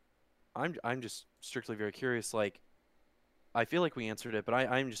like, I'm just strictly very curious. Like, I feel like we answered it, but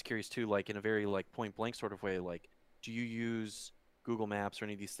I'm just curious too. Like in a very like point blank sort of way. Like, do you use Google Maps or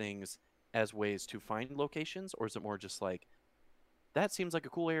any of these things as ways to find locations, or is it more just like that seems like a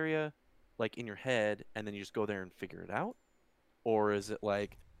cool area, like in your head, and then you just go there and figure it out? Or is it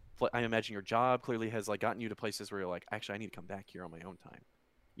like I imagine your job clearly has like gotten you to places where you're like, actually, I need to come back here on my own time,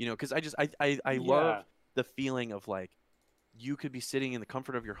 you know? Because I love the feeling of like you could be sitting in the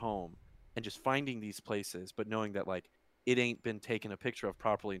comfort of your home and just finding these places, but knowing that like it ain't been taken a picture of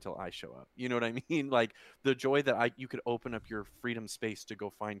properly until I show up. You know what I mean? Like the joy that you could open up your freedom space to go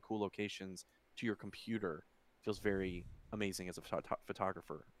find cool locations to your computer feels very amazing as a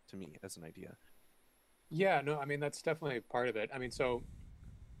photographer to me as an idea. Yeah, no, I mean that's definitely part of it. I mean, so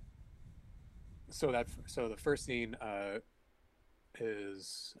the first scene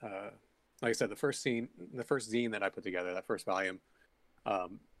is like I said, the first zine that I put together, that first volume,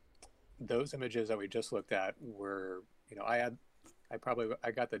 those images that we just looked at were, you know, I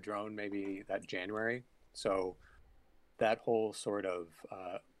got the drone maybe that January, so that whole sort of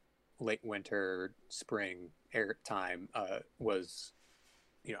late winter, spring air time was,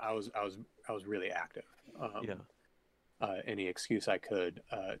 you know, I was really active. Any excuse I could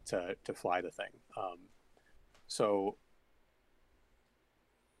to fly the thing. So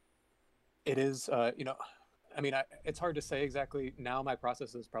it is, you know, I mean, it's hard to say exactly now. My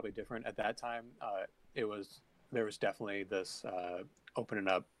process is probably different. At that time, there was definitely this opening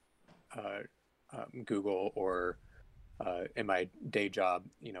up Google or in my day job,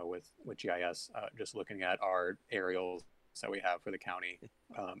 you know, with GIS, just looking at our aerials that we have for the county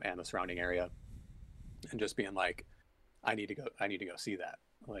and the surrounding area, and just being like, I need to go see that.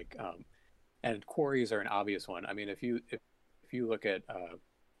 Like, and quarries are an obvious one. I mean, if you look at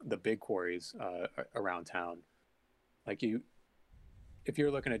the big quarries around town, like if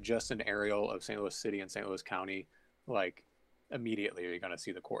you're looking at just an aerial of St. Louis City and St. Louis County, like immediately you're going to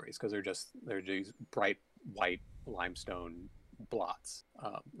see the quarries because they're these bright white limestone blots,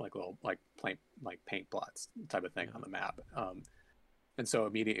 like little like paint blots type of thing on the map. And so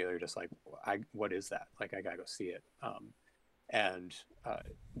immediately they're just like, what is that? Like, I gotta go see it. And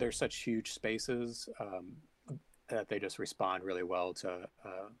there's such huge spaces that they just respond really well to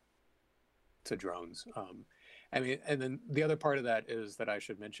drones. I mean, and then the other part of that is that I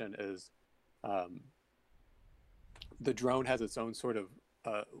should mention is the drone has its own sort of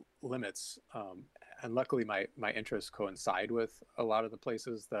limits, and luckily my interests coincide with a lot of the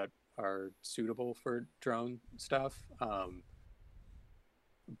places that are suitable for drone stuff.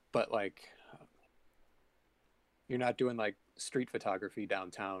 But like, you're not doing like street photography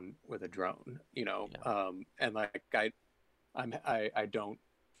downtown with a drone, you know. And like I don't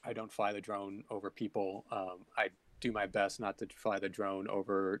fly the drone over people. I do my best not to fly the drone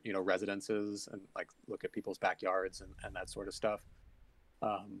over, you know, residences and like look at people's backyards and that sort of stuff.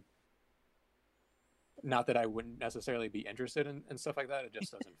 Not that I wouldn't necessarily be interested in stuff like that. It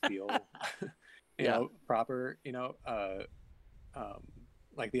just doesn't feel, you know, proper, you know.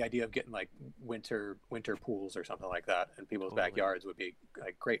 Like the idea of getting like winter pools or something like that in people's backyards would be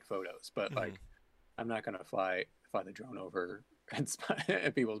like great photos, but like I'm not going to fly the drone over and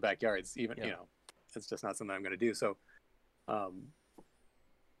in people's backyards, even, you know, it's just not something I'm going to do. So,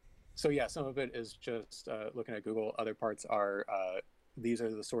 so yeah, some of it is just looking at Google. Other parts are, these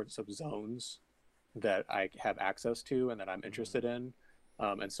are the sorts of zones that I have access to and that I'm interested in.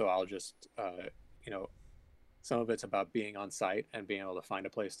 And so I'll just you know, some of it's about being on site and being able to find a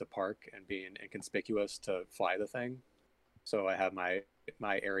place to park and being inconspicuous to fly the thing. So I have my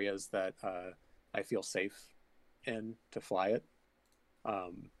areas that I feel safe in to fly it.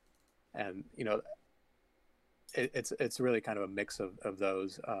 And you know, it's really kind of a mix of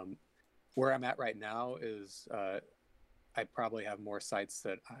those. Where I'm at right now is I probably have more sites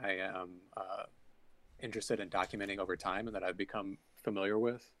that I am interested in documenting over time and that I've become familiar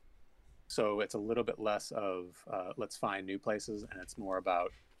with. So it's a little bit less of let's find new places, and it's more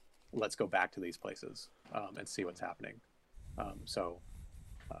about let's go back to these places and see what's happening. So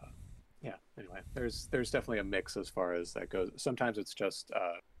yeah. Anyway, there's definitely a mix as far as that goes. Sometimes it's just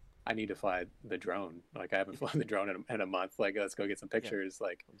I need to fly the drone. Like I haven't flown the drone in a month. Like let's go get some pictures. Yeah.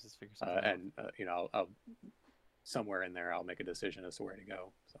 Like just figure something out. And you know, I'll somewhere in there I'll make a decision as to where to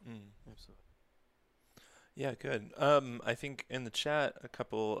go. So. Absolutely. Yeah, good. I think in the chat, a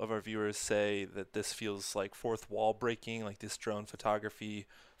couple of our viewers say that this feels like fourth wall breaking, like this drone photography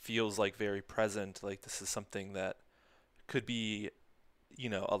feels like very present, like this is something that could be, you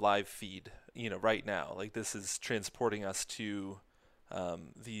know, a live feed, you know, right now. Like this is transporting us to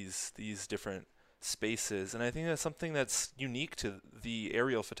these different spaces, and I think that's something that's unique to the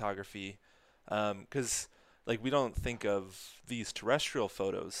aerial photography, because like we don't think of these terrestrial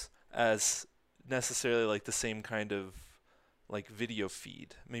photos as necessarily like the same kind of like video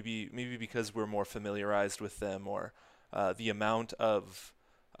feed, maybe because we're more familiarized with them, or the amount of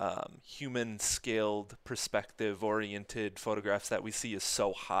human scaled perspective oriented photographs that we see is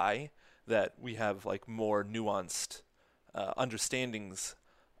so high that we have like more nuanced understandings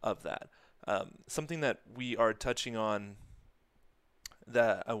of that. Something that we are touching on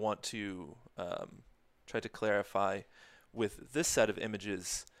that I want to try to clarify with this set of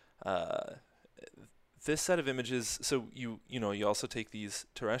images. So you also take these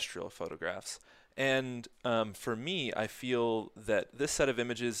terrestrial photographs, and for me, I feel that this set of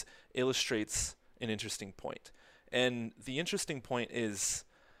images illustrates an interesting point. And the interesting point is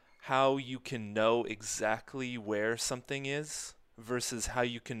how you can know exactly where something is versus how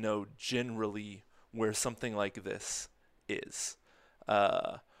you can know generally where something like this is.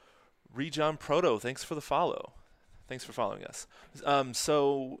 Rejohn Proto, thanks for the follow. Thanks for following us.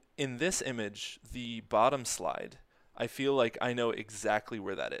 So in this image, the bottom slide, I feel like I know exactly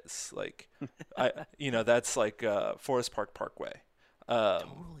where that is. Like, that's like Forest Park Parkway.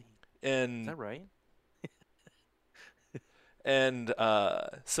 Totally. And is that right? And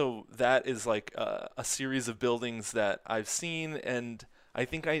so that is like a series of buildings that I've seen, and I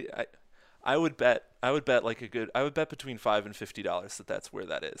think I would bet I would bet between $5 and $50 that that's where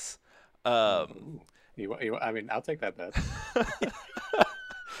that is. I mean, I'll take that bet.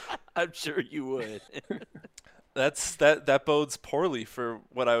 I'm sure you would. That bodes poorly for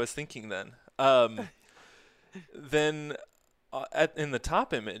what I was thinking then. Then in the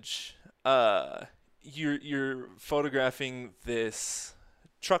top image, you're photographing this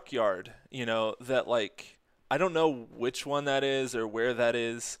truck yard, that like I don't know which one that is or where that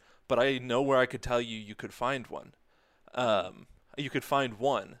is, but I know where I could tell you could find one. You could find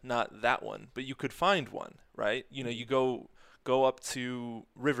one, not that one, but you could find one, right? You go up to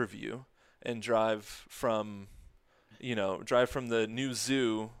Riverview and drive from the new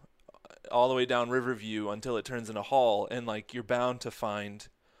zoo all the way down Riverview until it turns into Hall, and like you're bound to find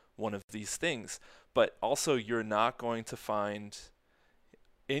one of these things. But also you're not going to find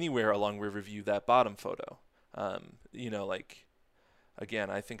anywhere along Riverview that bottom photo.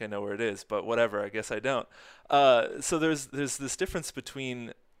 Again, I think I know where it is, but whatever, I guess I don't. So there's this difference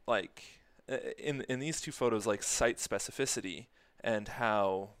between like in these two photos, like site specificity, and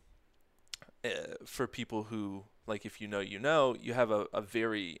how for people who, like, if you have a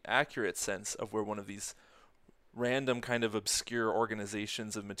very accurate sense of where one of these random kind of obscure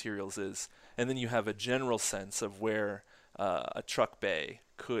organizations of materials is, and then you have a general sense of where a truck bay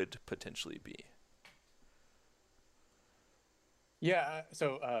could potentially be. Yeah.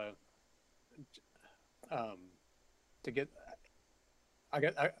 So to get,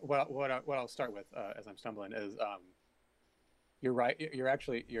 what I'll start with as I'm stumbling is you're right. You're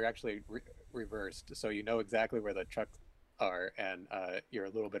actually reversed. So you know exactly where the trucks are, and you're a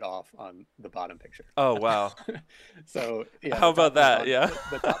little bit off on the bottom picture. Oh wow! So yeah. How about that? Yeah.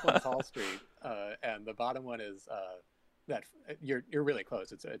 The top one's Hall Street, and the bottom one is that you're really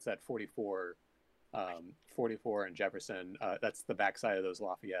close. It's at 44 and Jefferson. That's the backside of those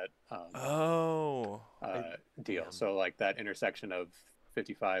Lafayette deal. So like that intersection of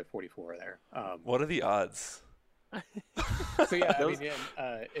 55, 44 there. What are the odds? So yeah, I mean,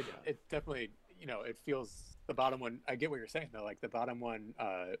 it definitely, it feels the bottom one, I get what you're saying though. Like the bottom one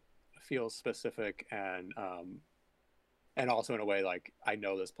feels specific and also in a way like I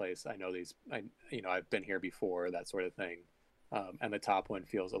know this place, I know these, I've been here before, that sort of thing. And the top one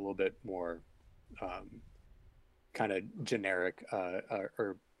feels a little bit more kind of generic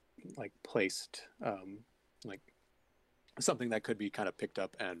or like placed, like something that could be kind of picked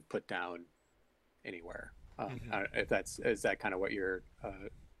up and put down anywhere. Is that kind of what you're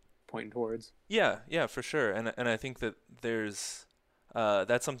pointing towards? Yeah, for sure. And I think that there's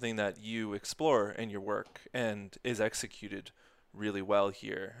that's something that you explore in your work and is executed really well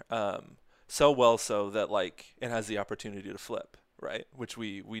here. So well so that like it has the opportunity to flip, right? Which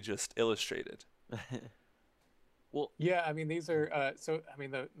we just illustrated. Well, yeah, I mean these are so I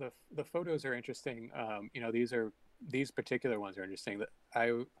mean the photos are interesting. These particular ones are interesting. That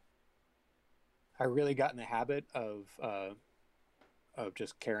I really got in the habit of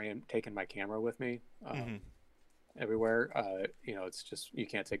just taking my camera with me everywhere. It's just you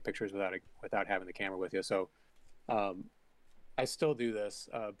can't take pictures without having the camera with you. So I still do this,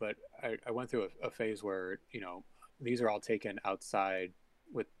 but I went through a phase where these are all taken outside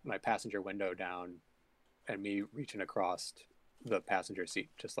with my passenger window down and me reaching across the passenger seat,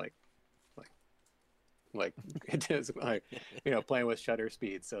 just like it is like playing with shutter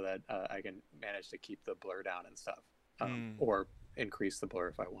speed so that I can manage to keep the blur down and stuff, or increase the blur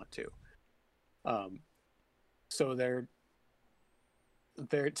if I want to. So they're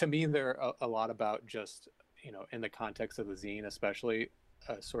to me they're a lot about just in the context of the zine, especially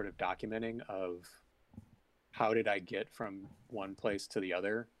sort of documenting of how did I get from one place to the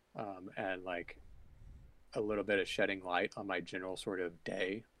other, and like a little bit of shedding light on my general sort of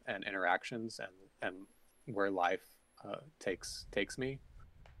day and interactions and where life takes me.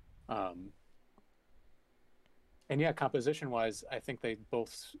 And yeah, composition wise, I think they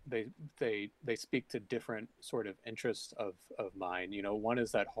both they speak to different sort of interests of mine. One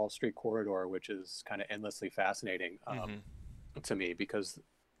is that Hall Street corridor, which is kind of endlessly fascinating to me, because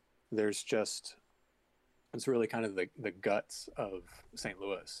there's just it's really kind of the guts of St.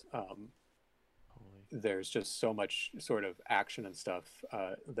 Louis. There's just so much sort of action and stuff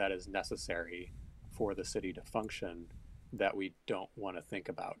that is necessary for the city to function that we don't want to think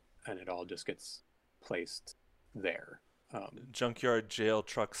about, and it all just gets placed there. Junkyard, jail,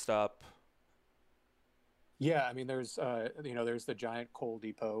 truck stop. Yeah, I mean there's there's the giant coal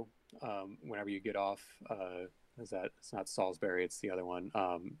depot whenever you get off it's not Salisbury, it's the other one,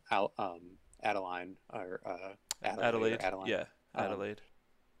 Adeline or Adelaide. Or Adeline. Yeah, Adelaide.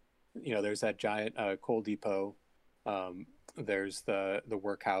 There's that giant coal depot. There's the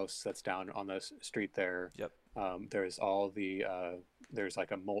workhouse that's down on the street there. Yep. There's all the there's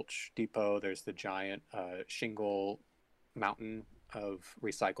like a mulch depot. There's the giant shingle mountain of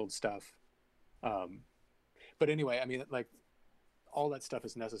recycled stuff. But anyway, I mean, like all that stuff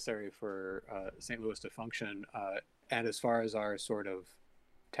is necessary for St. Louis to function. And as far as our sort of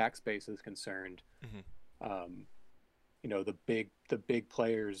tax base is concerned, the big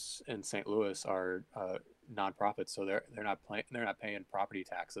players in St. Louis are nonprofits, so they're not paying property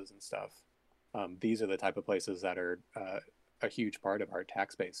taxes and stuff. These are the type of places that are a huge part of our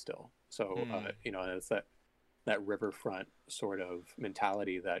tax base still. So and it's that riverfront sort of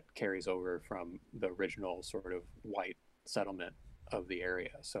mentality that carries over from the original sort of white settlement of the area.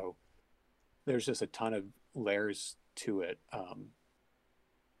 So there's just a ton of layers to it.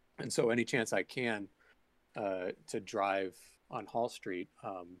 And so any chance I can to drive on Hall Street,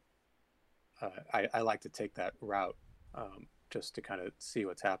 I like to take that route just to kind of see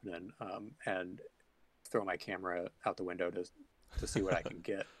what's happening, and throw my camera out the window to see what I can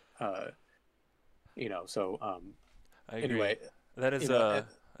get. So I agree. Anyway, that is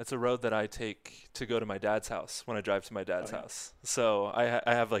it's a road that I take to go to my dad's house when I drive to my dad's house. So I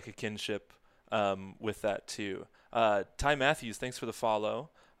have like a kinship with that too. Ty Matthews, thanks for the follow.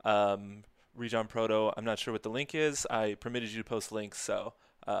 Rejon Proto, I'm not sure what the link is. I permitted you to post links, so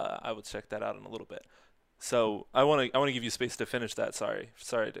I will check that out in a little bit. So I want to give you space to finish that. Sorry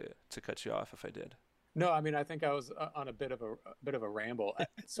to cut you off if I did. No, I mean I think I was on a bit of a ramble.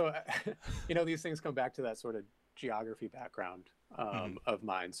 So these things come back to that sort of geography background of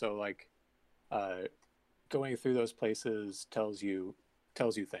mine. So like going through those places tells you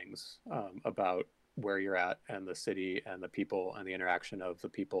things about where you're at and the city and the people and the interaction of the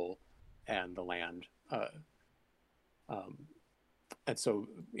people and the land. And so,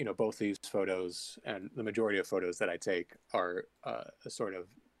 both these photos and the majority of photos that I take are a sort of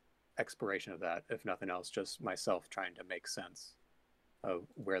exploration of that, if nothing else, just myself trying to make sense of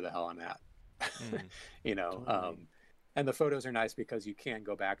where the hell I'm at. Totally. And the photos are nice because you can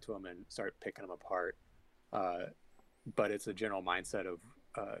go back to them and start picking them apart. uh, but it's a general mindset of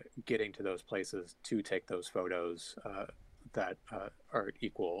getting to those places to take those photos that are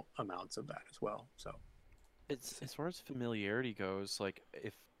equal amounts of that as well. So It's as far as familiarity goes, like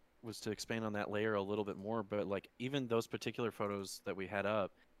if was to expand on that layer a little bit more, but like even those particular photos that we had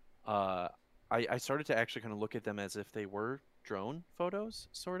up, uh, I started to actually kind of look at them as if they were drone photos,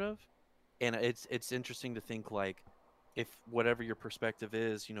 sort of. And it's interesting to think like if whatever your perspective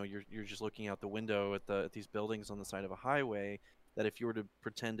is, you're just looking out the window at these buildings on the side of a highway, that if you were to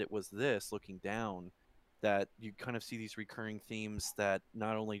pretend it was this looking down, that you kind of see these recurring themes that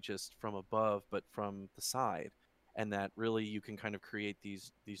not only just from above but from the side, and that really you can kind of create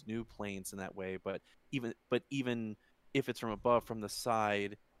these new planes in that way. But even if it's from above, from the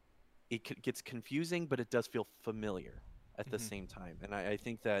side, gets confusing, but it does feel familiar at the Mm-hmm. same time. And I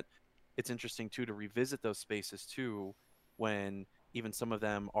think that it's interesting too to revisit those spaces too, when even some of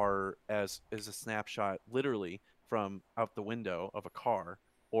them are as a snapshot, literally from out the window of a car,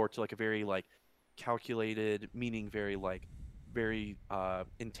 or to like a very like calculated, meaning very like very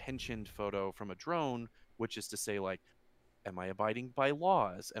intentioned photo from a drone, which is to say like, am I abiding by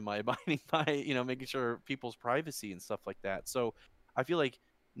laws? Am I abiding by, making sure people's privacy and stuff like that? So I feel like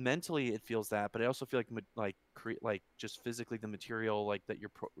mentally it feels that, but I also feel like like just physically the material like that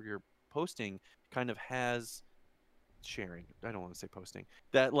you're posting kind of has sharing. I don't want to say posting.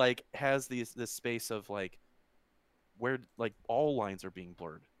 That like has this space of like where like all lines are being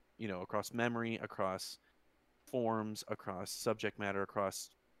blurred, across memory, across forms, across subject matter, across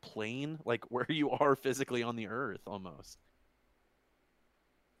plane, like where you are physically on the earth almost.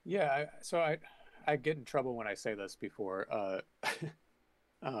 yeah, I get in trouble when I say this before.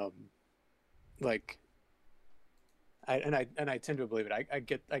 Um, like I tend to believe it. I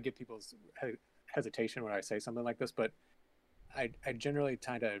get people's hesitation when I say something like this, but I generally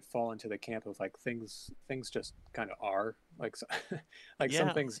tend to fall into the camp of like things just kind of are like like some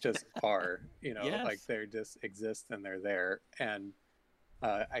Yeah. things just are, you know, like Yes. they just exist and they're there. And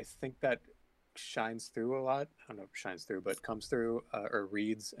I think that shines through a lot. I don't know if shines through, but comes through or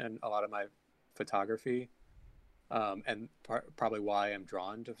reads in a lot of my photography. And probably why I'm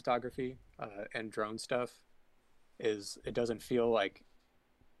drawn to photography and drone stuff is it doesn't feel like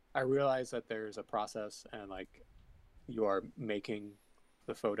I realize that there's a process and like you are making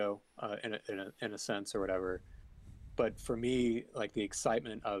the photo in a sense or whatever. But for me, like the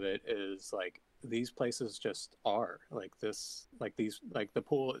excitement of it is like these places just are like this, like these, like the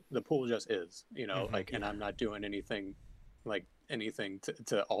pool just is, you know, Mm-hmm. like, and Yeah. I'm not doing anything, like anything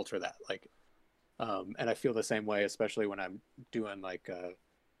to alter that. Like, and I feel the same way, especially when I'm doing like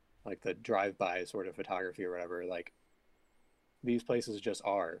the drive-by sort of photography or whatever. Like these places just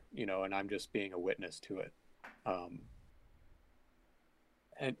are, you know, and I'm just being a witness to it. Um,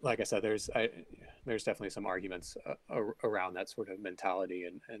 and like I said, there's definitely some arguments around that sort of mentality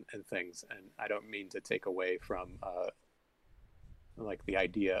and things. And I don't mean to take away from like the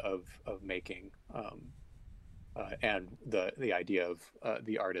idea of making and the idea of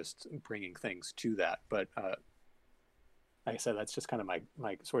the artist bringing things to that. But like I said, that's just kind of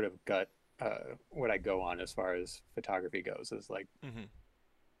my sort of gut. What I go on as far as photography goes is like, Mm-hmm.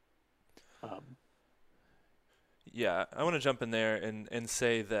 um, Yeah, I want to jump in there and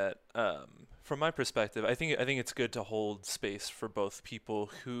say that from my perspective, I think it's good to hold space for both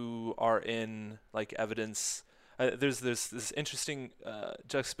people who are in like evidence. There's this interesting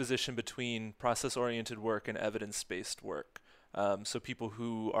juxtaposition between process-oriented work and evidence-based work. So people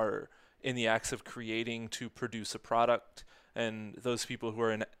who are in the acts of creating to produce a product, and those people who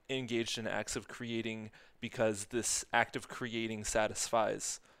are engaged in acts of creating because this act of creating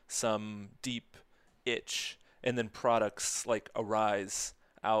satisfies some deep itch, and then products like arise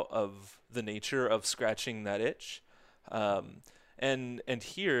out of the nature of scratching that itch. Um, and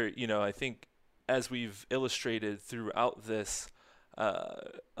here, I think as we've illustrated throughout this,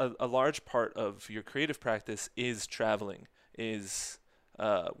 a large part of your creative practice is traveling, is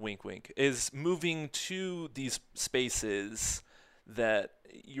wink wink, is moving to these spaces that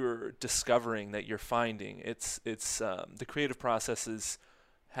you're discovering, that you're finding. It's the creative process is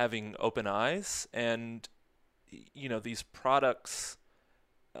having open eyes, and these products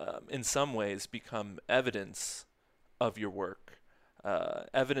in some ways become evidence of your work,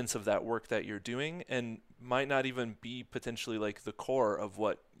 evidence of that work that you're doing, and might not even be potentially like the core of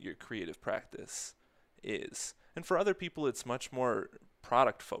what your creative practice is. And for other people, it's much more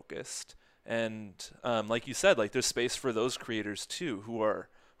product focused. And like you said, like there's space for those creators too, who are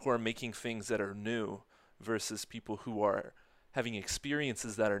making things that are new, versus people who are having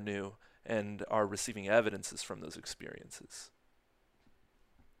experiences that are new and are receiving evidences from those experiences.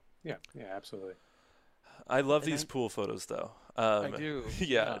 yeah, yeah, absolutely. I love And these pool photos though. I do,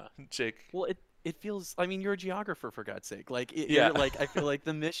 Yeah, yeah. Jake. Well, it feels. I mean, you're a geographer for God's sake. Like Yeah. you're like. I feel like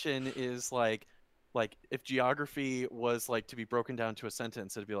the mission is like if geography was like to be broken down to a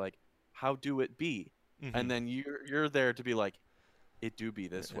sentence, it'd be like, how do it be? Hmm. And then you're there to be like, it do be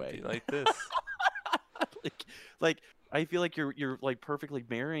this It'd be way. like this. like like I feel like you're like perfectly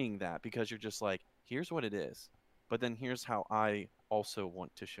marrying that because you're just like, here's what it is, but then here's how I also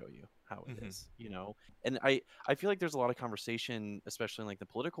want to show you how it Hmm. is, you know? And I feel like there's a lot of conversation, especially in like the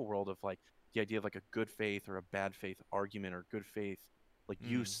political world, of like the idea of like a good faith or a bad faith argument or good faith like Mm.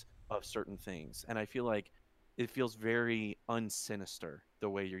 use of certain things. And I feel like it feels very unsinister the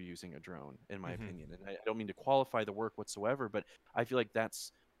way you're using a drone, in my Hmm. opinion. And I don't mean to qualify the work whatsoever, but I feel like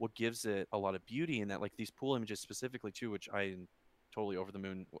that's what gives it a lot of beauty, in that like these pool images specifically too, which I am totally over the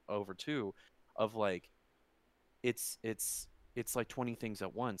moon over too, of like it's like 20 things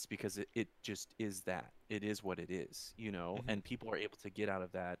at once, because it just is that it is what it is, you know, Hmm. and people are able to get out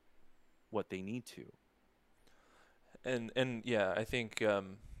of that what they need to. And yeah, I think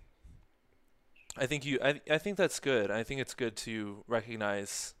I think that's good. I think it's good to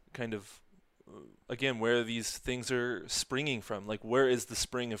recognize kind of again where these things are springing from. Like where is the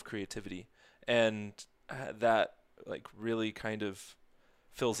spring of creativity? And that like really kind of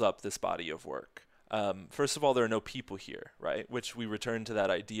fills up this body of work. First of all, there are no people here, right? Which we return to that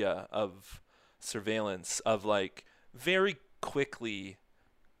idea of surveillance of like very quickly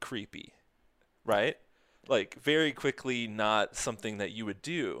creepy, right? Like very quickly not something that you would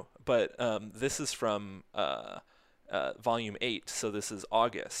do. But this is from volume 8, so this is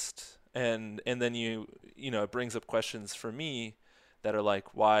August, and then you know it brings up questions for me that are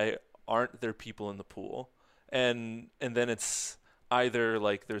like, why aren't there people in the pool? And then it's either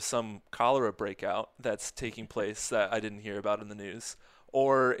like there's some cholera breakout that's taking place that I didn't hear about in the news,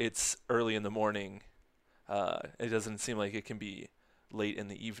 or it's early in the morning. It doesn't seem like it can be late in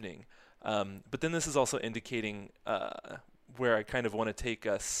the evening. But then this is also indicating where I kind of want to take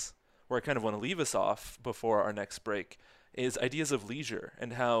us, where I kind of want to leave us off before our next break, is ideas of leisure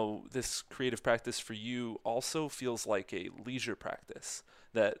and how this creative practice for you also feels like a leisure practice.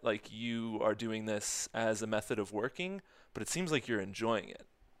 That like you are doing this as a method of working, but it seems like you're enjoying it.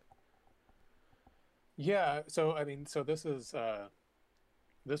 Yeah, so I mean, so this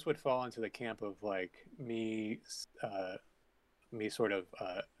would fall into the camp of like me sort of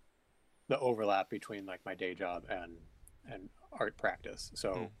the overlap between like my day job and art practice. Mm.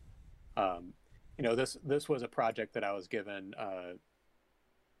 So you know, this was a project that I was given.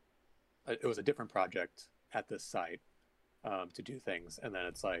 It was a different project at this site to do things, and then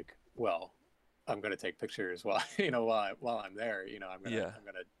it's like, well, I'm going to take pictures while while I'm there. You know, Yeah. I'm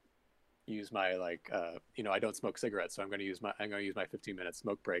gonna use my like you know, I don't smoke cigarettes, so I'm going to use my 15-minute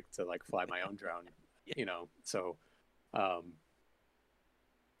smoke break to like fly my own drone. Yeah. You know, so um,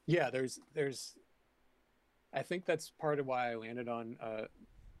 yeah, there's I think that's part of why I landed on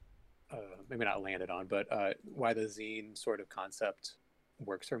maybe not landed on, but why the zine sort of concept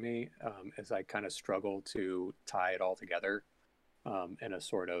works for me is I kind of struggle to tie it all together in a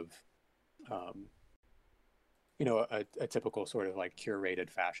sort of um, you know, a typical sort of like curated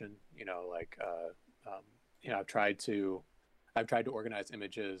fashion. You know, like you know, I've tried to organize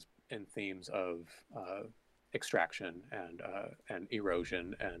images in themes of extraction and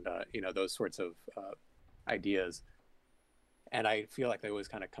erosion and you know, those sorts of ideas, and I feel like they always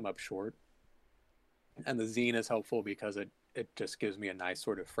kind of come up short. And the zine is helpful because it just gives me a nice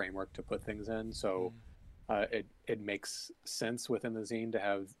sort of framework to put things in. So Mm. it makes sense within the zine to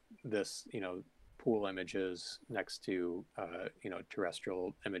have this, you know, pool images next to you know,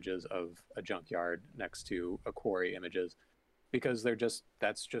 terrestrial images of a junkyard next to a quarry images, because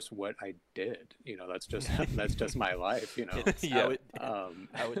that's just what I did. You know, that's just that's just my life. You know, It's Yeah.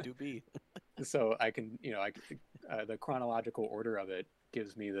 how it do be. so I can, you know, the chronological order of it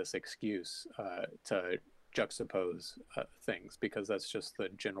gives me this excuse to juxtapose things, because that's just the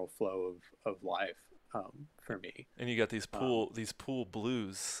general flow of life for me. And you got these Um, pool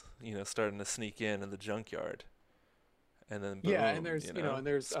blues, you know, starting to sneak in the junkyard, and then yeah, and boom, there's, you you know, know, and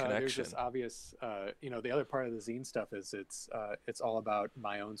it's there's this connection. obvious, you know, the other part of the zine stuff is it's all about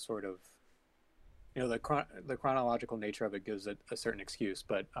my own sort of, you know, the chronological nature of it gives it a certain excuse,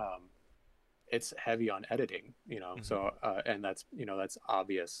 but it's heavy on editing, you know. Hmm. So and that's, you know, that's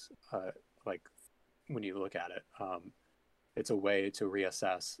obvious. Like when you look at it, it's a way to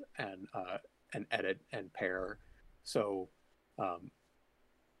reassess and edit and pair. So um,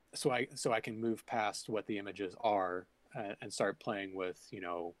 so I can move past what the images are and start playing with, you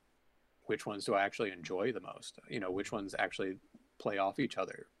know, which ones do I actually enjoy the most. You know, which ones actually play off each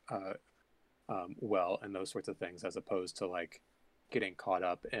other. well and those sorts of things, as opposed to like getting caught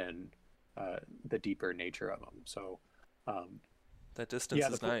up in the deeper nature of them. So That distance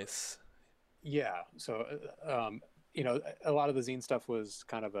is nice. Yeah. So, a lot of the zine stuff was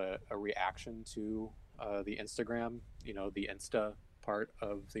kind of a reaction to the Instagram, the Insta part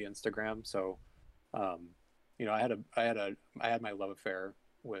of the Instagram. So, I had my love affair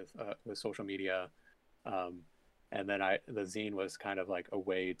with social media, and then the zine was kind of like a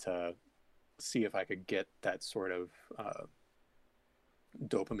way to see if I could get that sort of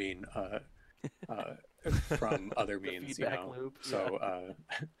dopamine from other means, loop. So,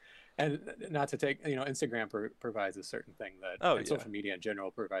 and not to take, Instagram provides a certain thing that, social media in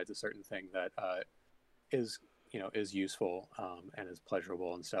general provides a certain thing that is useful and is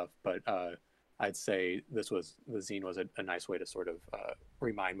pleasurable and stuff. But I'd say the zine was a nice way to sort of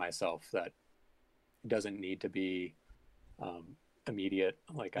remind myself that it doesn't need to be immediate.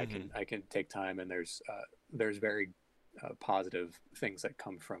 Like I can take time, and there's very positive things that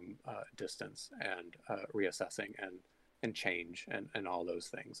come from distance and reassessing and change and all those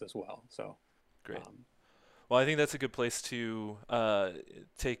things as well. So great. Well, I think that's a good place to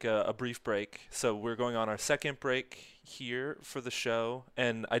take a brief break. So we're going on our second break here for the show,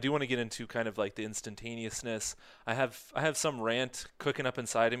 and I do want to get into kind of like the instantaneousness. I have some rant cooking up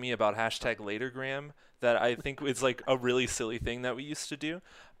inside of me about #latergram that I think is like a really silly thing that we used to do.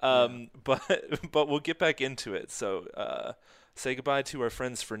 But we'll get back into it. So say goodbye to our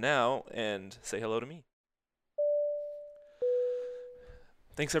friends for now, and say hello to me.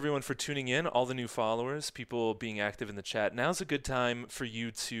 Thanks everyone for tuning in, all the new followers, people being active in the chat. Now's a good time for you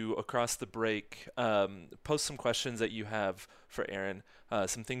to, across the break, post some questions that you have for Aaron,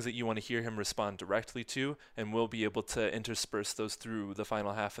 some things that you want to hear him respond directly to, and we'll be able to intersperse those through the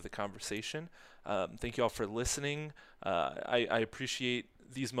final half of the conversation. Thank you all for listening. I appreciate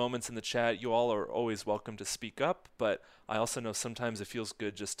these moments in the chat. You all are always welcome to speak up, but I also know sometimes it feels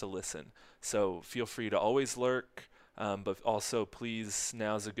good just to listen. So feel free to always lurk. But also, please,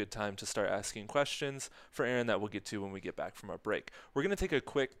 now's a good time to start asking questions for Aaron that we'll get to when we get back from our break. We're going to take a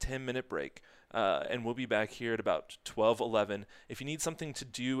quick 10-minute break, and we'll be back here at about 12:11. If you need something to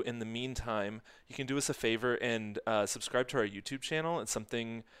do in the meantime, you can do us a favor and subscribe to our YouTube channel. It's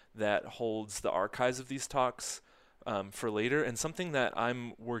something that holds the archives of these talks for later, and something that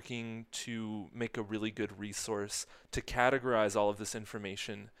I'm working to make a really good resource to categorize all of this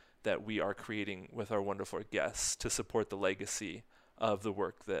information that we are creating with our wonderful guests to support the legacy of the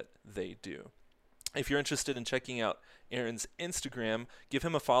work that they do. If you're interested in checking out Aaron's Instagram, give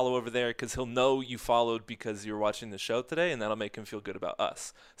him a follow over there, because he'll know you followed because you're watching the show today, and that'll make him feel good about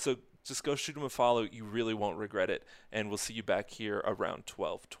us. So just go shoot him a follow. You really won't regret it, and we'll see you back here around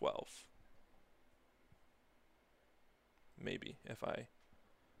 12:12. Maybe, if I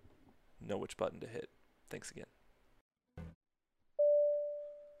know which button to hit. Thanks again.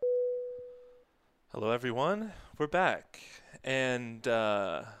 Hello, everyone. We're back. And,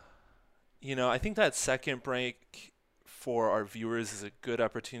 I think that second break for our viewers is a good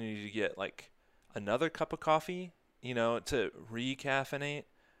opportunity to get, like, another cup of coffee, to recaffeinate.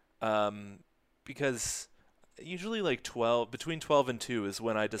 Because usually, like, between 12 and 2 is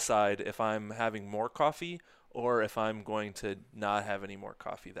when I decide if I'm having more coffee or if I'm going to not have any more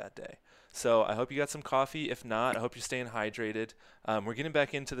coffee that day. So I hope you got some coffee. If not, I hope you're staying hydrated. We're getting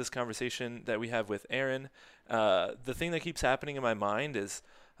back into this conversation that we have with Aaron. The thing that keeps happening in my mind is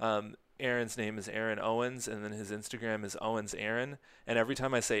Aaron's name is Aaron Owens, and then his Instagram is Owens Aaron. And every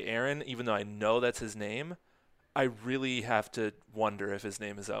time I say Aaron, even though I know that's his name, I really have to wonder if his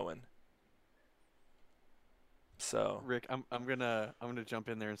name is Owen. So Rick, I'm gonna jump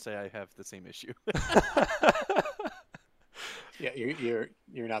in there and say I have the same issue. Yeah,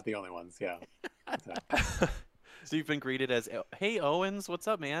 you're not the only ones. Yeah. So you've been greeted as, "Hey Owens, what's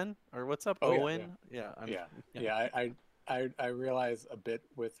up, man?" Or "What's up, Owen?" Yeah. I realize a bit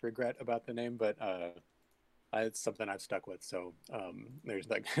with regret about the name, but it's something I've stuck with. So there's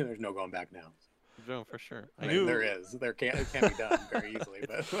no going back now. No, for sure. There can be done very easily,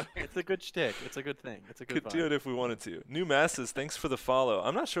 but it's a good shtick. It's a good thing. It's a good. Could do it if we wanted to. New Masses, thanks for the follow.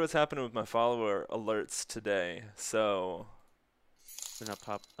 I'm not sure what's happening with my follower alerts today, so they're not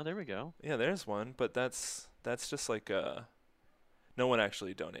pop. Oh, there we go. Yeah, there's one, but that's just like no one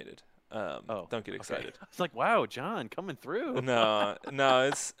actually donated. Don't get excited. Okay. It's like, wow, John coming through. No,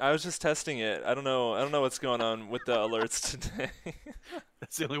 I was just testing it. I don't know what's going on with the alerts today.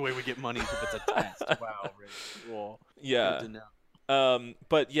 That's the only way we get money if it's a test. Wow, Rick. Cool. Yeah. Good to know.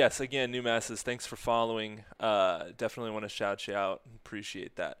 But yes, again, New Masses, thanks for following. Definitely want to shout you out.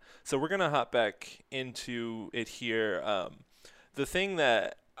 Appreciate that. So we're gonna hop back into it here. The thing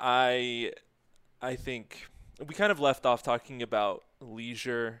that I I think we kind of left off talking about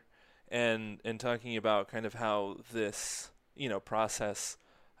leisure and talking about kind of how this, process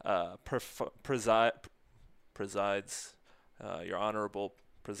presides, your honorable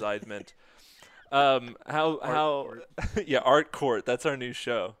presidement. How yeah, Art Court, that's our new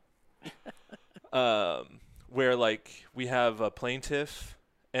show. Where like we have a plaintiff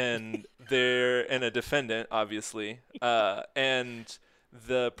and a defendant, obviously, and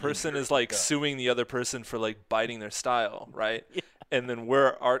the person is like suing the other person for like biting their style, right? Yeah. And then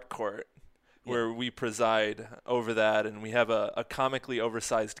we're Art Court, where we preside over that, and we have a comically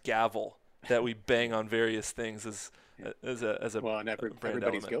oversized gavel that we bang on various things as a Well, and brand everybody's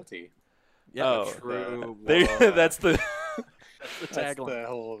element. guilty. Yeah, Oh. true. That's the The That's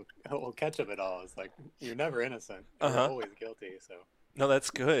tagline. the whole catch of it all. Is like you're never innocent. You're Uh-huh. always guilty. So No,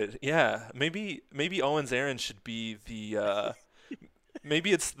 that's good. Yeah, maybe Owens Aaron should be the.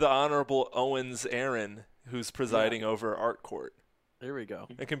 Maybe it's the Honorable Owens Aaron who's presiding over Art Court. There we go.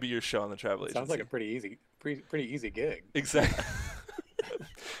 It can be your show on the travel agency. sounds like a pretty easy gig. Exactly.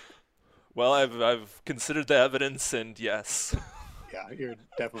 Well, I've considered the evidence, and yes. Yeah, you're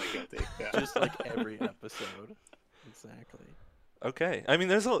definitely guilty. Yeah. Just like every episode. Exactly. Okay. I mean,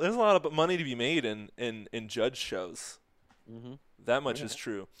 there's a lot of money to be made in judge shows. Mm-hmm. That much Yeah. is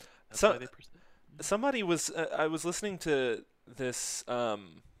true. That's So why they somebody was I was listening to this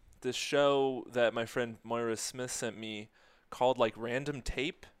this show that my friend Moira Smith sent me called like Random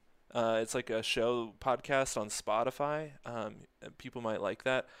Tape. It's like a show podcast on Spotify. People might like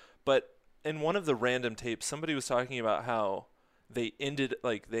that. But in one of the random tapes, somebody was talking about how they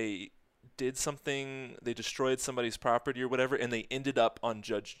did something, they destroyed somebody's property or whatever, and they ended up on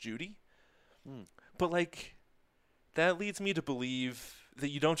Judge Judy. Hmm. But like, that leads me to believe that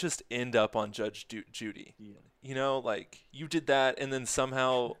you don't just end up on Judge Judy. Yeah. Like you did that, and then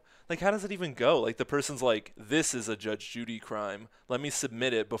somehow, like, how does it even go? Like the person's like, this is a Judge Judy crime. Let me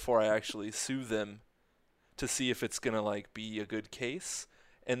submit it before I actually sue them to see if it's gonna like be a good case.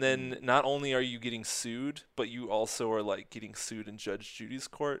 And then not only are you getting sued, but you also are like getting sued in Judge Judy's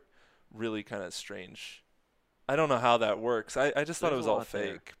court. Really kind of strange. I don't know how that works. I just thought it There's was a all lot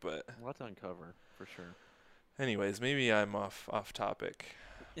there. fake, but A lot to uncover, for sure. anyways, maybe I'm off topic.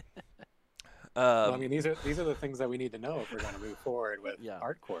 Well, I mean, these are the things that we need to know if we're going to move forward with Yeah.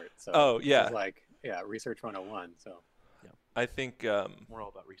 Art Court. So Oh, this yeah. is like research 101. So I think We're all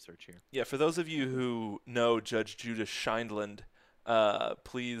about research here. yeah, for those of you who know Judge Judith Scheindland,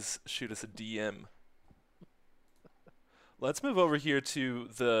 please shoot us a DM. Let's move over here to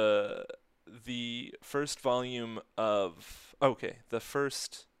the first volume of the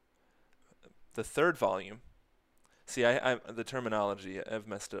third volume. See, I the terminology, I've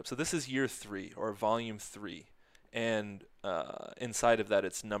messed it up. So this is year 3 or volume 3, and inside of that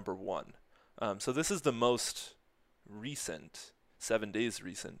it's number 1. So this is the most recent, 7 days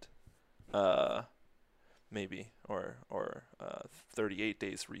recent, maybe, or 38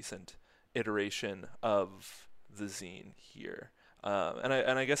 days recent iteration of the zine here. And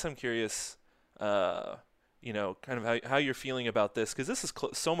I guess I'm curious, kind of how you're feeling about this, because this is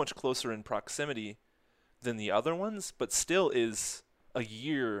so much closer in proximity than the other ones, but still is a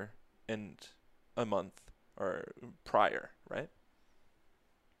year and a month or prior, right?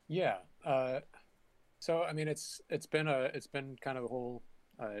 yeah. So I mean, it's been kind of a whole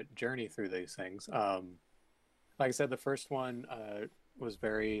journey through these things. Like I said, the first one was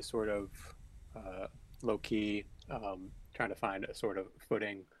very sort of low key, trying to find a sort of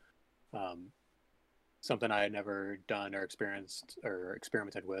footing, something I had never done or experienced or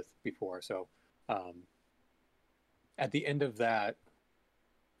experimented with before. So at the end of that,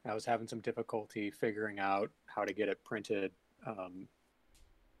 I was having some difficulty figuring out how to get it printed.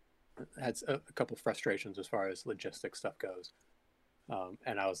 Had a couple frustrations as far as logistics stuff goes.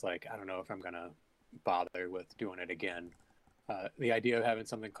 And I was like, I don't know if I'm going to bother with doing it again. The idea of having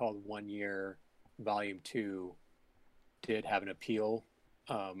something called 1 Year Volume 2 did have an appeal,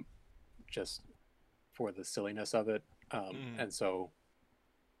 just for the silliness of it. And so,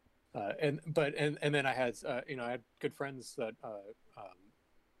 and then I had, I had good friends that,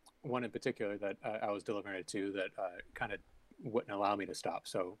 one in particular that I was delivering it to that kind of wouldn't allow me to stop.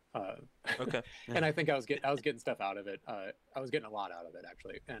 So, Okay. and I think I was getting stuff out of it. I was getting a lot out of it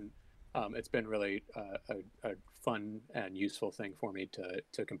actually, and it's been really a fun and useful thing for me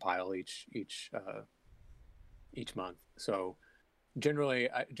to compile each month. So generally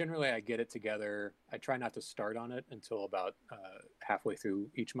I get it together. I try not to start on it until about halfway through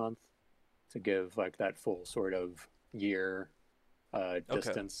each month to give like that full sort of year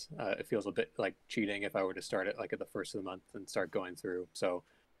distance. It feels a bit like cheating if I were to start it like at the first of the month and start going through. So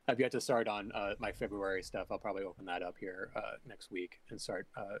I've yet to start on my February stuff. I'll probably open that up here next week and start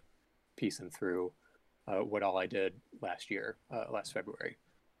piecing through what all I did last year, last February,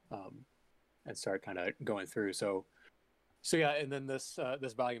 and start kind of going through. So yeah, and then this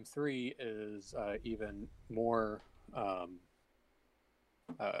volume 3 is even more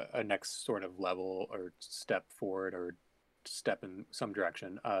a next sort of level or step forward or step in some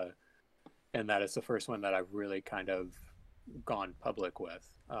direction, and that is the first one that I've really kind of gone public with.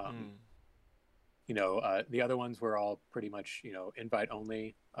 The other ones were all pretty much, invite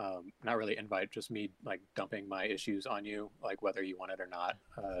only. Not really invite, just me like dumping my issues on you, like whether you want it or not.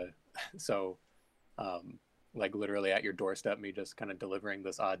 So like literally at your doorstep, me just kind of delivering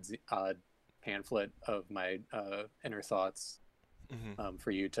this odd pamphlet of my inner thoughts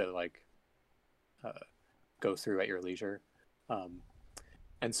for you to like go through at your leisure.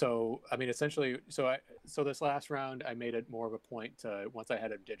 And so, I mean, essentially, so this last round, I made it more of a point to, once I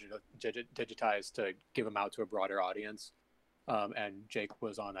had it digitized, to give them out to a broader audience. And Jake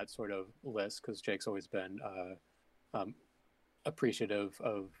was on that sort of list because Jake's always been appreciative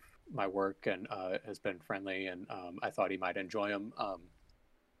of my work and has been friendly, and I thought he might enjoy them.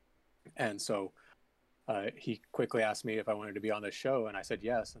 And so he quickly asked me if I wanted to be on the show, and I said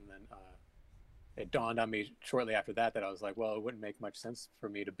yes. And then it dawned on me shortly after that I was like, well, it wouldn't make much sense for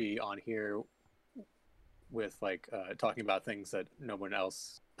me to be on here with like talking about things that no one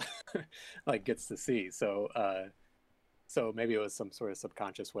else like gets to see. So maybe it was some sort of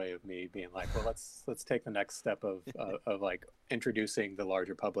subconscious way of me being like, well, let's take the next step of like introducing the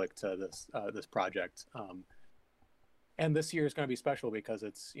larger public to this project. And this year is going to be special because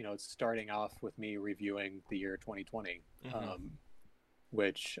it's starting off with me reviewing the year 2020,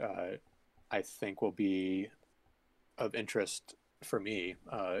 which I think will be of interest for me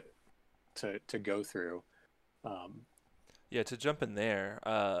to go through. Yeah, to jump in there,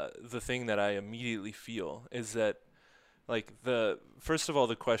 the thing that I immediately feel is that, like, first of all,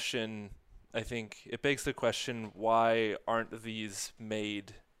 the question, I think it begs the question, why aren't these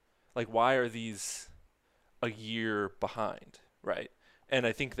made, like, why are these a year behind, right? And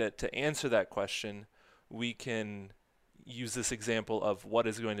I think that to answer that question, we can use this example of what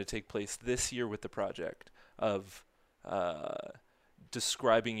is going to take place this year with the project, of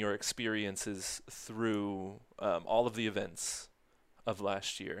describing your experiences through all of the events of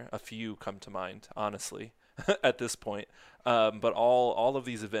last year. A few come to mind, honestly, at this point, but all of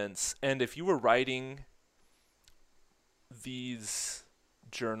these events. And if you were writing these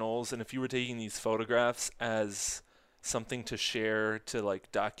journals, and if you were taking these photographs as something to share, to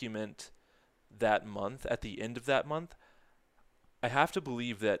like document that month, at the end of that month, I have to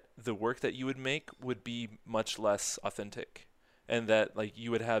believe that the work that you would make would be much less authentic, and that like you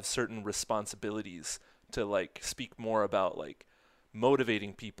would have certain responsibilities to like speak more about like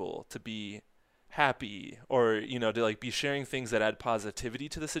motivating people to be happy, or to like be sharing things that add positivity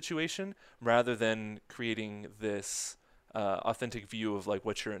to the situation, rather than creating this authentic view of like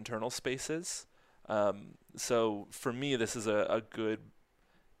what your internal space is. So for me, this is a good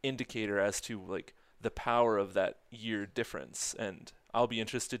indicator as to like the power of that year difference, and I'll be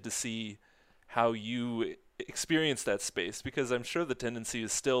interested to see how you experience that space, because I'm sure the tendency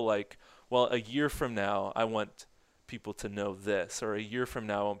is still like, well, a year from now I want people to know this, or a year from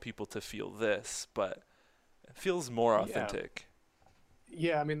now I want people to feel this, but it feels more authentic.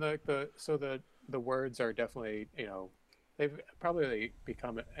 Yeah, I mean the words are definitely, they've probably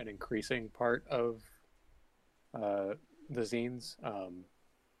become an increasing part of the zines.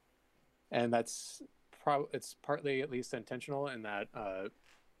 And that's it's partly at least intentional in that,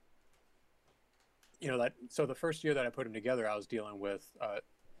 so the first year that I put them together, I was dealing with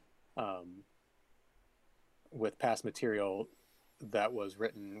past material that was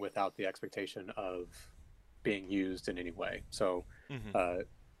written without the expectation of being used in any way. So,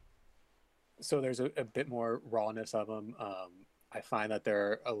 so there's a bit more rawness of them. I find that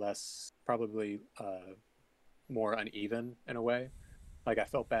they're probably more uneven in a way. Like I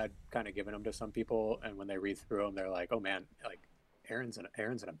felt bad kind of giving them to some people, and when they read through them, they're like, "Oh man, like Aaron's in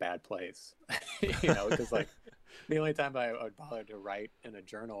a bad place," because like the only time I would bother to write in a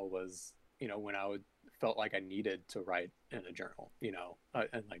journal was, when I felt like I needed to write in a journal,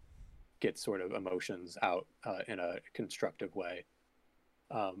 and like get sort of emotions out in a constructive way,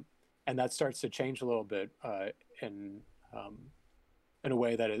 and that starts to change a little bit in a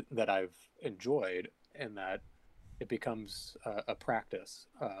way that I've enjoyed, in that it becomes a practice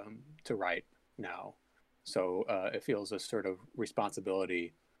to write now. So it feels a sort of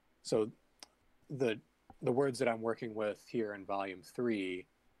responsibility. So the words that I'm working with here in volume 3,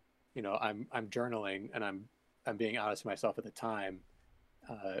 I'm journaling, and I'm being honest with myself at the time.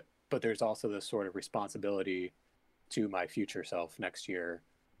 but there's also this sort of responsibility to my future self next year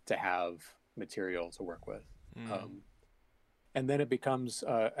to have material to work with. And then it becomes,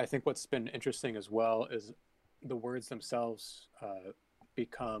 I think what's been interesting as well is the words themselves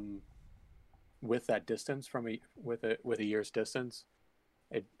become, with that distance from with a year's distance,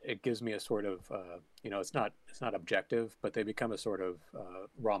 it gives me a sort of it's not objective, but they become a sort of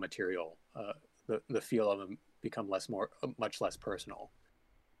raw material. The feel of them become much less personal.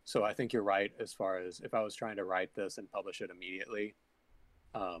 So I think you're right as far as if I was trying to write this and publish it immediately,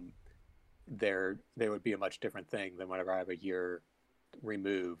 there would be a much different thing than whenever I have a year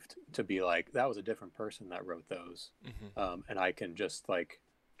removed to be like, that was a different person that wrote those. And I can just like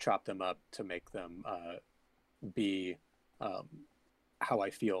chop them up to make them be how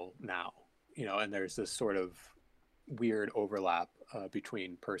I feel now, and there's this sort of weird overlap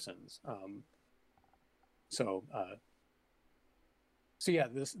between persons. So yeah,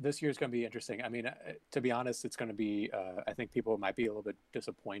 this year's going to be interesting. I mean, to be honest, it's going to be, I think people might be a little bit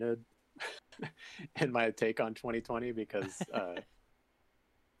disappointed in my take on 2020 because,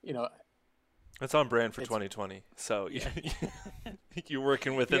 it's on brand for 2020. So you're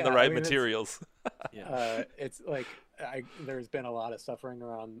working within the right materials. It's like there's been a lot of suffering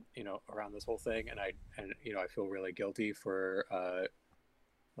around this whole thing, and I feel really guilty for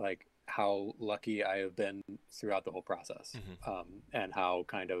like how lucky I have been throughout the whole process, and how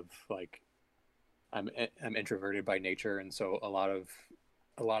kind of like I'm introverted by nature, and so a lot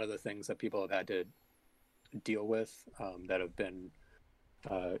of the things that people have had to deal with that have been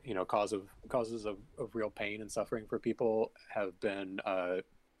causes of real pain and suffering for people have been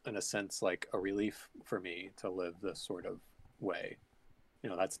in a sense like a relief for me to live this sort of way.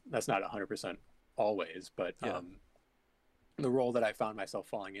 That's not 100% always, but the role that I found myself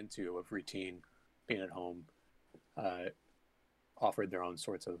falling into of routine, being at home, offered their own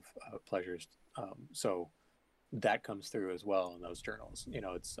sorts of pleasures. So that comes through as well in those journals.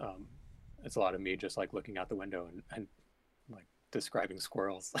 It's a lot of me just like looking out the window and like describing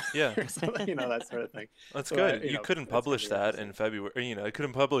squirrels. Or something, that sort of thing. That's so good. You couldn't publish that in February. I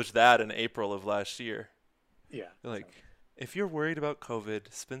couldn't publish that in April of last year. Yeah. Like, if you're worried about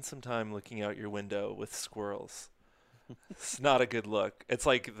COVID, spend some time looking out your window with squirrels. It's not a good look. It's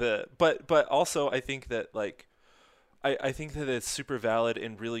like but also I think that like I think that it's super valid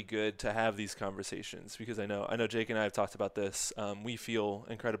and really good to have these conversations because I know Jake and I have talked about this. We feel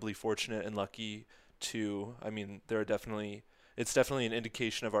incredibly fortunate and lucky to. I mean, it's definitely an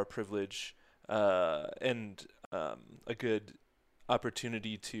indication of our privilege and a good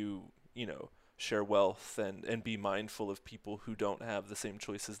opportunity to share wealth and be mindful of people who don't have the same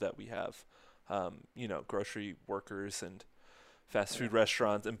choices that we have. Grocery workers and fast food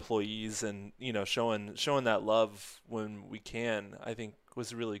restaurants employees, and showing that love when we can, I think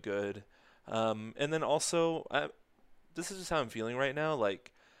was really good. And then also, this is just how I'm feeling right now.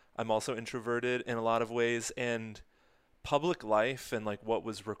 Like, I'm also introverted in a lot of ways, and public life and like what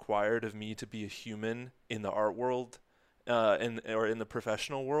was required of me to be a human in the art world, or in the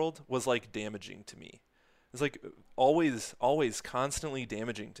professional world was like damaging to me. It's like always constantly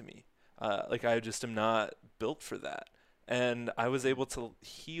damaging to me. Like I just am not built for that. And I was able to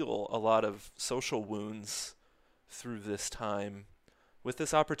heal a lot of social wounds through this time with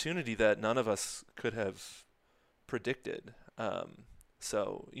this opportunity that none of us could have predicted.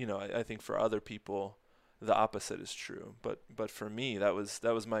 So, I think for other people, the opposite is true. But for me, that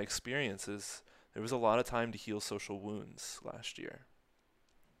was my experience. Is there was a lot of time to heal social wounds last year.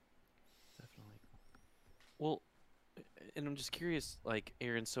 Definitely. Well, and I'm just curious, like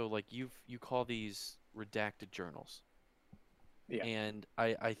Aaron, so like you call these redacted journals. Yeah. And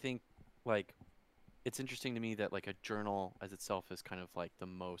I think like it's interesting to me that like a journal as itself is kind of like the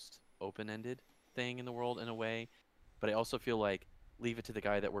most open-ended thing in the world in a way, but I also feel like leave it to the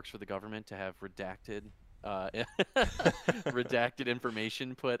guy that works for the government to have redacted redacted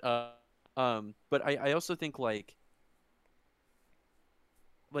information put but I also think like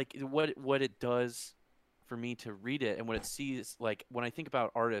what it does for me to read it and what it sees, like when I think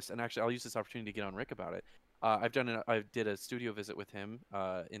about artists, and actually I'll use this opportunity to get on Rick about it. I did a studio visit with him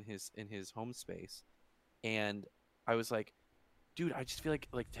in his home space, and I was like, dude, I just feel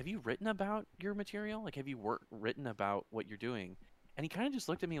like have you written about your material? Like, have you written about what you're doing? And he kind of just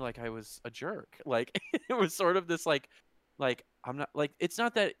looked at me like I was a jerk. Like it was sort of this like I'm not like, it's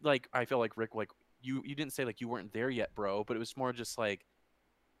not that like I feel like Rick, like you didn't say like you weren't there yet, bro, but it was more just like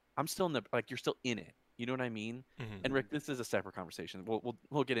I'm still in the, like you're still in it. You know what I mean? Mm-hmm. And Rick, this is a separate conversation.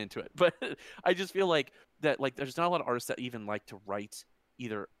 We'll get into it. But I just feel like that, like, there's not a lot of artists that even like to write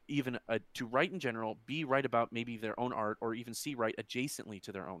either even to write in general, B, write about maybe their own art, or even C, write adjacently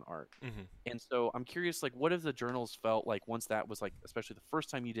to their own art. Mm-hmm. And so I'm curious, like, what have the journals felt like once that was like, especially the first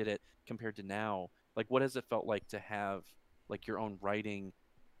time you did it compared to now? Like, what has it felt like to have like your own writing,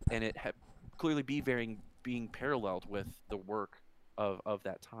 and it clearly being paralleled with the work of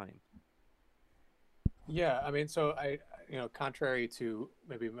that time? Yeah, I mean, so contrary to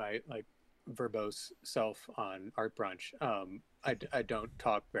maybe my like verbose self on Art Brunch, I don't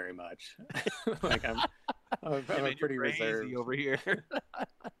talk very much. Like Yeah, I'm a man, you're pretty crazy reserved. over here.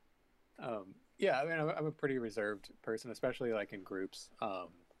 Yeah, I mean, I'm a pretty reserved person, especially like in groups.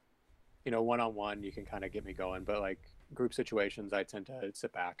 One on one, you can kind of get me going, but like group situations, I tend to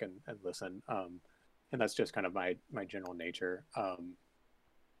sit back and listen. And that's just kind of my general nature.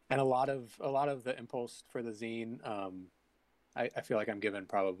 And a lot of the impulse for the zine, I feel like I'm given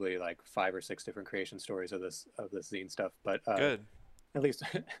probably like 5 or 6 different creation stories of this zine stuff, but Good. at least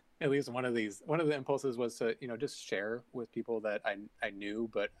at least one of the impulses was to just share with people that I knew,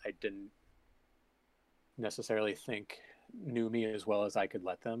 but I didn't necessarily think knew me as well as I could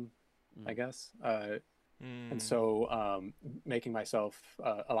let them, I guess. And so making myself,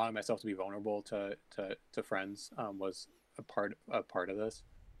 allowing myself to be vulnerable to friends was a part of this.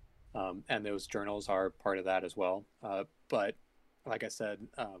 And those journals are part of that as well. But like I said,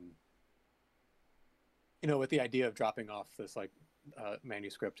 with the idea of dropping off this like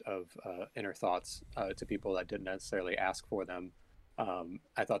manuscript of inner thoughts to people that didn't necessarily ask for them,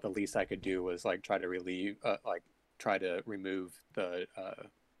 I thought the least I could do was like try to remove the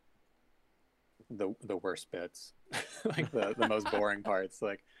worst bits, like the most boring parts.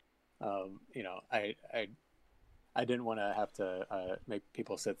 Like, I didn't want to have to make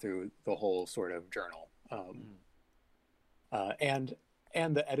people sit through the whole sort of journal.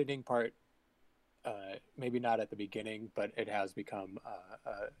 And the editing part, maybe not at the beginning, but it has become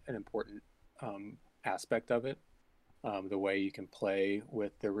an important aspect of it. The way you can play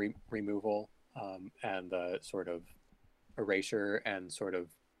with the removal and the sort of erasure and sort of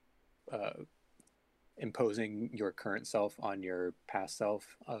imposing your current self on your past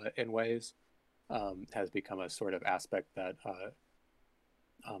self in ways has become a sort of aspect that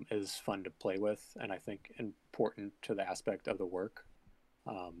is fun to play with, and I think important to the aspect of the work.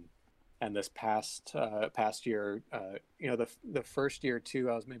 And this past year, the first year too,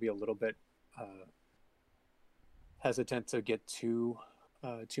 I was maybe a little bit hesitant to get too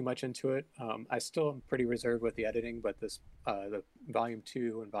much into it. I still am pretty reserved with the editing, but the volume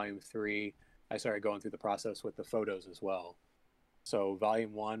 2 and volume 3, I started going through the process with the photos as well. So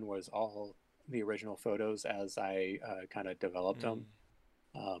volume 1 was all the original photos as I kind of developed them.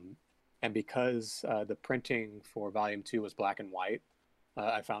 And because the printing for volume 2 was black and white,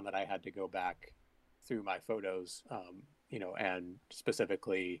 I found that I had to go back through my photos, and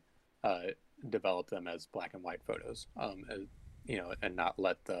specifically develop them as black and white photos, and not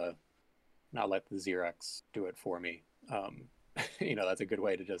let the Xerox do it for me. That's a good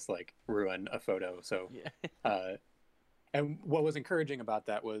way to just like ruin a photo. So, Yeah. And what was encouraging about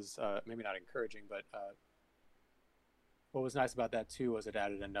that was maybe not encouraging, but what was nice about that too was it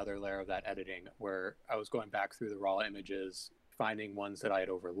added another layer of that editing where I was going back through the raw images, finding ones that I had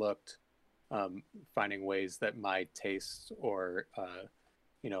overlooked, finding ways that my tastes or,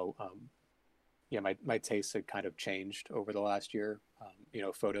 my tastes had kind of changed over the last year.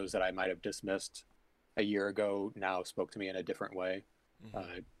 Photos that I might have dismissed a year ago now spoke to me in a different way.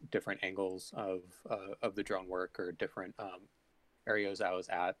 Different angles of the drone work or different areas I was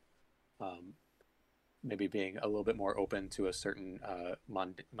at, maybe being a little bit more open to a certain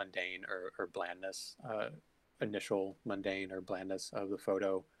mundane or blandness, initial mundane or blandness of the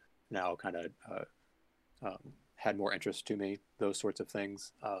photo now kind of had more interest to me, those sorts of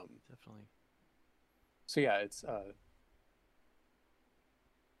things. Definitely. So yeah, it's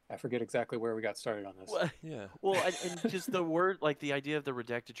I forget exactly where we got started on this. Well, Yeah. well, and just the word, like the idea of the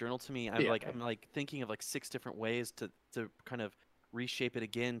redacted journal to me, I'm Yeah. like thinking of like 6 different ways to kind of reshape it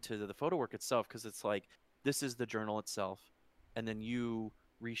again to the photo work itself, because it's like this is the journal itself, and then you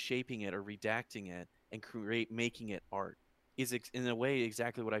reshaping it or redacting it and making it art is in a way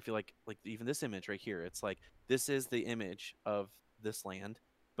exactly what I feel like even this image right here. It's like this is the image of this land,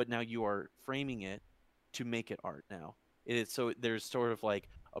 but now you are framing it to make it art now. It is, so there's sort of like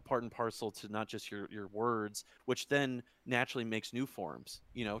a part and parcel to not just your words, which then naturally makes new forms,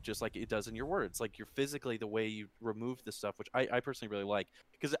 just like it does in your words. Like you're physically, the way you remove the stuff, which I personally really like,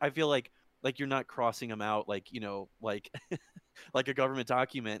 because I feel like you're not crossing them out like like like a government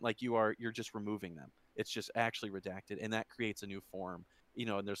document. Like you're just removing them. It's just actually redacted, and that creates a new form.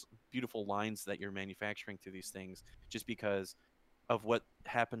 And there's beautiful lines that you're manufacturing through these things just because of what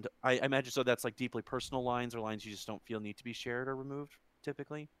happened. I imagine so. That's like deeply personal lines or lines you just don't feel need to be shared or removed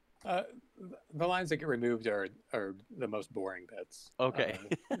typically. Uh, the lines that get removed are the most boring bits. Okay.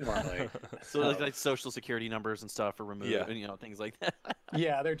 Normally. So like social security numbers and stuff are removed, Yeah. and things like that.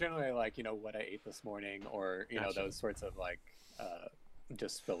 Yeah, they're generally like, what I ate this morning, or Gotcha. those sorts of like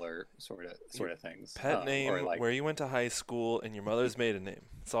just filler sort of things. Pet name, or like, where you went to high school, and your mother's maiden name.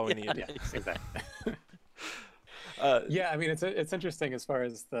 That's all we need. yeah, exactly. Uh, Yeah, I mean it's interesting as far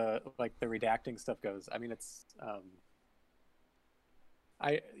as the redacting stuff goes. I mean it's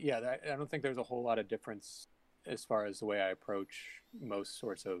I don't think there's a whole lot of difference as far as the way I approach most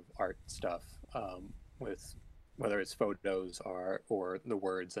sorts of art stuff, with whether it's photos or the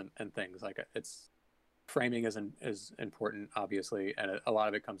words and things like it's framing is important, obviously, and a lot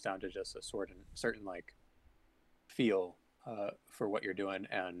of it comes down to just a certain like feel for what you're doing,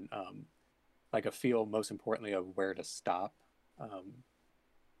 and like a feel, most importantly, of where to stop.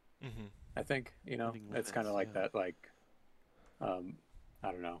 mhm. I think Living it's kind of limits, like yeah. that, like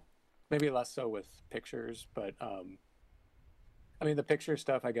I don't know, maybe less so with pictures, but I mean the picture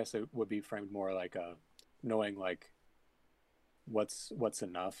stuff, I guess it would be framed more like knowing like what's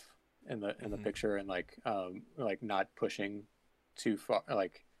enough in the Mhm. picture, and like not pushing too far,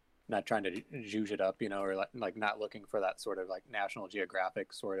 like not trying to juice it up, or like not looking for that sort of like National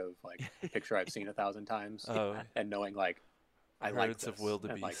Geographic sort of like picture I've seen 1,000 times, Oh, and knowing like I like herds of this,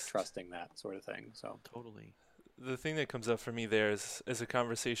 and like wildebeest. trusting that sort of thing. So Totally. The thing that comes up for me there is a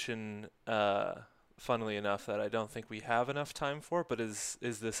conversation, funnily enough, that I don't think we have enough time for, but is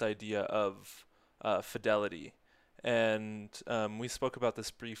this idea of fidelity, and we spoke about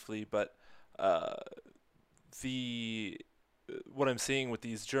this briefly, but uh, the what I'm seeing with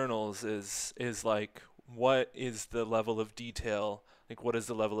these journals is like, what is the level of detail, like what is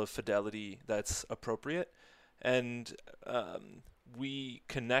the level of fidelity that's appropriate, and we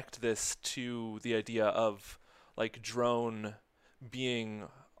connect this to the idea of like drone being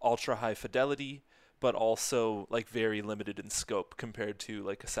ultra high fidelity, but also like very limited in scope compared to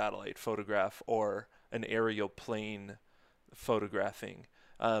like a satellite photograph or an aerial plane photographing.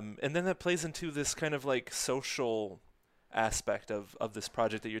 And then that plays into this kind of like social aspect of this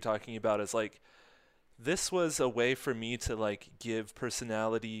project that you're talking about, is like, this was a way for me to like give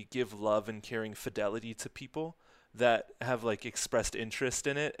personality, give love and caring fidelity to people that have like expressed interest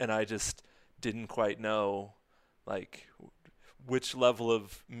in it, and I just didn't quite know like which level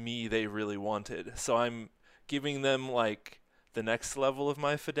of me they really wanted. So I'm giving them like the next level of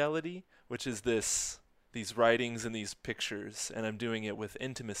my fidelity, which is these writings and these pictures, and I'm doing it with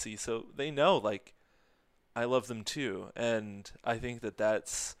intimacy, so they know like I love them too. And I think that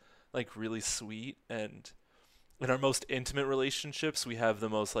that's like really sweet. And in our most intimate relationships, we have the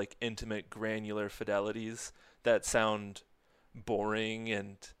most like intimate, granular fidelities that sound boring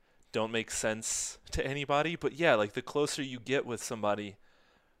and don't make sense to anybody. But yeah, like the closer you get with somebody,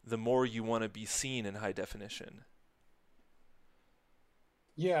 the more you want to be seen in high definition.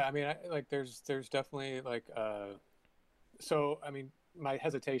 yeah, I mean, like there's definitely like so I mean my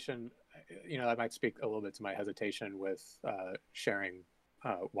hesitation, I might speak a little bit to my hesitation with sharing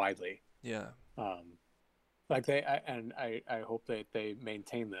widely. Yeah. Um, like I hope that they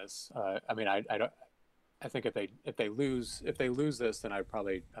maintain this. I mean, I don't. I think if they lose this, then I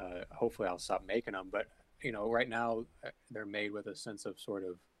probably hopefully I'll stop making them. But right now they're made with a sense of sort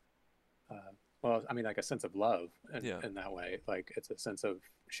of well, I mean, like a sense of love Yeah. in that way. Like it's a sense of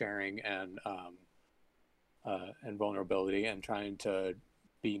sharing and vulnerability, and trying to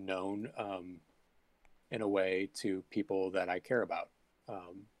be known in a way to people that I care about.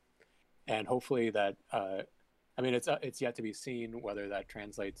 And hopefully that I mean it's yet to be seen whether that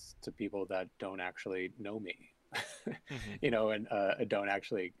translates to people that don't actually know me, Mhm. and don't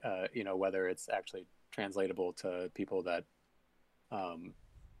actually whether it's actually translatable to people that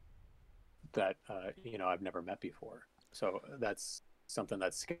I've never met before. So that's something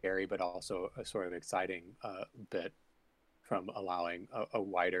that's scary, but also a sort of exciting bit from allowing a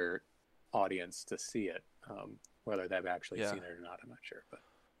wider audience to see it. Whether they've actually Yeah. seen it or not, I'm not sure. But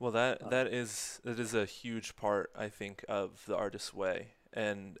Well, that is a huge part, I think, of the artist's way,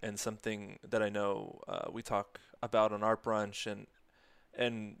 and something that I know we talk about on Art Brunch,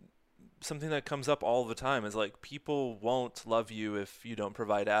 and something that comes up all the time is like, people won't love you if you don't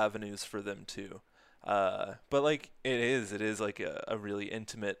provide avenues for them to. But like it is like a really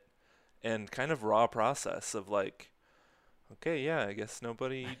intimate and kind of raw process of like, okay, yeah, I guess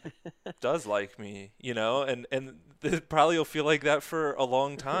nobody does like me, and it probably will feel like that for a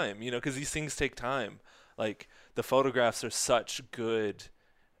long time, because these things take time. Like the photographs are such good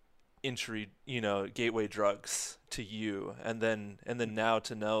entry, gateway drugs to you, and then now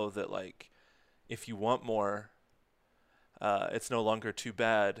to know that like if you want more, it's no longer too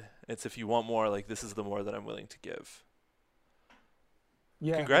bad. It's if you want more, like this is the more that I'm willing to give.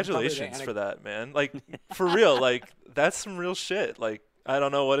 Yeah, Congratulations for that, man. Like for real, like that's some real shit. Like I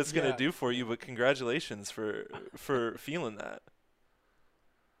don't know what it's gonna Yeah. do for you, but congratulations for feeling that.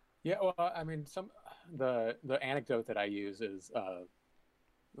 Yeah, well, I mean, the anecdote that I use is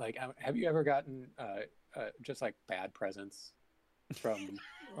like, have you ever gotten just like bad presents from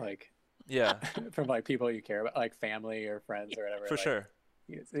like Yeah, from like people you care about, like family or friends or whatever? for Like, sure.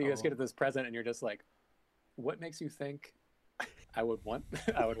 you just get this present and you're just like, what makes you think I would want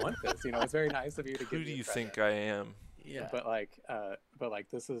I would want this? It's very nice of you to give Who me do a you present, think I am? Yeah. but like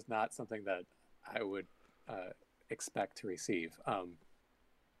this is not something that I would expect to receive.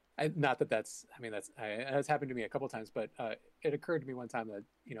 Not that that's, I mean, that's happened to me a couple times, but it occurred to me one time that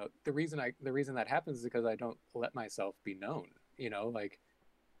the reason that happens is because I don't let myself be known. Like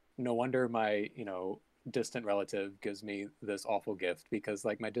no wonder my distant relative gives me this awful gift, because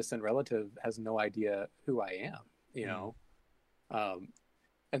like my distant relative has no idea who I am.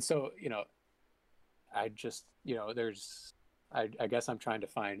 And so I just there's I guess I'm trying to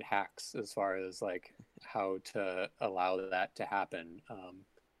find hacks as far as like how to allow that to happen.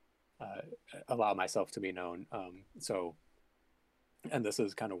 Allow myself to be known. And this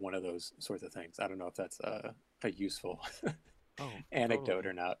is kind of one of those sorts of things. I don't know if that's a useful anecdote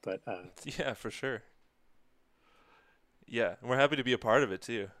or not, but Yeah, for sure. Yeah, and we're happy to be a part of it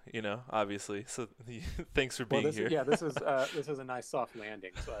too. Obviously. So thanks for being here. this is a nice soft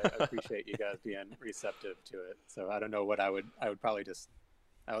landing. So I appreciate you guys being receptive to it. So I don't know what I would probably just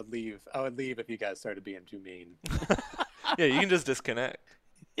I would leave if you guys started being too mean. Yeah, you can just disconnect.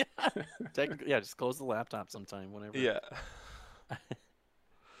 Yeah. Technically, yeah, just close the laptop sometime, whenever. Yeah.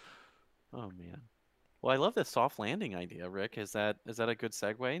 Oh man. Well, I love this soft landing idea, Rick. Is that a good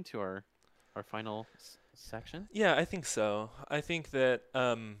segue into our final section? Yeah, I think so. I think that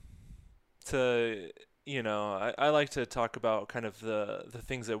I like to talk about kind of the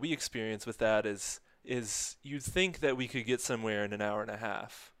things that we experience with that is you'd think that we could get somewhere in an hour and a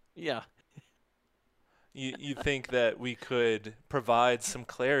half. Yeah. You think that we could provide some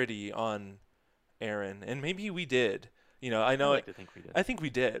clarity on Aaron, and maybe we did. I know I like to think we did. I think we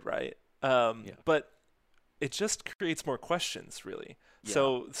did, right? Yeah. But it just creates more questions, really. Yeah.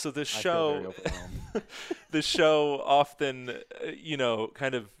 So the I feel very show, overwhelmed. the show often,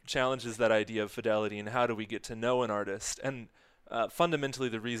 kind of challenges that idea of fidelity and how do we get to know an artist. And fundamentally,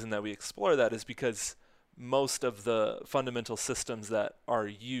 the reason that we explore that is because most of the fundamental systems that are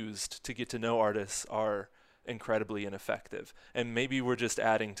used to get to know artists are incredibly ineffective, and maybe we're just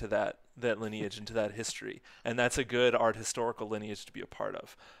adding to that lineage and to that history, and that's a good art historical lineage to be a part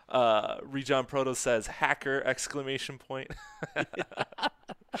of. Rejon Proto says hacker exclamation point.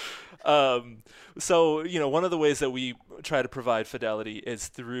 So one of the ways that we try to provide fidelity is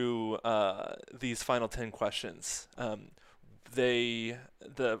through these final 10 questions. The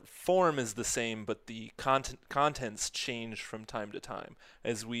form is the same, but the contents change from time to time,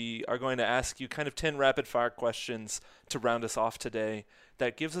 as we are going to ask you kind of 10 rapid fire questions to round us off today.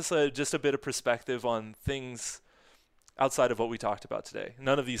 That gives us just a bit of perspective on things outside of what we talked about today.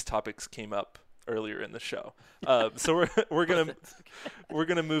 None of these topics came up earlier in the show, so we're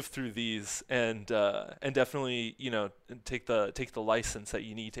gonna move through these and definitely take the license that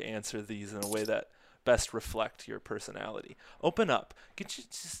you need to answer these in a way that best reflect your personality. Open up. Get you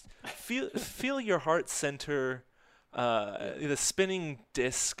just feel your heart center, the spinning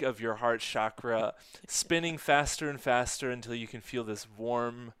disc of your heart chakra spinning faster and faster until you can feel this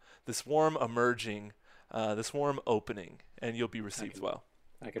warm emerging, this warm opening, and you'll be received well.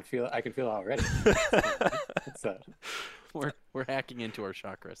 I can feel it already. We're hacking into our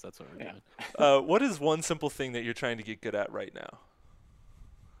chakras. That's what we're doing. What is one simple thing that you're trying to get good at right now?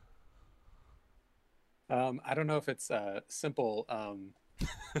 I don't know if it's simple.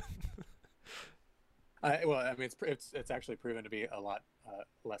 It's actually proven to be a lot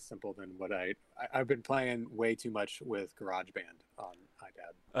less simple than what I've been playing way too much with GarageBand on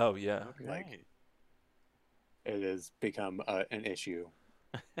iPad. Oh yeah. Okay. Like, it has become an issue.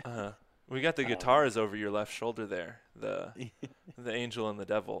 We got the guitars over your left shoulder there. The angel and the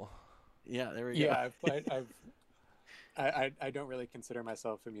devil. Yeah, there we go. Yeah, I've played. I don't really consider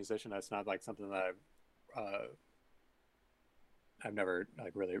myself a musician. That's not like something that I've never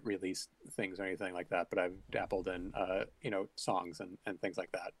like really released things or anything like that, but I've dabbled in songs and things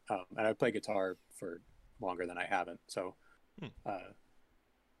like that. And I've played guitar for longer than I haven't. So,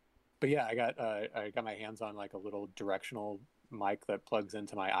 but yeah, I got my hands on like a little directional mic that plugs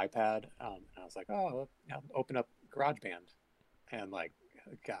into my iPad. And I was like, oh, I'll open up GarageBand, and like,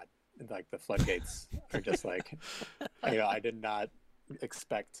 God, like the floodgates are just like, I did not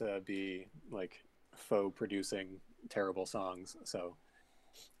expect to be like faux producing terrible songs. So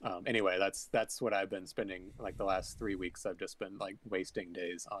anyway, that's what I've been spending like the last 3 weeks. I've just been like wasting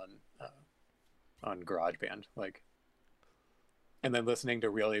days on GarageBand, like, and then listening to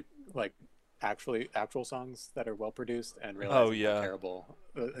really like actual songs that are well produced and realizing how terrible.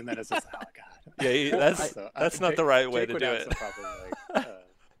 And then it's just oh god. Yeah, that's not the right way to do it.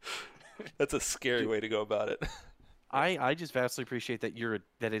 That's a scary way to go about it. I just vastly appreciate that you're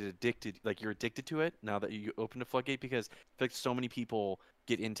addicted to it now that you opened a floodgate, because I feel like so many people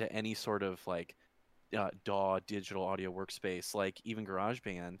get into any sort of like DAW, digital audio workspace, like even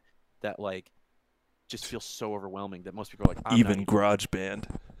GarageBand, that like just feels so overwhelming that most people are like, even GarageBand.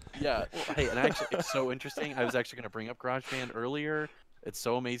 Yeah. Well, hey, and actually, it's so interesting. I was actually going to bring up GarageBand earlier. It's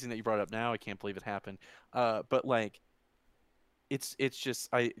so amazing that you brought it up now. I can't believe it happened. But like, it's just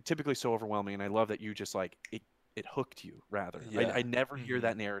typically so overwhelming, and I love that you just like it hooked you rather. Yeah. I never hear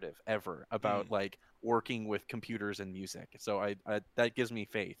that narrative ever about like working with computers and music. So I that gives me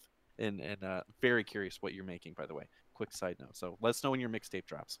faith, and very curious what you're making, by the way. Quick side note. So let us know when your mixtape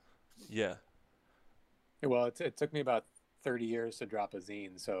drops. Yeah. Well, it took me about 30 years to drop a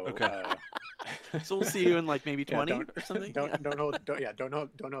zine, so okay. So we'll see you in like maybe 20 or something. Don't hold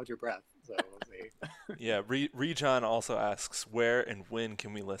your breath. So we'll see. Yeah, Rejon also asks where and when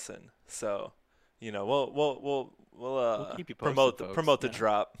can we listen. So, we'll keep you posted, promote the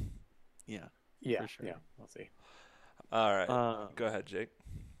drop. Yeah. Yeah. For sure. Yeah. We'll see. All right. Go ahead, Jake.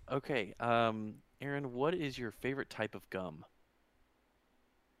 Okay. Aaron, what is your favorite type of gum?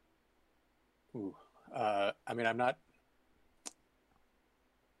 Ooh. I mean, I'm not.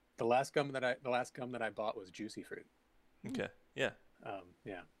 The last gum that I bought was Juicy Fruit. Okay. Yeah.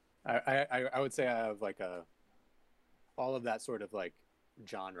 Yeah. I would say I have like all of that sort of like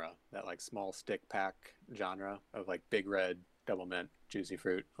genre, that like small stick pack genre of like Big Red, Double Mint, Juicy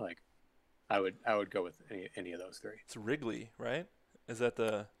Fruit. Like, I would go with any of those three. It's Wrigley, right? Is that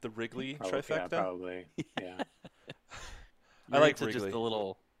the Wrigley trifecta? Yeah, probably. Yeah. I like Wrigley. Just the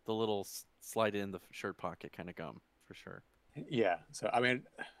little slide in the shirt pocket kind of gum for sure. Yeah. So I mean,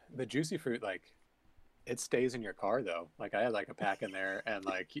 the Juicy Fruit, like, it stays in your car though. Like, I had like a pack in there, and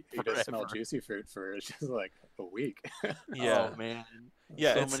like you just smell Juicy Fruit for just like a week. Yeah. Oh man.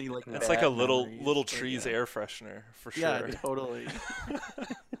 Yeah. So it's many, like, it's like a little memories. trees air freshener for sure. Yeah, totally.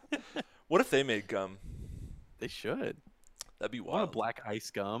 What if they made gum? They should. That'd be I want wild. a black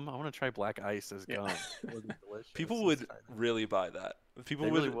ice gum. I want to try black ice as gum. It would be delicious. People would really buy that. People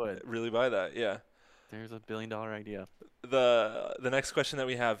They really would would. really buy that. Yeah. There's $1 billion idea. The next question that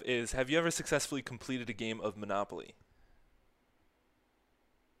we have is: have you ever successfully completed a game of Monopoly?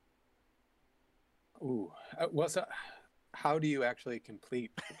 Ooh. Well, so how do you actually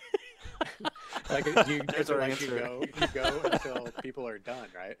complete? Like, do you, There's our like, answer. you go until people are done,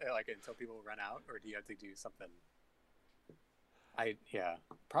 right? Like, until people run out, or do you have to do something?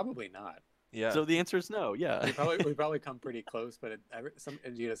 Probably not. Yeah. So the answer is no. Yeah. We probably come pretty close, but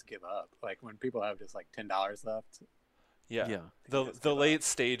you just give up. Like, when people have just like $10 left. yeah. Yeah. The late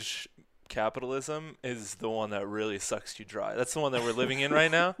stage capitalism is the one that really sucks you dry. That's the one that we're living in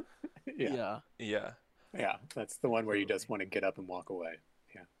right now. Yeah. Yeah. Yeah. That's the one where you just want to get up and walk away.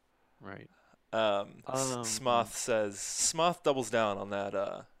 Yeah. Right. Smoth doubles down on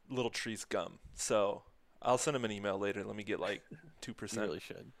that Little Trees gum. So I'll send him an email later. Let me get like 2%. You really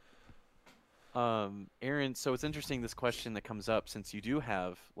should. Aaron, so it's interesting, this question that comes up, since you do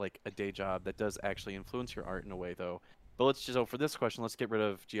have like a day job that does actually influence your art in a way, though. But so for this question, let's get rid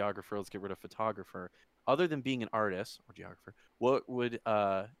of geographer. Let's get rid of photographer. Other than being an artist or geographer, what would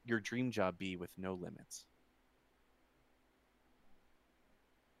your dream job be with no limits?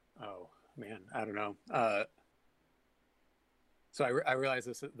 Oh man, I don't know. So I realize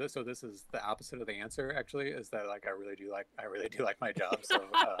this is the opposite of the answer. Actually, is that like I really do like my job. So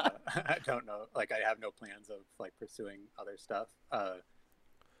I don't know. Like, I have no plans of like pursuing other stuff.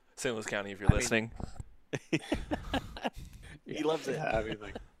 St. Louis County, if you're listening. He loves it.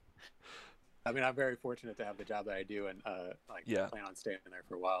 I mean, I'm very fortunate to have the job that I do, and plan on staying there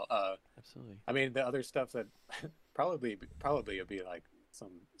for a while. Absolutely. I mean, the other stuff that probably would be like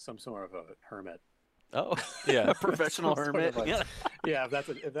some sort of a hermit. Oh, yeah, a professional hermit. Like, Yeah. Yeah,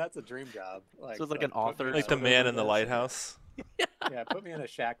 if that's a dream job. Like, so it's like an author, like the man in the lighthouse. Yeah, put me in a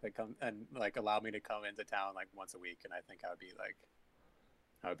shack that come and like allow me to come into town like once a week, and I think I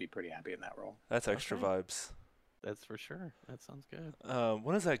would be pretty happy in that role. That's extra vibes. That's for sure. That sounds good.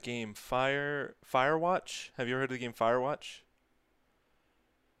 What is that game? Firewatch? Have you ever heard of the game Firewatch?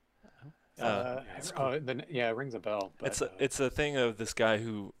 It's Yeah, it rings a bell. But It's a thing of this guy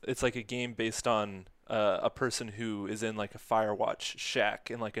who it's like a game based on a person who is in like a Firewatch shack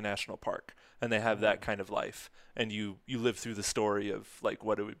in like a national park, and they have that kind of life, and you live through the story of like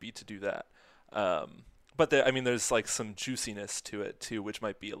what it would be to do that. But I mean, there's like some juiciness to it too, which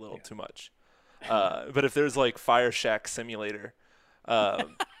might be a little too much. But if there's like Fire Shack Simulator,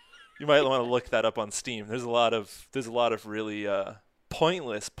 you might want to look that up on Steam. There's a lot of really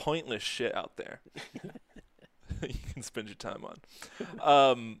pointless shit out there. You can spend your time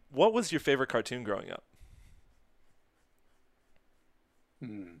on. What was your favorite cartoon growing up?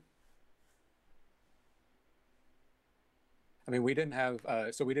 I mean, we didn't have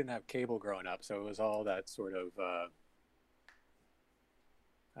cable growing up, so it was all that sort of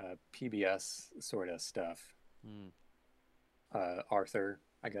PBS sort of stuff. Arthur,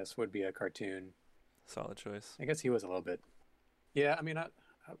 I guess, would be a cartoon. Solid choice. I guess he was a little bit. Yeah, I mean,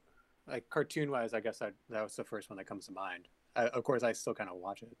 like cartoon-wise, I guess that was the first one that comes to mind. Of course, I still kind of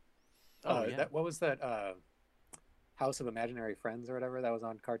watch it. What was that? House of Imaginary Friends or whatever that was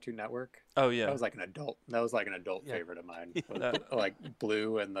on Cartoon Network. Oh yeah, that was like an adult. That was like an adult favorite of mine. Like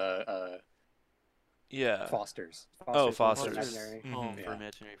Blue and the Fosters. Fosters. Imaginary. Home for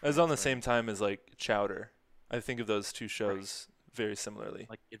Imaginary Friends. It was on the same time as like Chowder. I think of those two shows very similarly.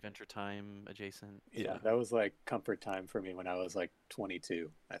 Like Adventure Time adjacent. Yeah, that was like comfort time for me when I was like 22,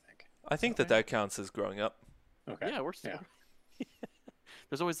 I think. I think that counts as growing up. Okay. Yeah, we're still.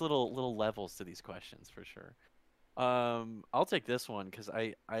 There's always little levels to these questions for sure. I'll take this one because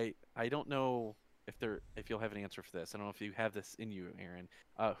I don't know if you'll have an answer for this. I don't know if you have this in you, Aaron.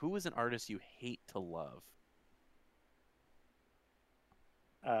 Who is an artist you hate to love?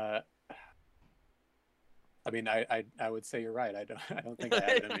 I mean, I would say you're right. I don't think I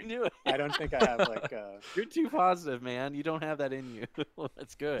have it in me. I knew it. I don't think I have like. You're too positive, man. You don't have that in you.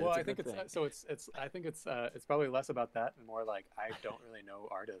 That's good. Well, It's a I think good it's thing. I think it's probably less about that and more like I don't really know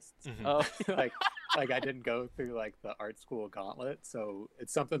artists. Oh, like I didn't go through like the art school gauntlet, so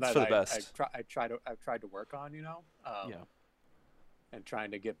it's something that for the best. I've tried to work on, you know. yeah. And trying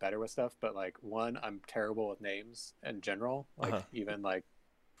to get better with stuff, but like one, I'm terrible with names in general, like even like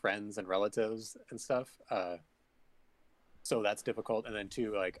friends and relatives and stuff. So that's difficult. And then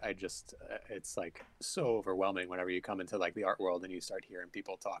two, like I just it's like so overwhelming whenever you come into like the art world and you start hearing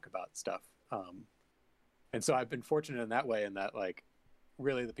people talk about stuff. And so I've been fortunate in that way, in that like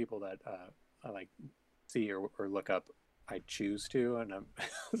really the people that I like see or look up, I choose to, and I'm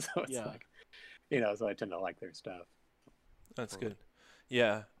so it's like, you know, so I tend to like their stuff. That's good.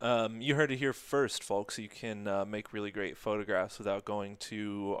 Yeah, you heard it here first, folks. You can make really great photographs without going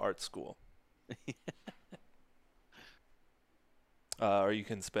to art school. Or you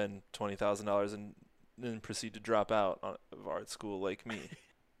can spend $20,000 and then proceed to drop out of art school like me.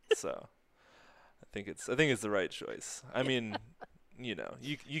 So I think it's the right choice. I mean, you know,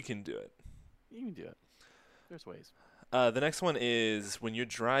 you can do it. You can do it. There's ways. The next one is, when you're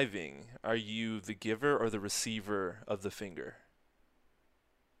driving, are you the giver or the receiver of the finger?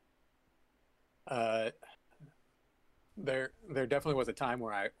 There definitely was a time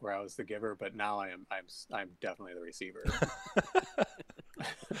where I was the giver, but now I'm definitely the receiver.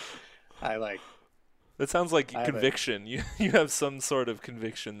 I like. That sounds like conviction. You have some sort of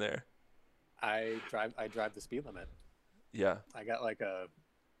conviction there. I drive the speed limit. Yeah. I got like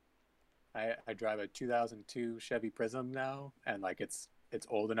I drive a 2002 Chevy Prism now, and like it's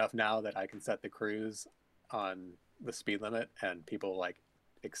old enough now that I can set the cruise on the speed limit, and people like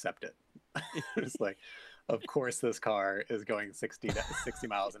accept it. It's like, of course this car is going 60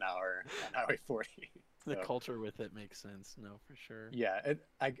 miles an hour on Highway 40. The culture with it makes sense. No, for sure. Yeah,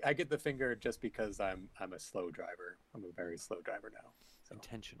 I get the finger just because I'm a slow driver. I'm a very slow driver now. So.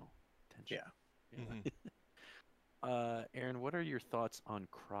 Intentional. Yeah. Mm-hmm. Aaron, what are your thoughts on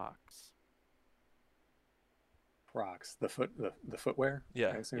Crocs? Crocs, the footwear. Yeah,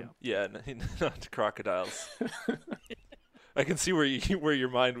 I assume? yeah, not crocodiles. I can see where your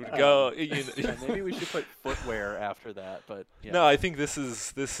mind would go. Yeah, maybe we should put footwear after that, but yeah. No, I think this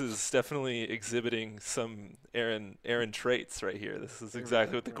is definitely exhibiting some Aaron traits right here. This is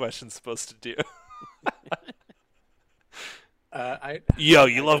exactly what the question's supposed to do.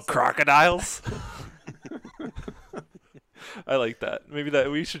 You love crocodiles? I like that. Maybe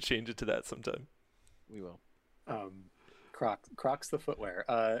we should change it to that sometime. We will. Crocs the footwear.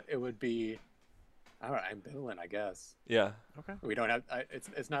 It would be, I don't know, ambivalent, I guess. Yeah. Okay. We don't have.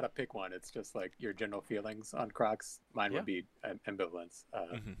 It's not a pick one. It's just like your general feelings on Crocs. Mine would be ambivalence.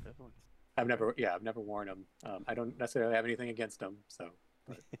 I've never worn them. I don't necessarily have anything against them. So.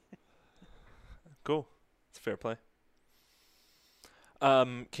 Cool. It's fair play.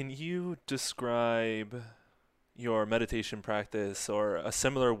 Can you describe your meditation practice or a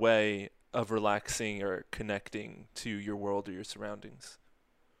similar way of relaxing or connecting to your world or your surroundings?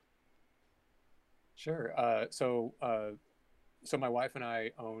 Sure. So my wife and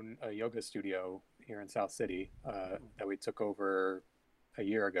I own a yoga studio here in South City that we took over a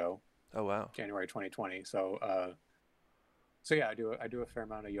year ago, Oh, wow. January 2020. So yeah, I do a fair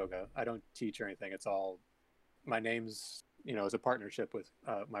amount of yoga. I don't teach or anything. It's all my name's is a partnership with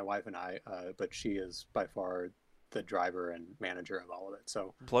my wife and I, but she is by far the driver and manager of all of it.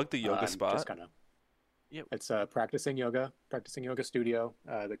 So Plug the yoga I'm spot. just kind of Yep. it's practicing yoga studio,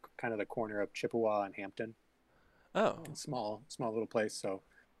 the kind of the corner of Chippewa and Hampton. Oh, Small little place. So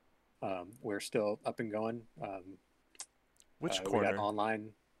we're still up and going. which We got corner? online.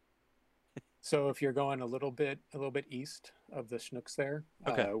 So if you're going a little bit east of the Schnooks there,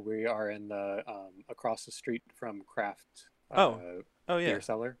 Okay. we are in the across the street from Craft Oh, Oh, yeah. Beer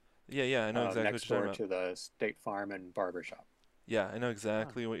Cellar, Yeah, I know exactly what next you're door talking about. to the State Farm and Barber Shop. Yeah, I know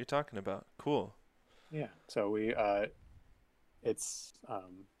exactly what you're talking about. Cool. Yeah. So we it's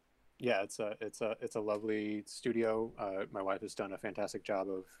yeah, it's a lovely studio. My wife has done a fantastic job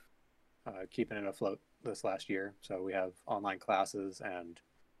of keeping it afloat this last year. So we have online classes, and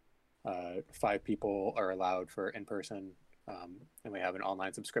 5 people are allowed for in person, and we have an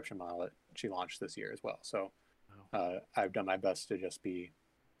online subscription model that she launched this year as well. So I've done my best to just be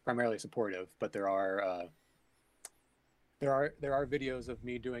primarily supportive, but there are videos of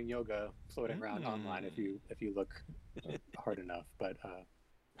me doing yoga floating around online if you look hard enough. But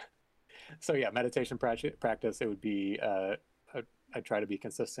so yeah, meditation practice. It would be I try to be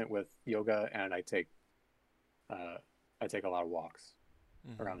consistent with yoga, and I take a lot of walks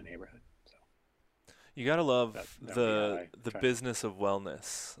around the neighborhood. So You gotta love that would be how the I the try. business of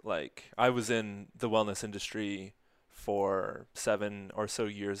wellness. Like I was in the wellness industry for 7 or so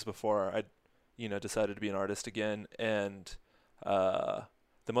years before I, decided to be an artist again, and the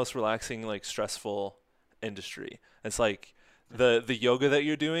most relaxing, like stressful industry. It's like the yoga that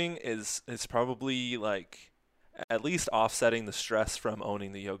you're doing is probably like at least offsetting the stress from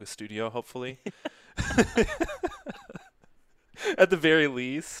owning the yoga studio, hopefully. At the very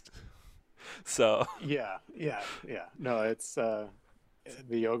least. So, Yeah. No, it's the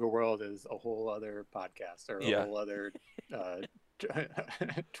yoga world is a whole other podcast or a yeah. whole other uh,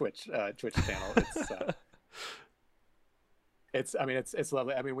 Twitch channel. It's I mean it's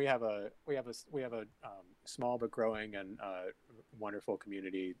lovely. I mean we have a small but growing and wonderful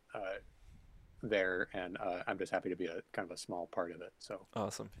community there, and I'm just happy to be a kind of a small part of it. So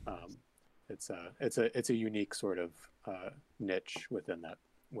Awesome. it's a unique sort of niche within that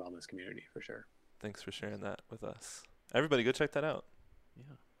wellness community for sure. Thanks for sharing that with us. Everybody, go check that out.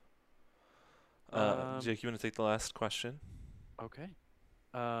 Yeah. Jake, you want to take the last question? Okay.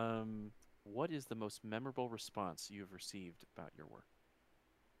 What is the most memorable response you've received about your work?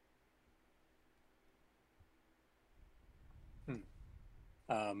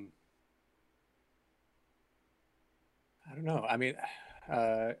 I don't know.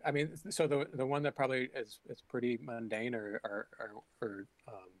 So the one that probably is pretty mundane,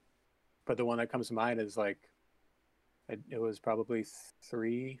 but the one that comes to mind is like it was probably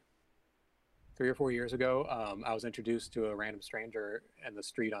 3 or 4 years ago. I was introduced to a random stranger in the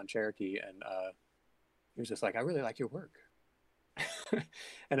street on Cherokee, and he was just like, "I really like your work,"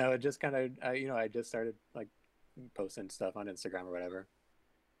 and I would just kind of, I just started like posting stuff on Instagram or whatever.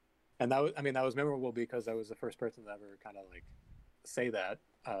 And that was memorable because I was the first person to ever kind of like say that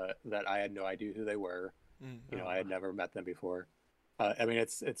I had no idea who they were. I had never met them before.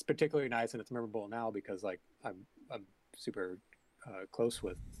 It's particularly nice, and it's memorable now because like I'm super close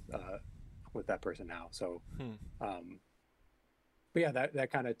with that person now. So, but yeah, that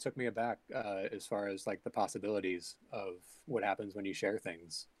kind of took me aback as far as like the possibilities of what happens when you share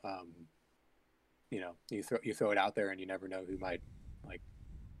things. You throw it out there, and you never know who might like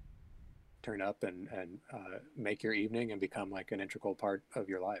turn up and make your evening and become like an integral part of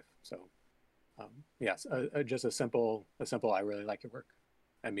your life. So yes, just a simple I really like your work,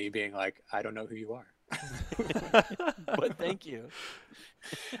 and me being like, I don't know who you are. But thank you.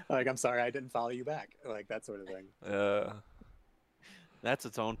 Like, I'm sorry I didn't follow you back, like that sort of thing. That's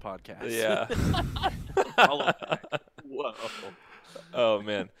its own podcast. Yeah. Follow back. Whoa. Oh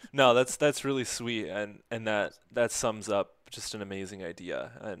man, no, that's really sweet, and that sums up just an amazing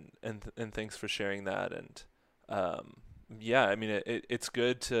idea, and thanks for sharing that. And yeah, I mean it's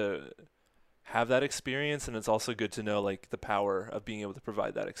good to have that experience, and it's also good to know like the power of being able to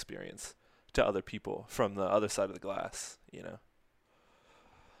provide that experience to other people from the other side of the glass.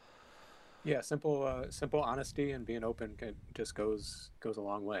 Yeah, simple honesty and being open just goes a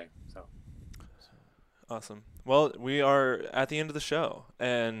long way. So So, Awesome. Well, we are at the end of the show,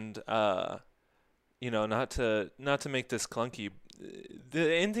 and not to make this clunky,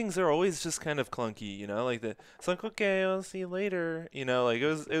 the endings are always just kind of clunky, like it's like, okay, I'll see you later, like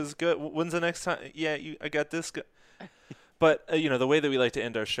it was good. When's the next time? Yeah, I got this. But the way that we like to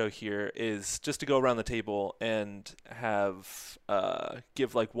end our show here is just to go around the table and have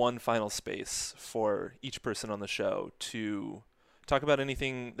give like one final space for each person on the show to talk about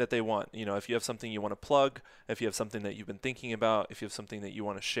anything that they want. If you have something you want to plug, if you have something that you've been thinking about, if you have something that you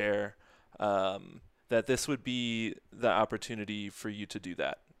want to share, that this would be the opportunity for you to do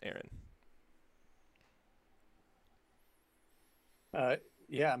that, Aaron. uh,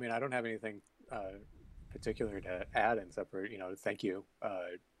 yeah, I mean, I don't have anything particular to add except for thank you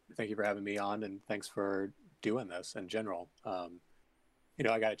for having me on, and thanks for doing this in general.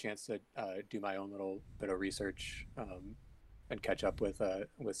 I got a chance to do my own little bit of research and catch up with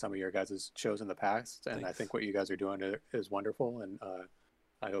some of your guys' shows in the past, and I Thanks. think what you guys are doing is wonderful, and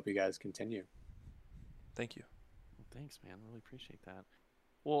I hope you guys continue. Thank you. well, thanks, man. Really appreciate that.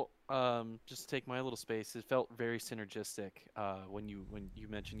 Well, just to take my little space, it felt very synergistic when you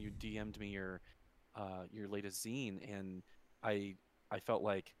mentioned you DM'd me your latest zine, and I felt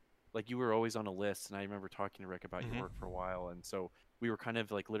like you were always on a list, and I remember talking to Rick about your Hmm. work for a while, and so we were kind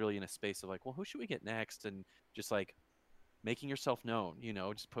of like literally in a space of like, well, who should we get next, and just like making yourself known,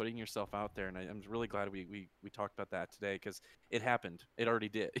 just putting yourself out there, and I'm really glad we talked about that today because it happened, it already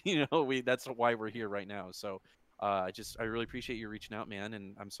did, we that's why we're here right now, so. I really appreciate you reaching out, man,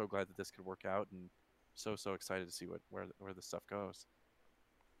 and I'm so glad that this could work out, and so excited to see where this stuff goes.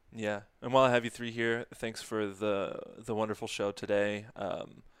 Yeah, and while I have you three here, thanks for the wonderful show today,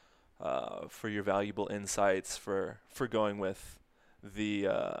 for your valuable insights, for going with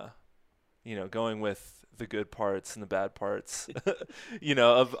the going with the good parts and the bad parts,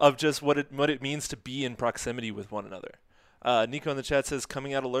 of just what it means to be in proximity with one another. Nico in the chat says,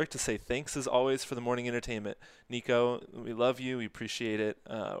 coming out alert to say thanks as always for the morning entertainment. Nico, we love you. We appreciate it.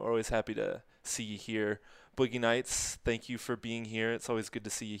 We're always happy to see you here. Boogie Nights, thank you for being here. It's always good to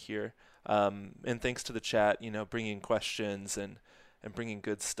see you here. And thanks to the chat, bringing questions and bringing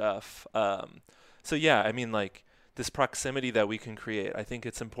good stuff. So yeah, I mean, like this proximity that we can create, I think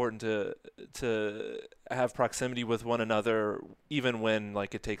it's important to have proximity with one another, even when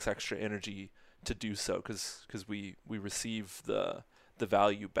like it takes extra energy to do so, because we receive the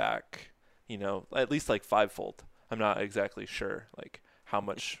value back, at least like fivefold. I'm not exactly sure like how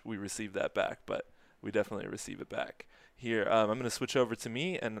much we receive that back, but we definitely receive it back. Here, I'm going to switch over to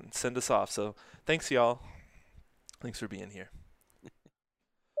me and send us off. So thanks, y'all. Thanks for being here.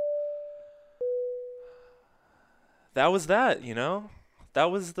 That was that.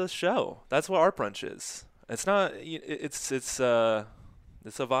 That was the show. That's what Art Brunch is. It's not. It's a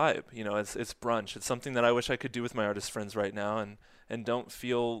vibe. It's brunch. It's something that I wish I could do with my artist friends right now, and don't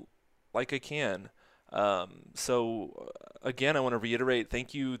feel like I can. Again, I want to reiterate,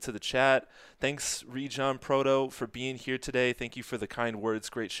 thank you to the chat. Thanks, Rejon Proto, for being here today. Thank you for the kind words.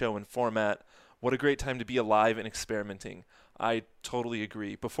 Great show and format. What a great time to be alive and experimenting. I totally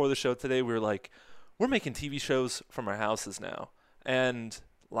agree. Before the show today, we were like, we're making TV shows from our houses now, and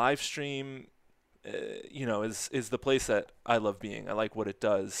live stream, is the place that I love being. I like what it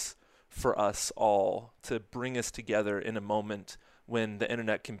does for us all to bring us together in a moment when the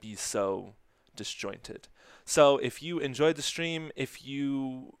internet can be so disjointed. So if you enjoyed the stream, if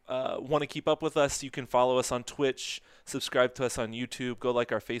you want to keep up with us, you can follow us on Twitch, subscribe to us on YouTube, go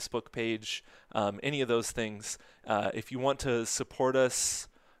like our Facebook page, any of those things. If you want to support us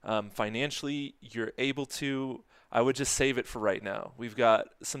financially, you're able to. I would just save it for right now. We've got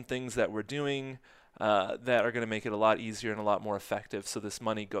some things that we're doing that are going to make it a lot easier and a lot more effective, so this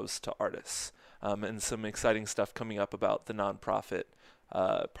money goes to artists. And some exciting stuff coming up about the nonprofit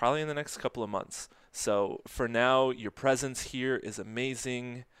probably in the next couple of months. So for now, your presence here is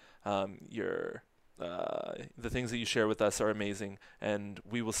amazing. The things that you share with us are amazing, and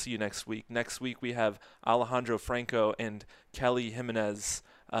we will see you next week. Next week we have Alejandro Franco and Kelly Jimenez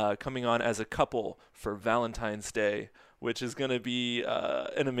coming on as a couple for Valentine's Day, which is going to be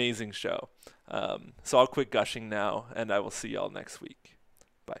an amazing show. So I'll quit gushing now, and I will see y'all next week.